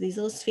moths, these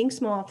little sphinx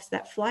moths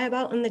that fly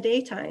about in the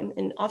daytime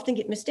and often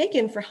get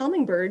mistaken for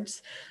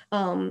hummingbirds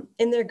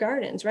in their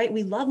gardens, right?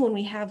 We love when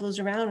we have those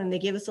around and they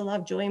give us a lot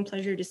of joy and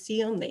pleasure to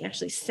see them. They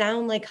actually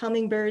sound like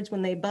hummingbirds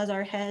when they buzz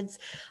our heads.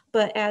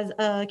 But as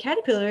a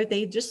caterpillar,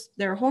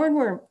 they're a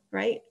hornworm,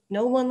 right?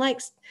 No one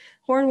likes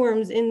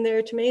hornworms in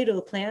their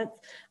tomato plants,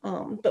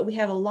 but we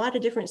have a lot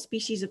of different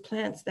species of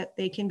plants that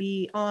they can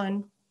be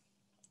on,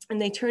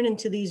 and they turn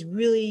into these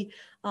really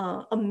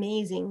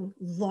amazing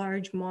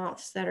large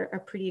moths that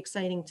are pretty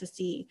exciting to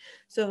see.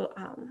 So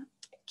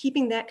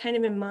keeping that kind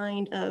of in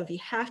mind of you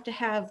have to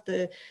have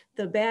the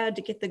bad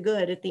to get the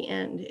good at the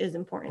end is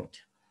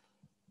important.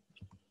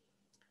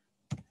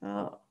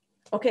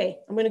 Okay,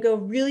 I'm gonna go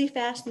really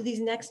fast through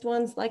these next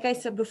ones. Like I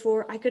said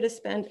before, I could have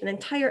spent an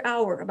entire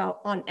hour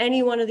on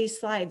any one of these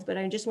slides, but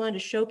I just wanted to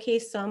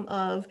showcase some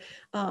of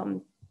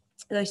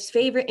those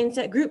favorite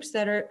insect groups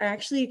that are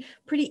actually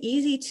pretty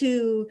easy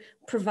to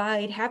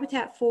provide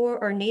habitat for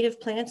or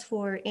native plants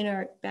for in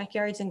our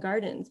backyards and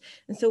gardens.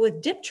 And so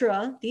with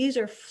Diptera, these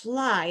are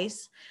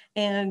flies,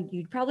 and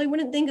you probably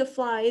wouldn't think of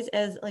flies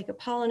as like a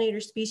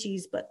pollinator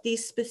species, but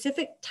these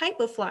specific type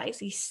of flies,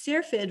 these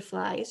syrphid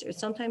flies, or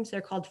sometimes they're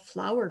called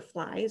flower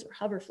flies or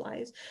hover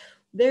flies,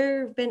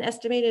 they've been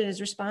estimated as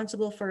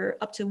responsible for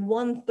up to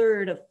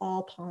 1/3 of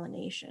all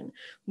pollination,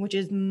 which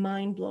is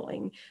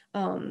mind-blowing.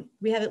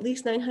 We have at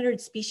least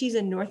 900 species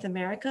in North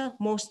America.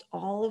 Most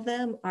all of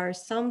them are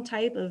some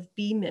type of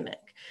bee mimic.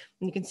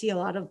 And you can see a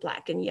lot of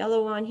black and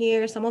yellow on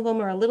here. Some of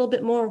them are a little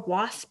bit more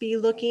waspy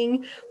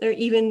looking. There are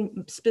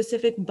even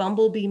specific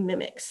bumblebee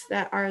mimics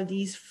that are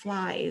these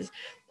flies.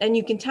 And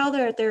you can tell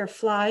they're a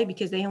fly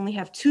because they only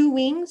have 2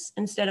 wings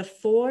instead of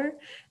 4.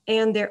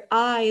 And their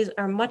eyes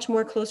are much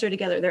more closer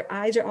together. Their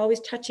eyes are always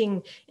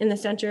touching in the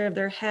center of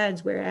their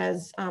heads,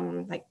 whereas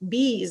like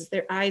bees,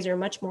 their eyes are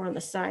much more on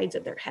the sides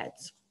of their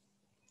heads.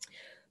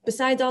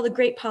 Besides all the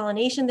great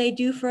pollination they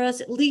do for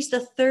us, at least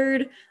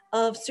 1/3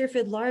 of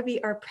syrphid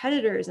larvae are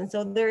predators. And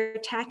so they're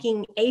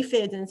attacking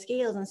aphids and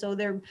scales. And so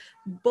they're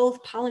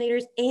both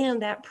pollinators and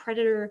that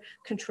predator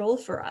control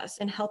for us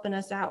and helping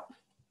us out.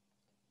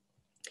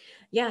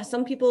 Yeah,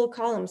 some people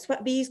call them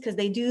sweat bees because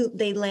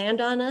they land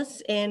on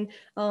us, and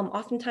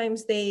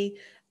oftentimes they,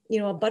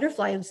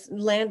 butterflies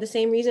land the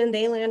same reason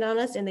they land on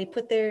us, and they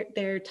put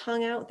their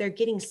tongue out. They're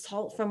getting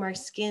salt from our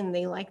skin.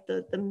 They like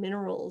the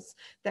minerals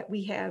that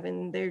we have,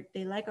 and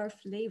they like our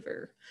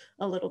flavor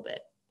a little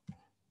bit.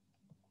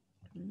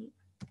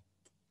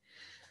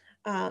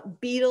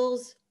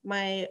 Beetles,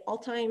 my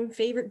all-time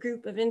favorite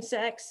group of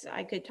insects.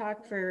 I could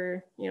talk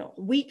for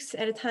weeks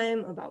at a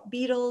time about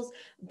beetles,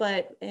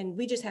 and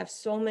we just have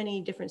so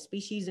many different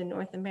species in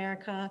North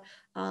America.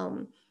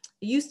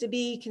 It used to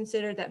be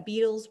considered that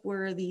beetles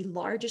were the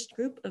largest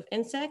group of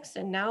insects,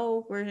 and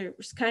now we're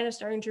kind of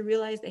starting to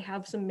realize they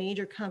have some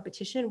major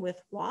competition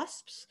with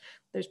wasps.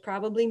 There's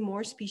probably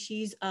more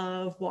species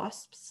of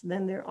wasps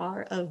than there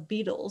are of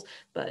beetles,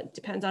 but it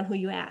depends on who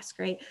you ask,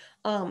 right?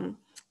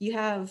 You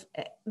have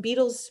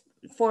beetles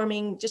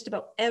forming just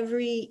about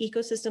every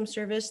ecosystem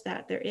service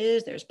that there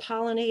is. There's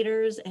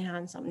pollinators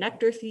and some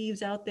nectar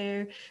thieves out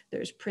there.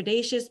 There's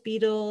predaceous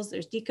beetles,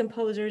 there's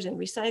decomposers and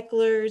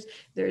recyclers,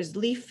 there's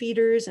leaf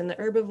feeders and the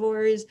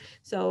herbivores.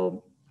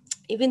 So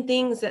even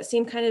things that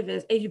seem kind of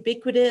as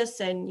ubiquitous,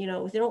 and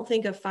they don't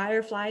think of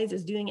fireflies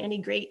as doing any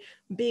great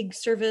big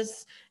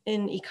service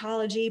in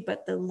ecology,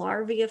 but the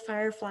larvae of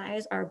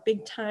fireflies are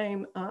big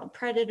time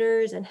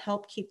predators and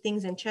help keep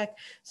things in check.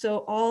 So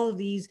all of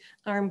these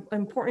are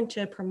important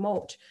to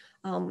promote.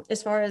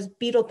 As far as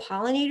beetle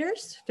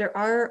pollinators, there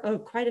are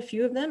quite a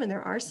few of them, and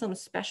there are some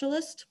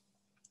specialist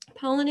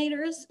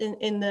pollinators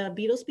in the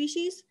beetle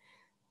species.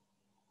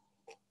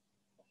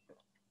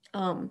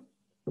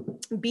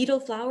 Beetle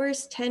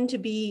flowers tend to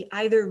be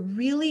either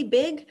really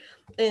big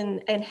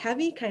and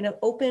heavy, kind of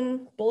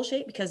open bowl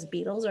shape, because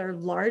beetles are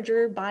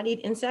larger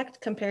bodied insects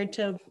compared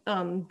to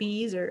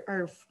bees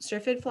or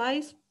syrphid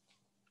flies.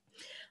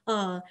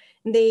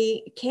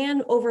 They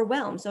can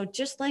overwhelm. So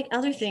just like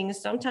other things,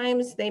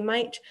 sometimes they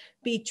might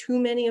be too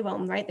many of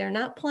them, right? They're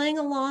not playing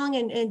along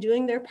and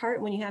doing their part.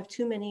 When you have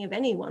too many of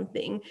any one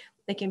thing,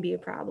 it can be a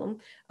problem.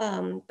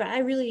 But I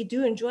really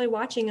do enjoy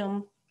watching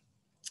them.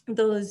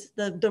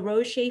 The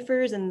rose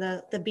chafers and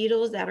the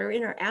beetles that are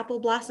in our apple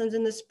blossoms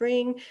in the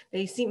spring,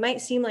 they might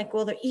seem like,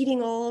 well, they're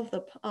eating all of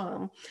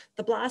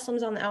the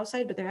blossoms on the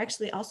outside, but they're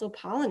actually also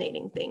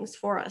pollinating things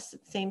for us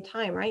at the same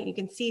time, right? You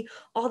can see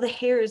all the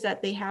hairs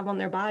that they have on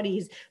their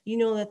bodies.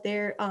 That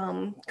they're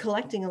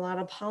collecting a lot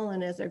of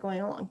pollen as they're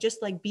going along,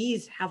 just like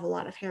bees have a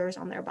lot of hairs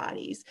on their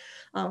bodies.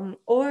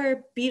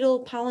 Or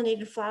beetle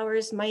pollinated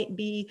flowers might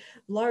be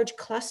large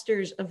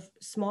clusters of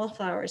small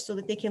flowers so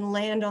that they can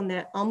land on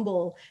that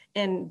umbel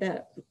and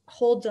that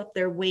holds up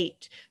their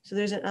weight. So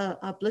there's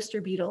a blister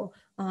beetle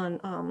on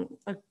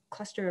a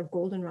cluster of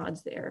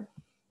goldenrods there.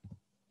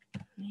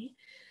 Okay.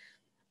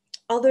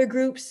 Other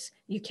groups,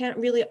 you can't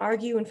really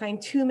argue and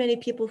find too many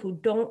people who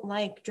don't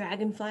like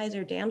dragonflies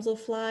or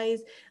damselflies.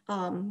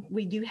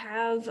 We do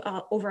have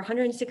over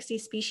 160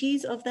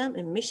 species of them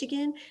in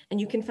Michigan, and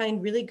you can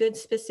find really good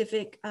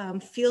specific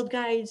field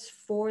guides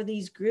for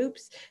these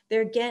groups.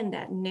 They're, again,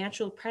 that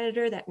natural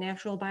predator, that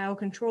natural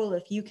biocontrol.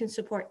 If you can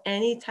support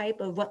any type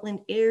of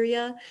wetland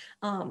area,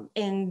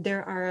 and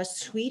there are a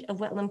suite of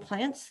wetland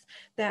plants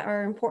that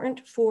are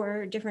important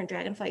for different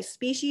dragonfly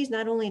species.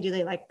 Not only do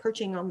they like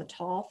perching on the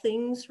tall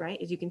things, right,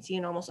 as you can see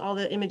in almost all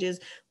the images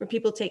where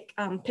people take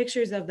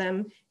pictures of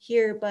them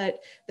here,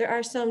 but there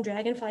are some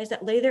dragonflies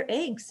that lay their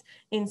eggs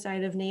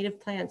inside of native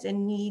plants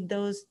and need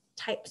those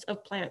types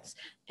of plants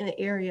in the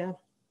area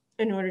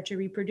in order to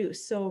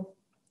reproduce. So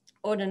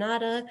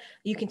Odonata,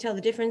 you can tell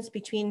the difference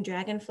between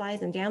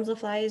dragonflies and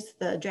damselflies.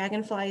 The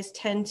dragonflies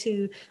tend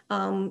to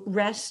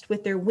rest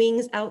with their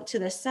wings out to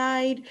the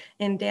side,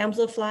 and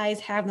damselflies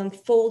have them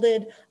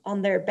folded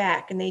on their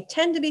back. And they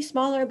tend to be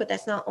smaller, but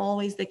that's not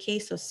always the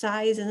case. So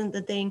size isn't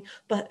the thing,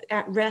 but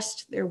at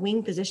rest, their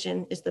wing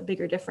position is the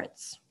bigger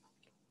difference.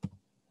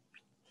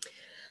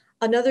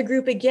 Another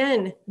group,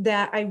 again,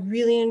 that I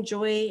really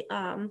enjoy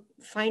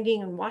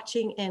finding and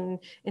watching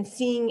and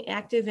seeing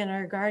active in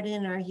our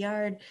garden, our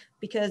yard,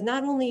 because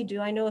not only do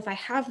I know if I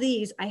have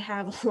these, I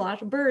have a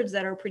lot of birds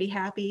that are pretty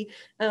happy,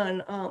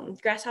 and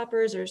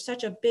grasshoppers are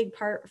such a big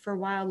part for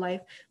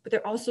wildlife, but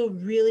they're also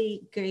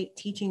really great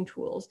teaching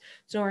tools.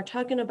 So we're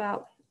talking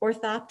about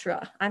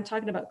Orthoptera. I'm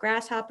talking about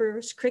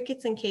grasshoppers,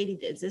 crickets, and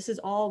katydids. This is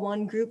all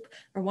one group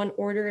or one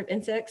order of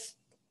insects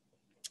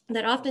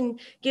that often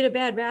get a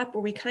bad rap,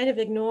 or we kind of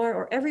ignore,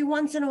 or every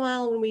once in a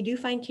while when we do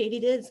find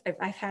katydids,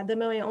 I've had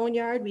them in my own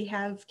yard. We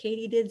have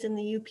katydids in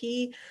the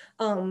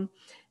UP.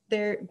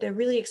 They're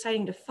really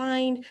exciting to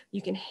find.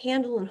 You can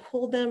handle and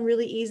hold them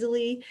really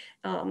easily.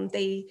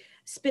 They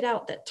spit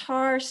out that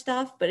tar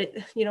stuff, but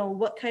it, you know,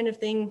 what kind of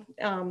thing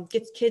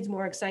gets kids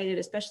more excited,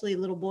 especially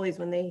little boys,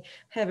 when they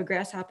have a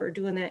grasshopper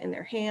doing that in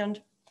their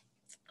hand.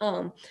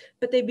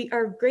 But they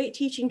are great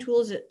teaching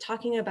tools at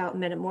talking about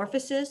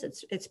metamorphosis.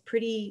 It's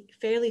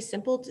fairly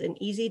simple and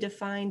easy to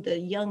find the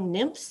young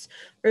nymphs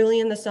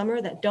early in the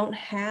summer that don't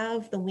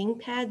have the wing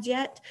pads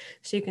yet.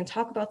 So you can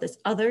talk about this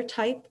other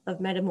type of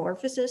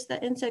metamorphosis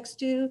that insects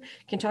do. You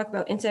can talk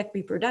about insect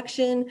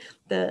reproduction,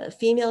 the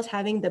females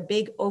having the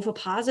big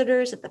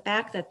ovipositors at the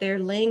back that they're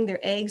laying their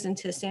eggs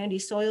into sandy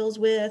soils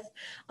with.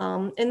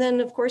 And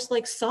then of course,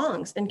 like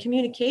songs and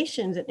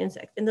communications in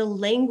insects and the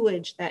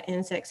language that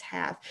insects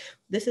have.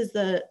 This is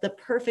the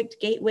perfect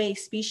gateway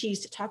species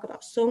to talk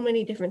about so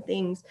many different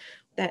things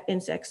that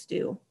insects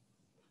do,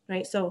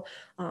 right? So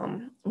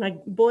my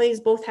boys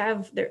both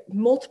have their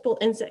multiple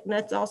insect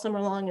nets all summer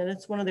long, and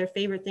it's one of their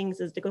favorite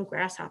things is to go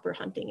grasshopper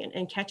hunting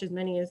and catch as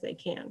many as they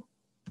can.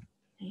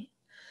 Okay.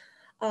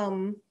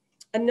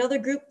 Another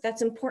group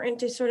that's important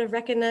to sort of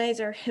recognize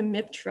are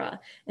Hemiptera.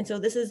 And so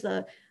this is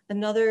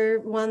another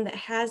one that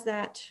has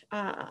that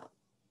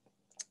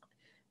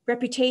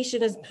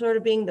reputation as sort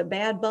of being the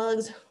bad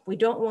bugs. We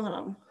don't want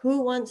them.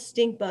 Who wants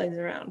stink bugs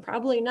around?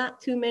 Probably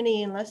not too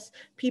many unless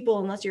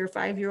you're a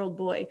 5-year-old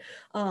boy.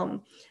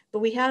 But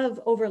we have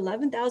over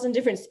 11,000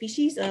 different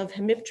species of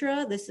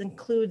Hemiptera. This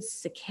includes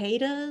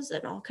cicadas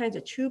and all kinds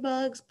of true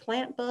bugs,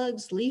 plant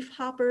bugs, leaf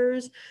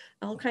hoppers,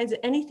 all kinds of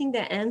anything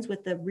that ends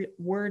with the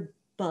word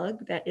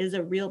bug that is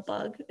a real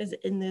bug is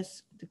in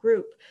this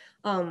group.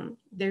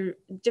 They're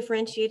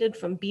differentiated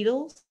from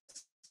beetles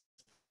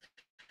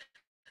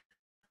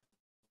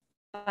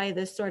by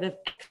this sort of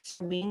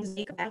extra wings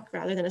back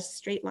rather than a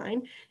straight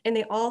line. And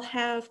they all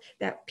have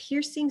that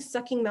piercing,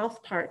 sucking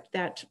mouth part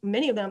that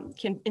many of them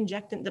can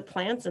inject into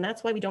plants. And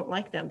that's why we don't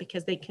like them,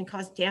 because they can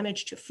cause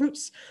damage to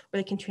fruits, or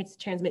they can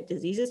transmit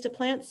diseases to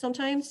plants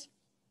sometimes.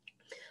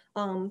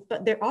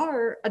 But there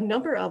are a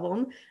number of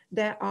them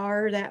that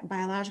are that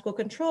biological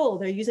control.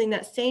 They're using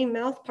that same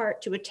mouth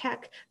part to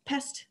attack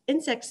pest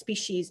insect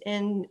species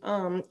and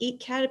eat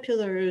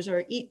caterpillars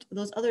or eat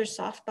those other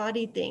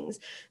soft-bodied things.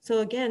 So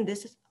again,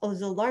 this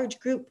is a large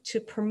group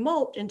to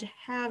promote and to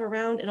have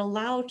around and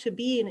allow to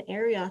be in an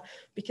area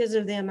because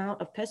of the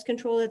amount of pest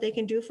control that they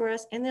can do for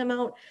us and the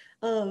amount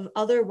of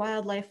other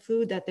wildlife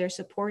food that they're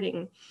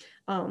supporting.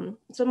 Some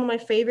of my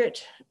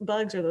favorite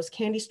bugs are those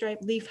candy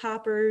striped leaf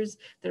hoppers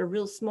that are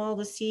real small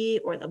to see,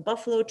 or the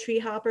buffalo tree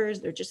hoppers.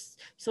 They're just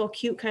so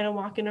cute kind of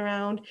walking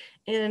around.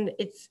 And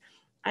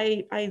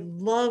I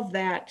love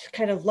that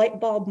kind of light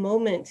bulb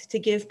moment to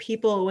give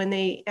people when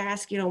they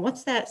ask,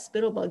 what's that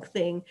spittlebug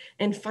thing?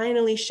 And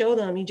finally show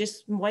them, you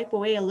just wipe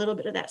away a little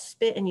bit of that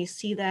spit and you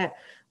see that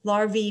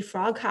larvae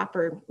frog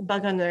hopper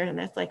bug on there, and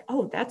that's like,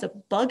 oh, that's a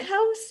bug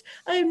house?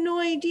 I have no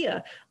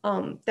idea.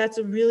 That's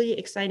a really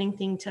exciting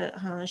thing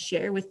to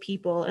share with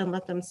people and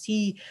let them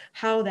see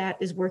how that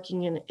is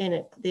working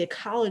in the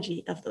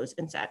ecology of those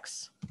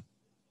insects.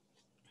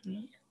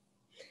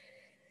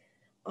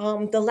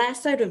 The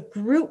last sort of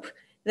group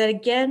that,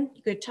 again,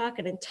 you could talk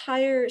an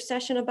entire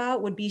session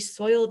about would be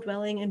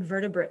soil-dwelling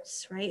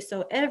invertebrates, right?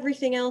 So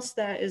everything else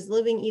that is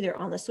living either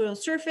on the soil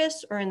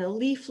surface or in the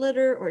leaf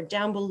litter or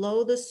down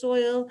below the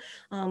soil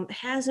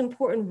has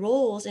important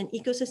roles in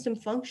ecosystem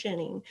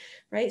functioning,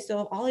 right?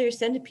 So all your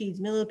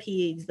centipedes,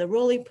 millipedes, the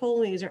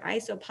roly-polies or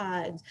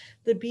isopods,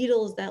 the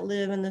beetles that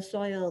live in the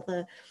soil,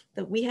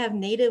 we have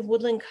native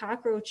woodland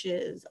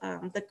cockroaches,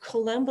 the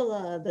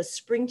collembola, the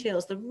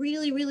springtails, the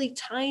really, really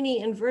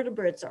tiny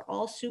invertebrates are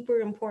all super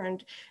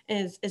important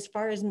as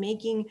far as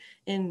making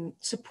and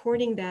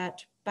supporting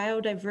that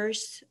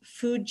biodiverse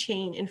food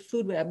chain and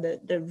food web,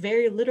 the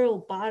very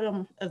literal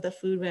bottom of the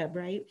food web,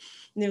 right?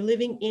 And they're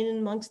living in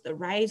amongst the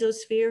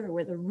rhizosphere, or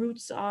where the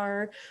roots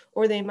are,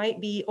 or they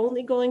might be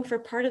only going for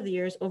part of the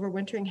year's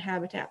overwintering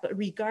habitat. But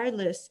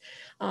regardless,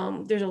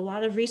 there's a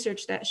lot of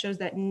research that shows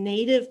that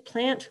native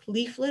plant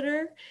leaf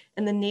litter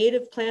and the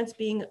native plants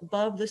being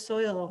above the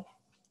soil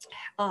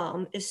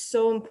is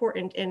so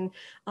important, and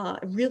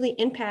really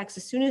impacts,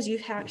 as soon as you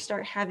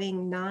start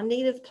having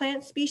non-native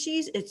plant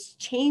species, it's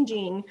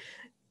changing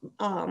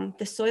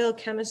the soil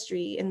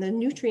chemistry and the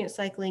nutrient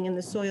cycling in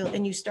the soil,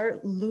 and you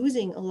start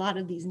losing a lot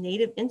of these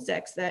native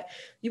insects that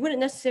you wouldn't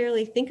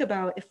necessarily think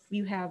about if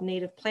you have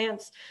native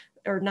plants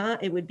or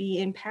not, it would be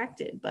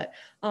impacted. But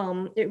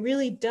it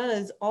really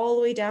does, all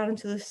the way down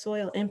into the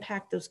soil,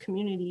 impact those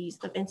communities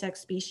of insect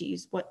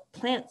species. What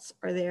plants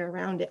are there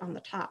around it on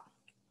the top,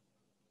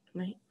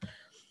 right?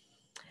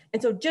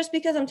 And so just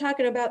because I'm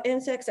talking about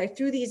insects, I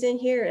threw these in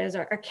here as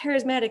our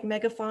charismatic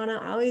megafauna.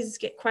 I always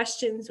get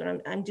questions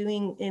when I'm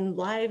doing in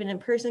live and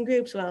in-person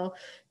groups. Well,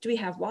 do we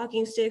have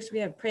walking sticks? Do we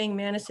have praying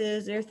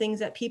mantises? There are things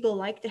that people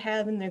like to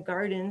have in their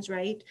gardens,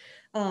 right?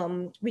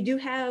 We do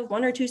have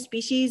 1 or 2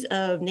 species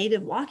of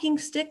native walking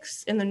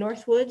sticks in the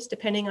North Woods,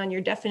 depending on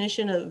your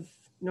definition of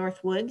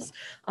North Woods.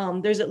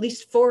 There's at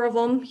least 4 of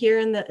them here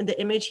in the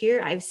image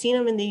here. I've seen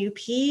them in the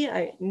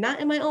UP, not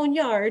in my own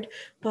yard,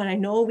 but I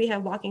know we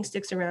have walking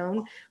sticks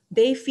around.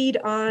 They feed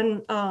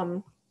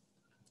on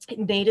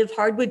native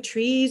hardwood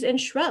trees and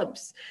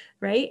shrubs,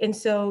 right? And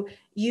so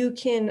you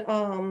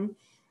can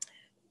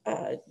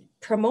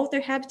promote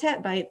their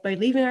habitat by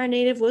leaving our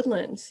native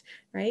woodlands,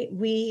 right?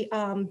 We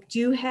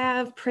do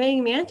have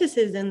praying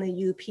mantises in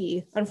the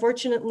UP.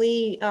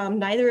 Unfortunately,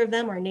 neither of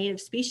them are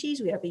native species.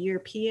 We have a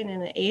European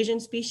and an Asian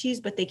species,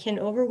 but they can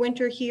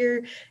overwinter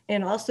here.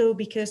 And also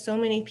because so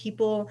many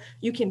people,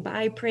 you can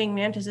buy praying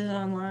mantises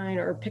online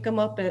or pick them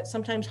up at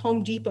sometimes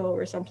Home Depot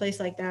or someplace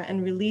like that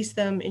and release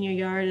them in your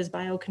yard as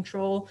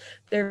biocontrol.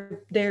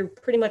 They're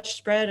pretty much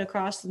spread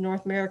across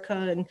North America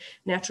and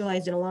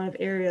naturalized in a lot of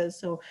areas.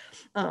 So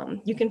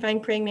you can find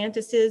praying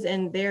mantises,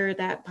 and they're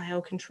that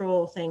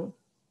biocontrol thing.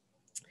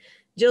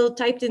 Jill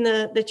typed in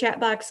the chat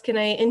box, can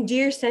I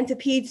endear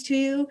centipedes to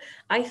you?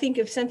 I think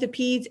of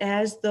centipedes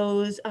as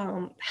those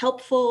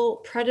helpful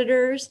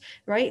predators,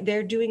 right?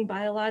 They're doing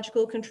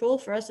biological control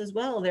for us as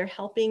well. They're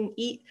helping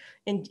eat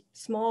in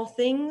small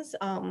things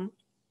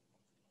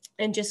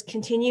and just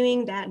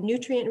continuing that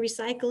nutrient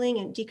recycling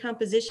and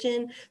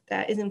decomposition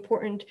that is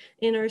important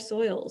in our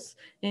soils.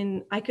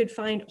 And I could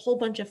find a whole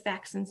bunch of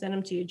facts and send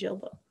them to you, Jill,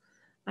 but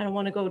I don't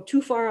want to go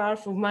too far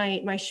off of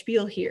my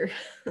spiel here.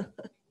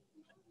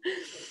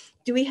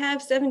 Do we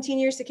have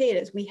 17-year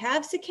cicadas? We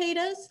have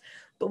cicadas,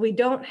 but we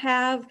don't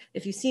have,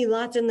 if you see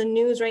lots in the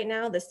news right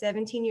now, the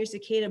 17-year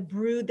cicada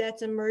brood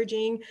that's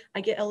emerging.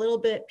 I get a little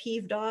bit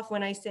peeved off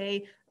when I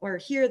say or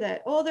hear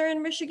that, oh, they're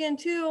in Michigan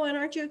too, and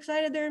aren't you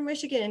excited they're in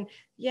Michigan?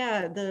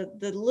 Yeah,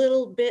 the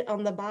little bit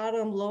on the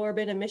bottom lower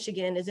bit of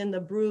Michigan is in the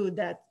brood,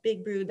 that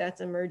big brood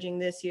that's emerging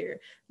this year.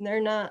 And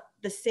they're not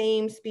the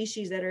same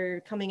species that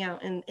are coming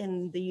out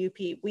in the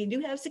UP. We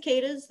do have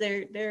cicadas,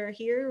 they're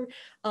here,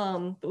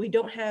 but we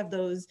don't have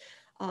those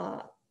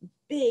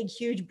big,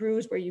 huge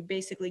broods where you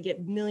basically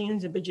get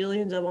millions and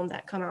bajillions of them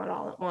that come out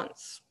all at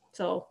once.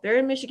 So they're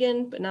in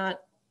Michigan, but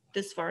not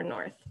this far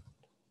north.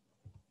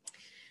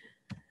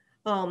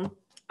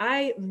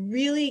 I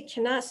really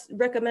cannot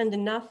recommend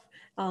enough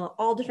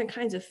all different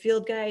kinds of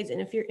field guides.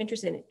 And if you're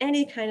interested in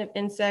any kind of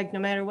insect, no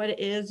matter what it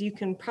is, you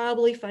can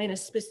probably find a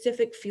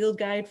specific field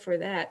guide for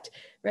that,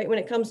 right? When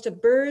it comes to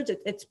birds,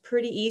 it's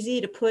pretty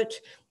easy to put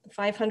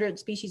 500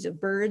 species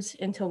of birds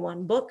into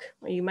one book,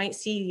 where you might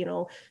see, you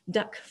know,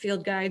 duck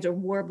field guides or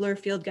warbler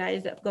field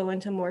guides that go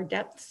into more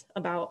depth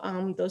about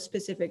those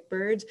specific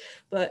birds.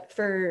 But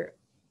for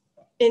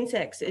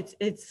insects,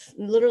 it's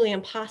literally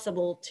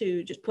impossible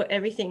to just put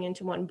everything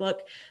into one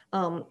book.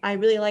 I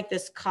really like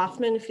this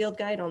Kaufman field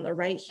guide on the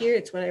right here.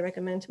 It's what I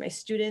recommend to my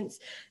students,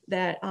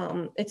 that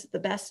it's the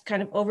best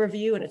kind of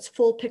overview, and it's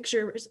full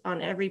pictures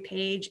on every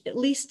page, at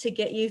least to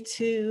get you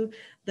to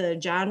the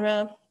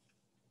genre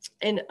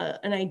and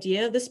an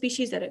idea of the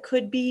species that it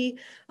could be.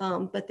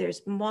 But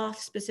there's moth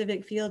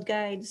specific field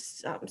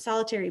guides,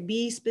 solitary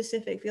bee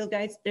specific field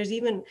guides. There's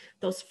even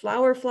those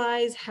flower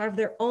flies have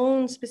their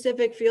own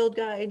specific field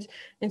guides.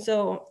 And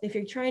so if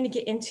you're trying to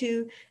get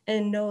into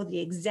and know the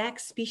exact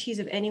species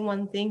of any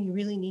one thing, you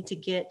really need to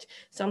get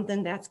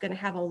something that's going to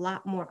have a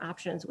lot more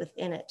options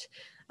within it.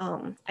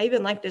 I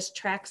even like this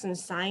Tracks and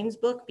Signs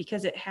book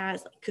because it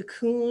has like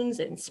cocoons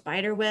and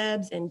spider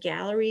webs and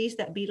galleries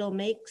that beetle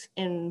makes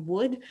in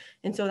wood.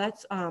 And so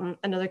that's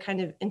another kind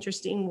of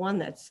interesting one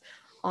that's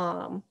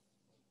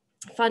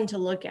fun to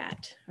look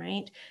at,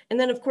 right? And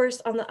then of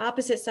course, on the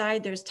opposite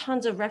side, there's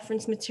tons of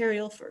reference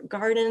material for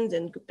gardens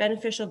and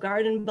beneficial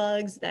garden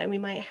bugs that we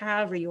might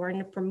have or you want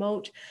to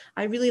promote.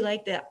 I really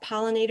like the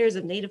Pollinators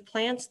of Native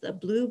Plants, the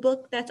blue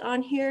book that's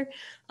on here,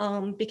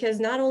 because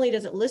not only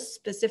does it list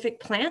specific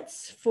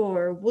plants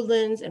for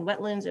woodlands and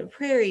wetlands and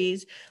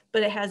prairies,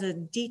 but it has a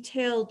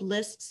detailed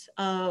list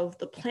of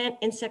the plant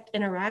insect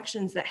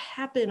interactions that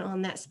happen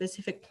on that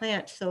specific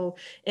plant. So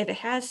if it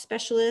has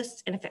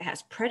specialists and if it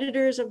has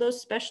predators of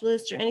those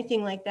specialists or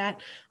anything like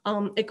that,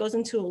 it goes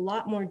into a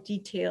lot more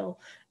detail.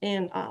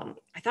 And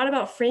I thought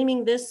about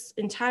framing this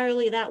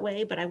entirely that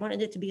way, but I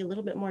wanted it to be a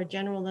little bit more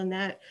general than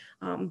that.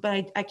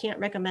 But I can't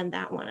recommend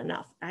that one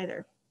enough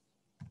either.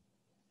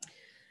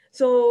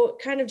 So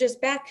kind of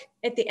just back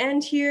at the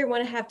end here, I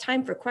want to have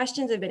time for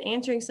questions. I've been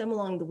answering some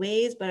along the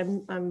ways, but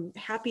I'm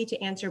happy to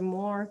answer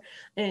more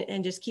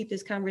and just keep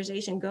this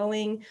conversation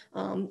going.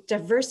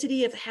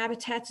 Diversity of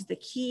habitats is the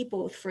key,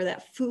 both for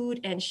that food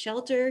and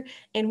shelter.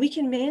 And we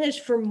can manage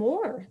for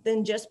more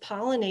than just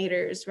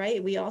pollinators,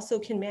 right? We also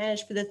can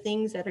manage for the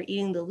things that are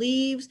eating the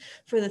leaves,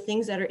 for the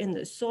things that are in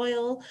the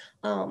soil,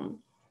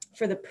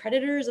 for the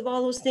predators of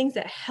all those things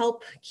that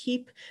help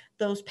keep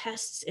those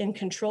pests in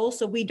control.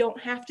 So we don't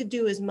have to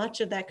do as much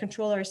of that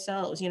control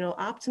ourselves. You know,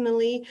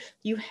 optimally,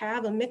 you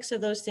have a mix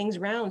of those things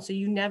around. So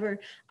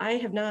I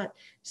have not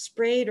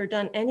sprayed or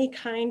done any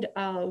kind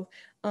of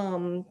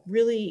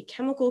really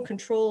chemical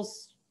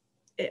controls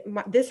at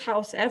this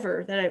house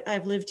ever that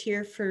I've lived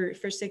here for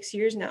 6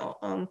 years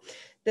now.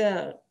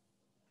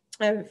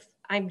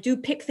 I do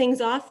pick things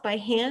off by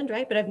hand,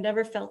 right? But I've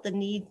never felt the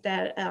need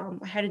that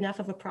I had enough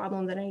of a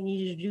problem that I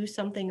needed to do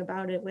something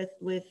about it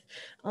with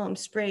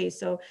sprays.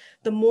 So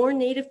the more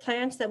native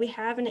plants that we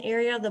have in the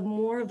area, the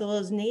more of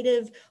those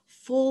native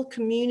full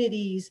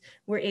communities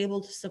we're able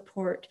to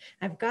support.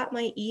 I've got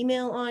my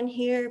email on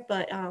here,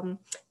 but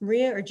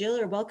Maria or Jill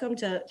are welcome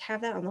to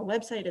have that on the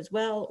website as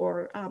well,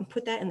 or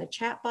put that in the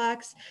chat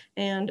box.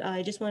 And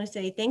I just want to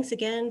say thanks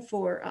again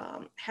for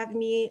having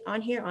me on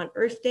here on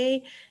Earth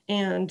Day.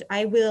 And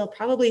I will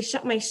probably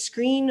share my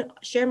screen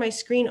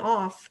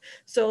off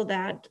so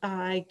that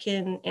I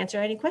can answer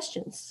any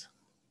questions.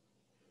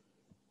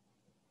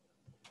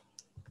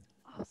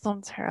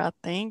 Awesome, Tara.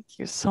 Thank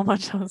you so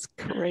much. That was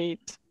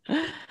great.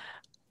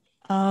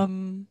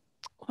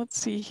 Let's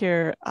see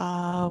here.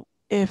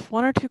 If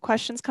one or two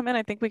questions come in,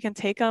 I think we can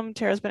take them.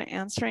 Tara's been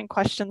answering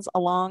questions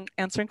along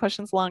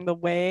the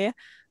way,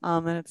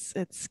 and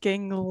it's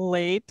getting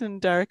late and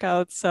dark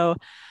out. So,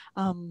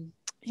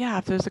 yeah,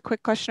 if there's a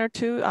quick question or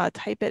two,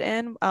 type it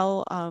in.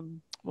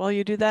 While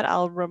you do that,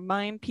 I'll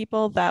remind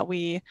people that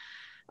we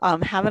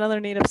have another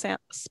native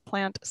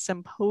plant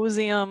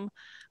symposium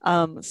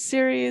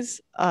series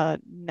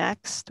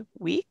next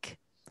week.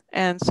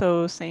 And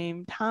so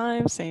same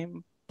time,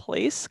 same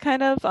place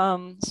kind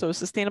of. So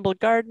sustainable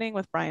gardening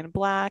with Brian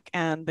Black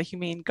and the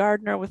humane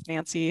gardener with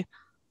Nancy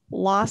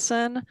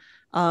Lawson.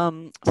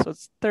 So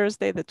it's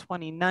Thursday, the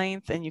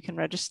 29th, and you can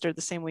register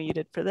the same way you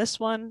did for this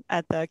one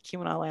at the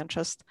Keweenaw Land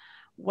Trust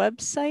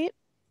website.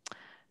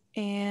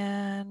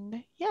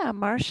 And yeah,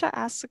 Marcia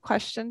asked a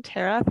question,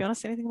 Tara, if you want to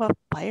say anything about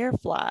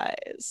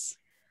fireflies.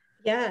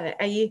 Yeah,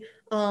 I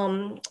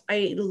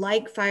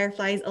like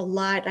fireflies a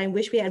lot. I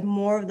wish we had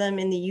more of them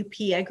in the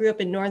UP. I grew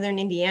up in northern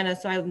Indiana,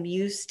 so I'm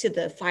used to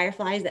the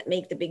fireflies that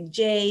make the big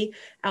J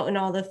out in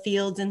all the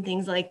fields and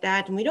things like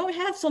that. And we don't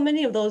have so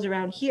many of those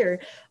around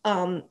here.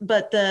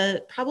 But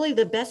probably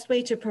the best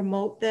way to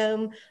promote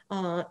them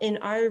in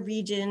our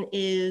region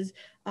is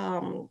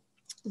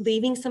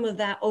leaving some of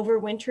that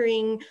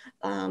overwintering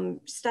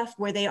stuff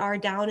where they are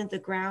down at the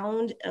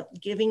ground,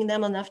 giving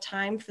them enough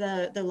time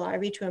for the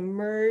larvae to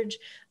emerge.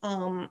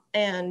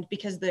 And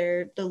because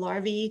the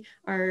larvae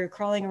are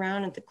crawling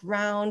around at the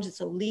ground,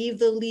 so leave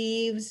the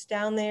leaves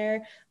down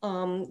there,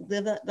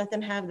 let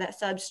them have that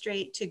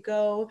substrate to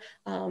go.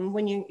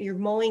 When you're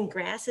mowing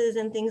grasses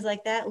and things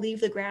like that, leave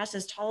the grass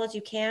as tall as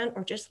you can,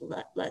 or just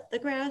let the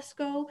grass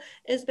go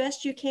as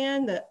best you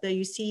can.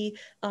 You see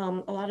a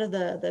lot of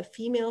the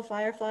female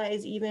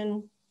fireflies,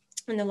 even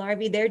in the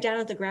larvae, they're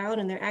down at the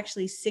ground and they're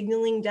actually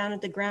signaling down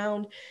at the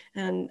ground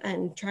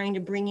and trying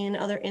to bring in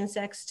other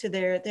insects to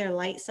their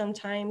light.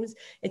 Sometimes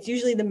it's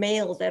usually the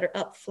males that are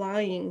up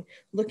flying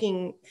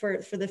looking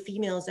for the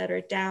females that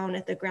are down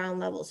at the ground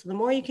level. So the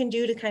more you can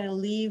do to kind of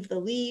leave the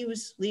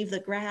leaves, leave the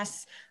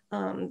grass,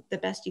 the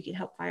best you can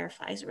help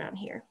fireflies around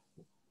here.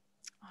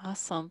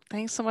 Awesome.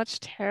 Thanks so much,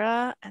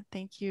 Tara. And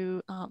thank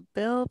you,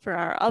 Bill, for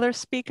our other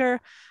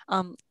speaker.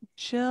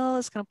 Jill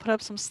is going to put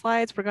up some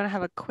slides. We're going to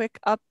have a quick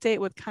update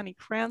with Connie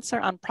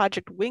Krancer on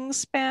Project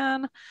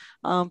Wingspan.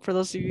 For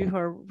those of you who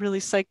are really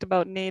psyched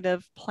about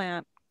native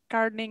plant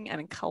gardening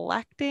and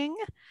collecting.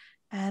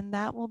 And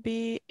that will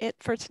be it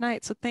for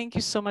tonight. So thank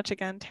you so much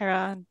again,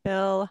 Tara and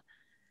Bill.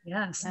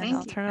 Yes, and thank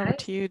I'll you. turn over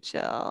to you,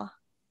 Jill.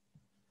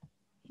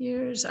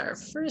 Here's our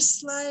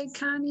first slide,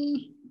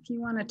 Connie, if you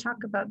want to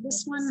talk about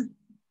this one.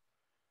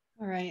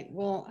 All right,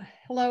 well,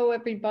 hello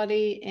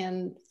everybody,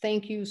 and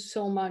thank you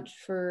so much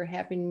for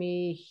having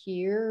me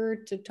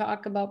here to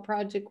talk about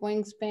Project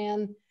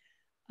Wingspan.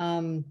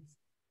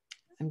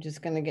 I'm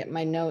just going to get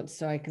my notes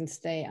so I can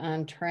stay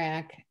on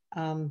track.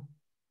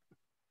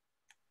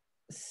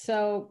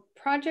 So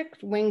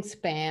Project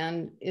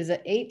Wingspan is an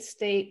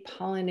 8-state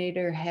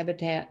pollinator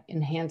habitat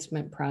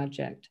enhancement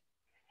project,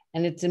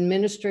 and it's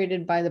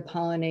administered by the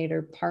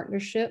Pollinator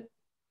Partnership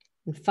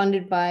and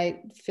funded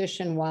by Fish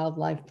and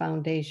Wildlife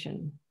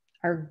Foundation.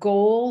 Our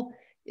goal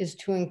is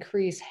to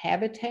increase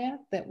habitat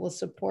that will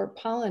support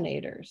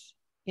pollinators,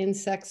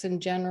 insects in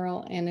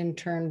general, and in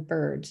turn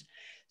birds.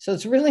 So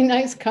it's really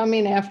nice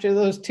coming after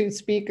those two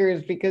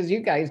speakers because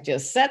you guys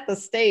just set the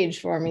stage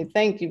for me.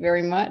 Thank you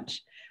very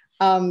much.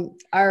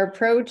 Our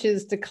approach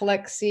is to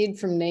collect seed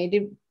from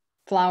native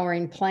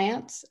flowering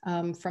plants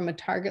from a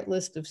target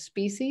list of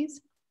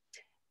species.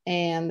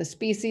 And the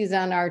species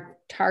on our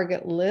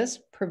target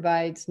list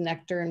provides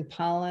nectar and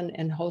pollen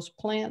and host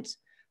plants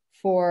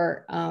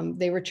for,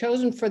 they were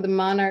chosen for the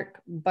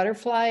monarch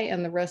butterfly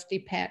and the rusty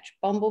patch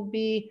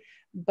bumblebee,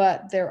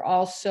 but they're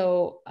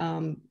also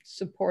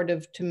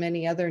supportive to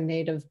many other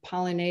native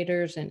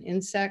pollinators and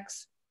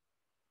insects.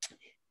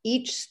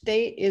 Each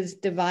state is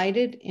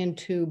divided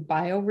into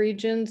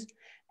bioregions,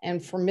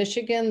 and for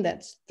Michigan,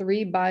 that's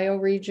 3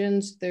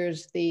 bioregions.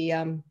 There's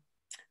the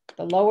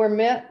lower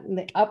Mitt,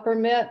 the upper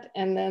Mitt,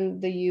 and then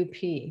the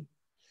UP.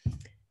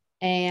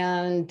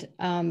 And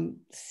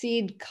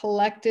seed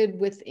collected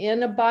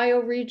within a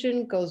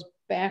bioregion goes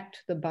back to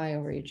the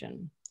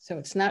bioregion. So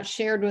it's not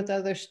shared with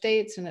other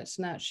states and it's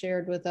not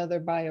shared with other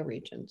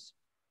bioregions.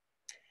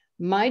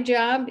 My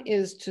job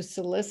is to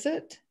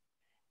solicit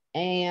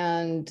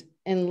and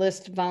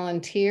enlist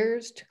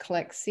volunteers to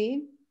collect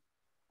seed,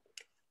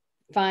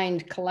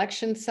 find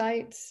collection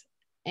sites,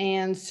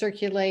 and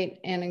circulate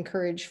and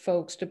encourage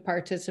folks to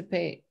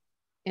participate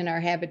in our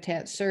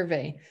habitat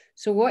survey.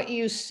 So what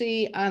you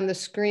see on the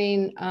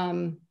screen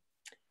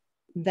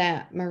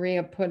that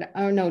Maria put,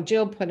 oh no,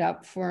 Jill put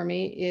up for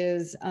me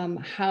is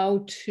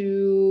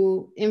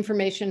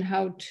information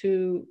how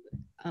to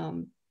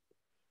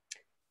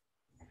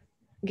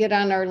get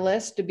on our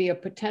list to be a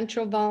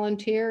potential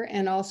volunteer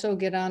and also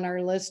get on our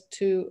list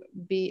to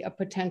be a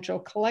potential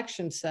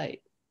collection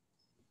site.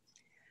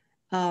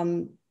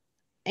 And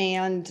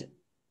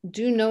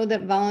do know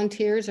that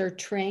volunteers are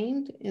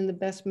trained in the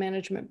best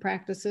management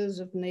practices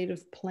of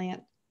native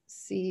plant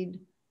seed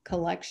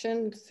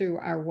collection through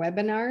our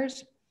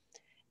webinars.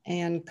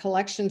 And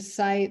collection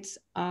sites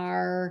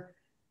are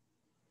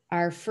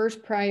our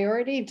first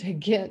priority to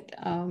get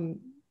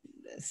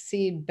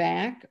seed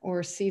back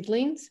or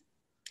seedlings.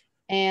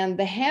 And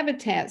the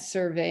habitat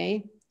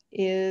survey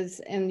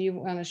is, and you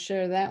want to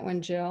share that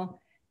one, Jill.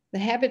 The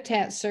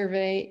habitat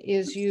survey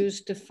is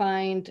used to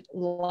find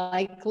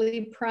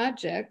likely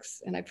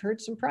projects, and I've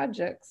heard some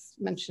projects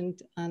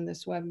mentioned on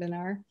this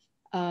webinar,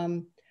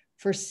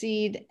 for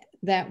seed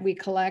that we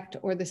collect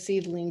or the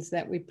seedlings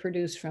that we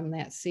produce from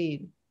that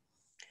seed.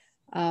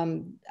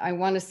 I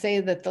want to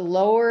say that the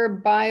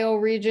lower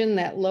bioregion,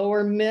 that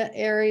lower Mitt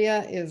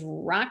area is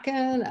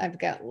rocking. I've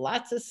got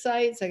lots of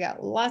sites. I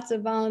got lots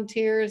of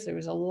volunteers. There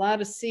was a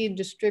lot of seed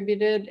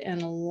distributed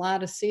and a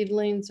lot of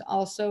seedlings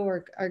also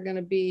are going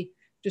to be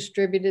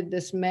distributed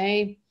this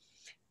May.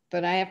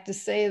 But I have to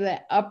say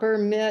that upper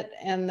Mitt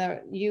and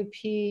the UP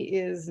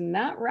is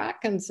not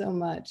rocking so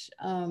much.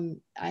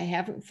 I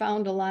haven't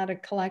found a lot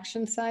of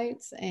collection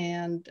sites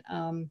and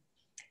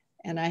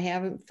I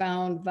haven't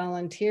found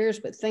volunteers,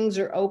 but things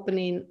are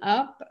opening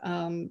up.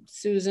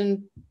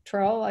 Susan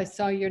Trull, I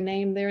saw your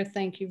name there.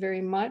 Thank you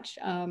very much.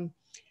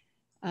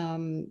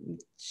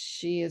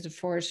 She is a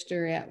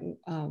forester at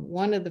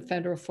one of the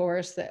federal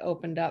forests that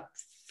opened up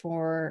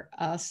for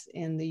us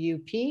in the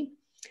UP.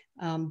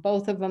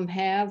 Both of them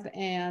have,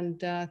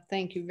 and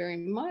thank you very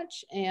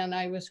much. And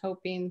I was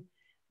hoping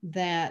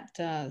that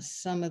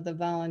some of the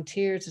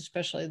volunteers,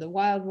 especially the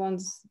wild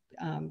ones,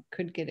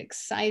 could get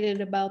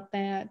excited about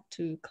that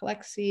to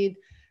collect seed.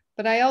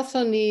 But I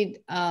also need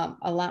a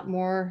lot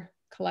more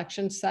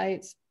collection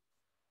sites,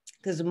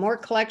 because the more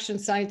collection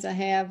sites I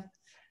have,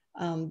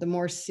 the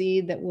more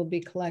seed that will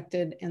be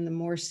collected and the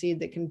more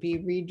seed that can be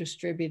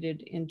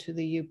redistributed into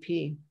the UP.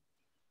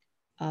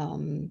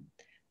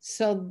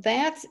 So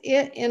that's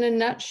it in a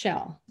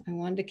nutshell. I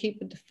wanted to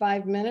keep it to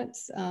 5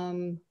 minutes.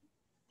 And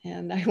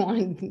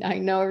I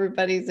know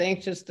everybody's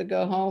anxious to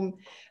go home,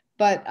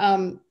 but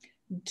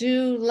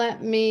do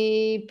let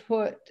me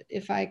put,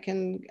 if I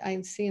can,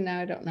 I see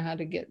now, I don't know how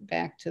to get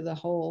back to the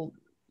whole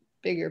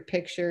bigger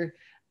picture.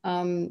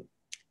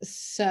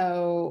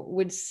 So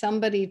would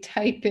somebody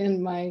type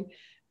in my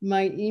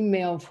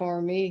email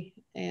for me?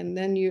 And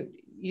then you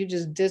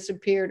just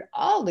disappeared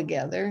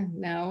altogether.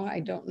 Now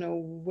I don't know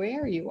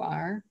where you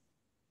are.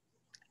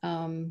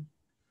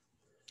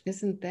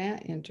 Isn't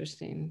that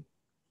interesting?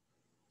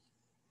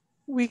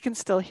 We can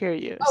still hear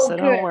you, oh, so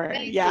good. don't worry.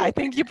 Thank Yeah, you. I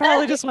think you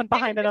probably just went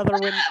behind another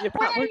window. You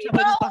probably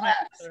just behind.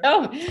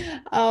 Oh,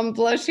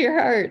 bless your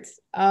hearts.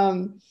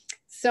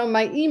 So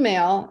my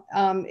email,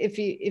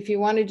 if you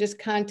want to just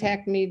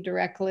contact me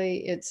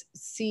directly, it's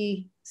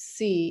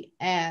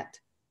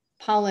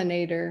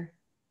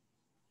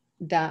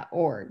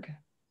cc@pollinator.org.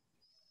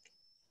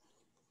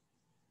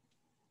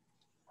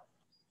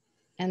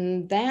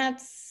 And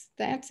that's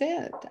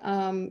it.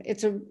 I'm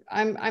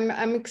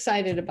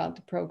excited about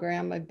the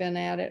program. I've been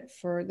at it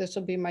this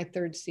will be my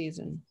 3rd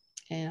season,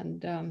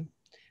 and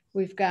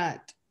we've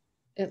got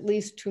at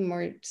least 2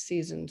 more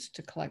seasons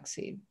to collect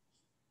seed.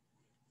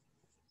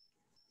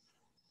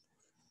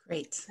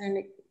 Great.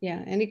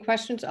 Any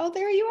questions? Oh,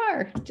 there you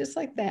are, just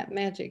like that,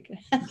 magic.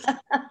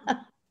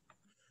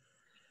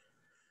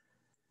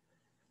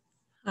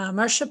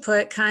 Marcia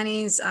put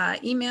Connie's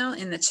email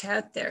in the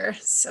chat there,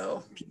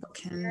 so people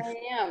can. There I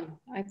am.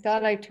 I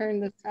thought I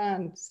turned this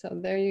on, so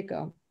there you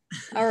go.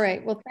 All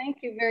right, well, thank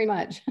you very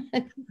much.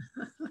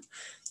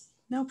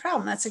 No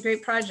problem. That's a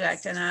great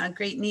project and a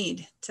great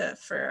need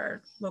for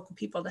our local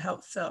people to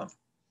help fill.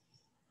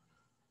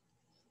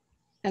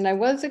 And I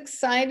was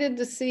excited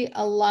to see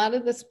a lot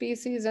of the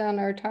species on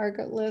our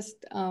target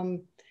list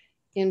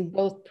in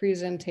both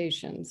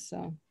presentations.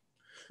 So.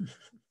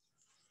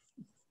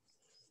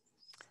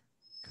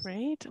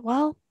 Great.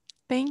 Well,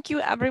 thank you,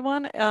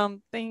 everyone.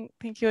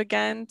 Thank you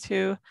again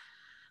to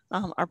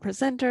our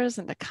presenters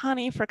and to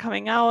Connie for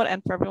coming out,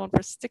 and for everyone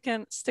for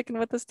sticking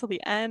with us till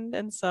the end.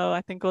 And so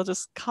I think we'll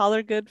just call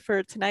her good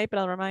for tonight, but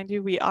I'll remind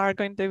you, we are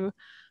going to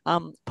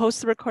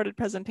post the recorded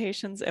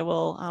presentations. It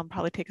will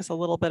probably take us a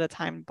little bit of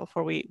time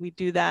before we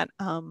do that.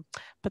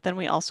 But then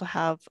we also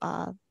have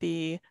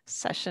the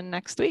session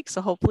next week. So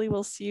hopefully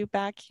we'll see you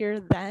back here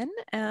then,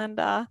 and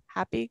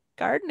happy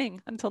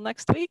gardening until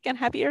next week, and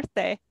happy Earth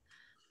Day.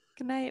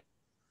 Good night.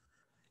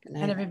 Good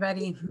night,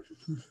 everybody.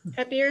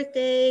 Happy Earth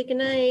Day. Good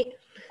night.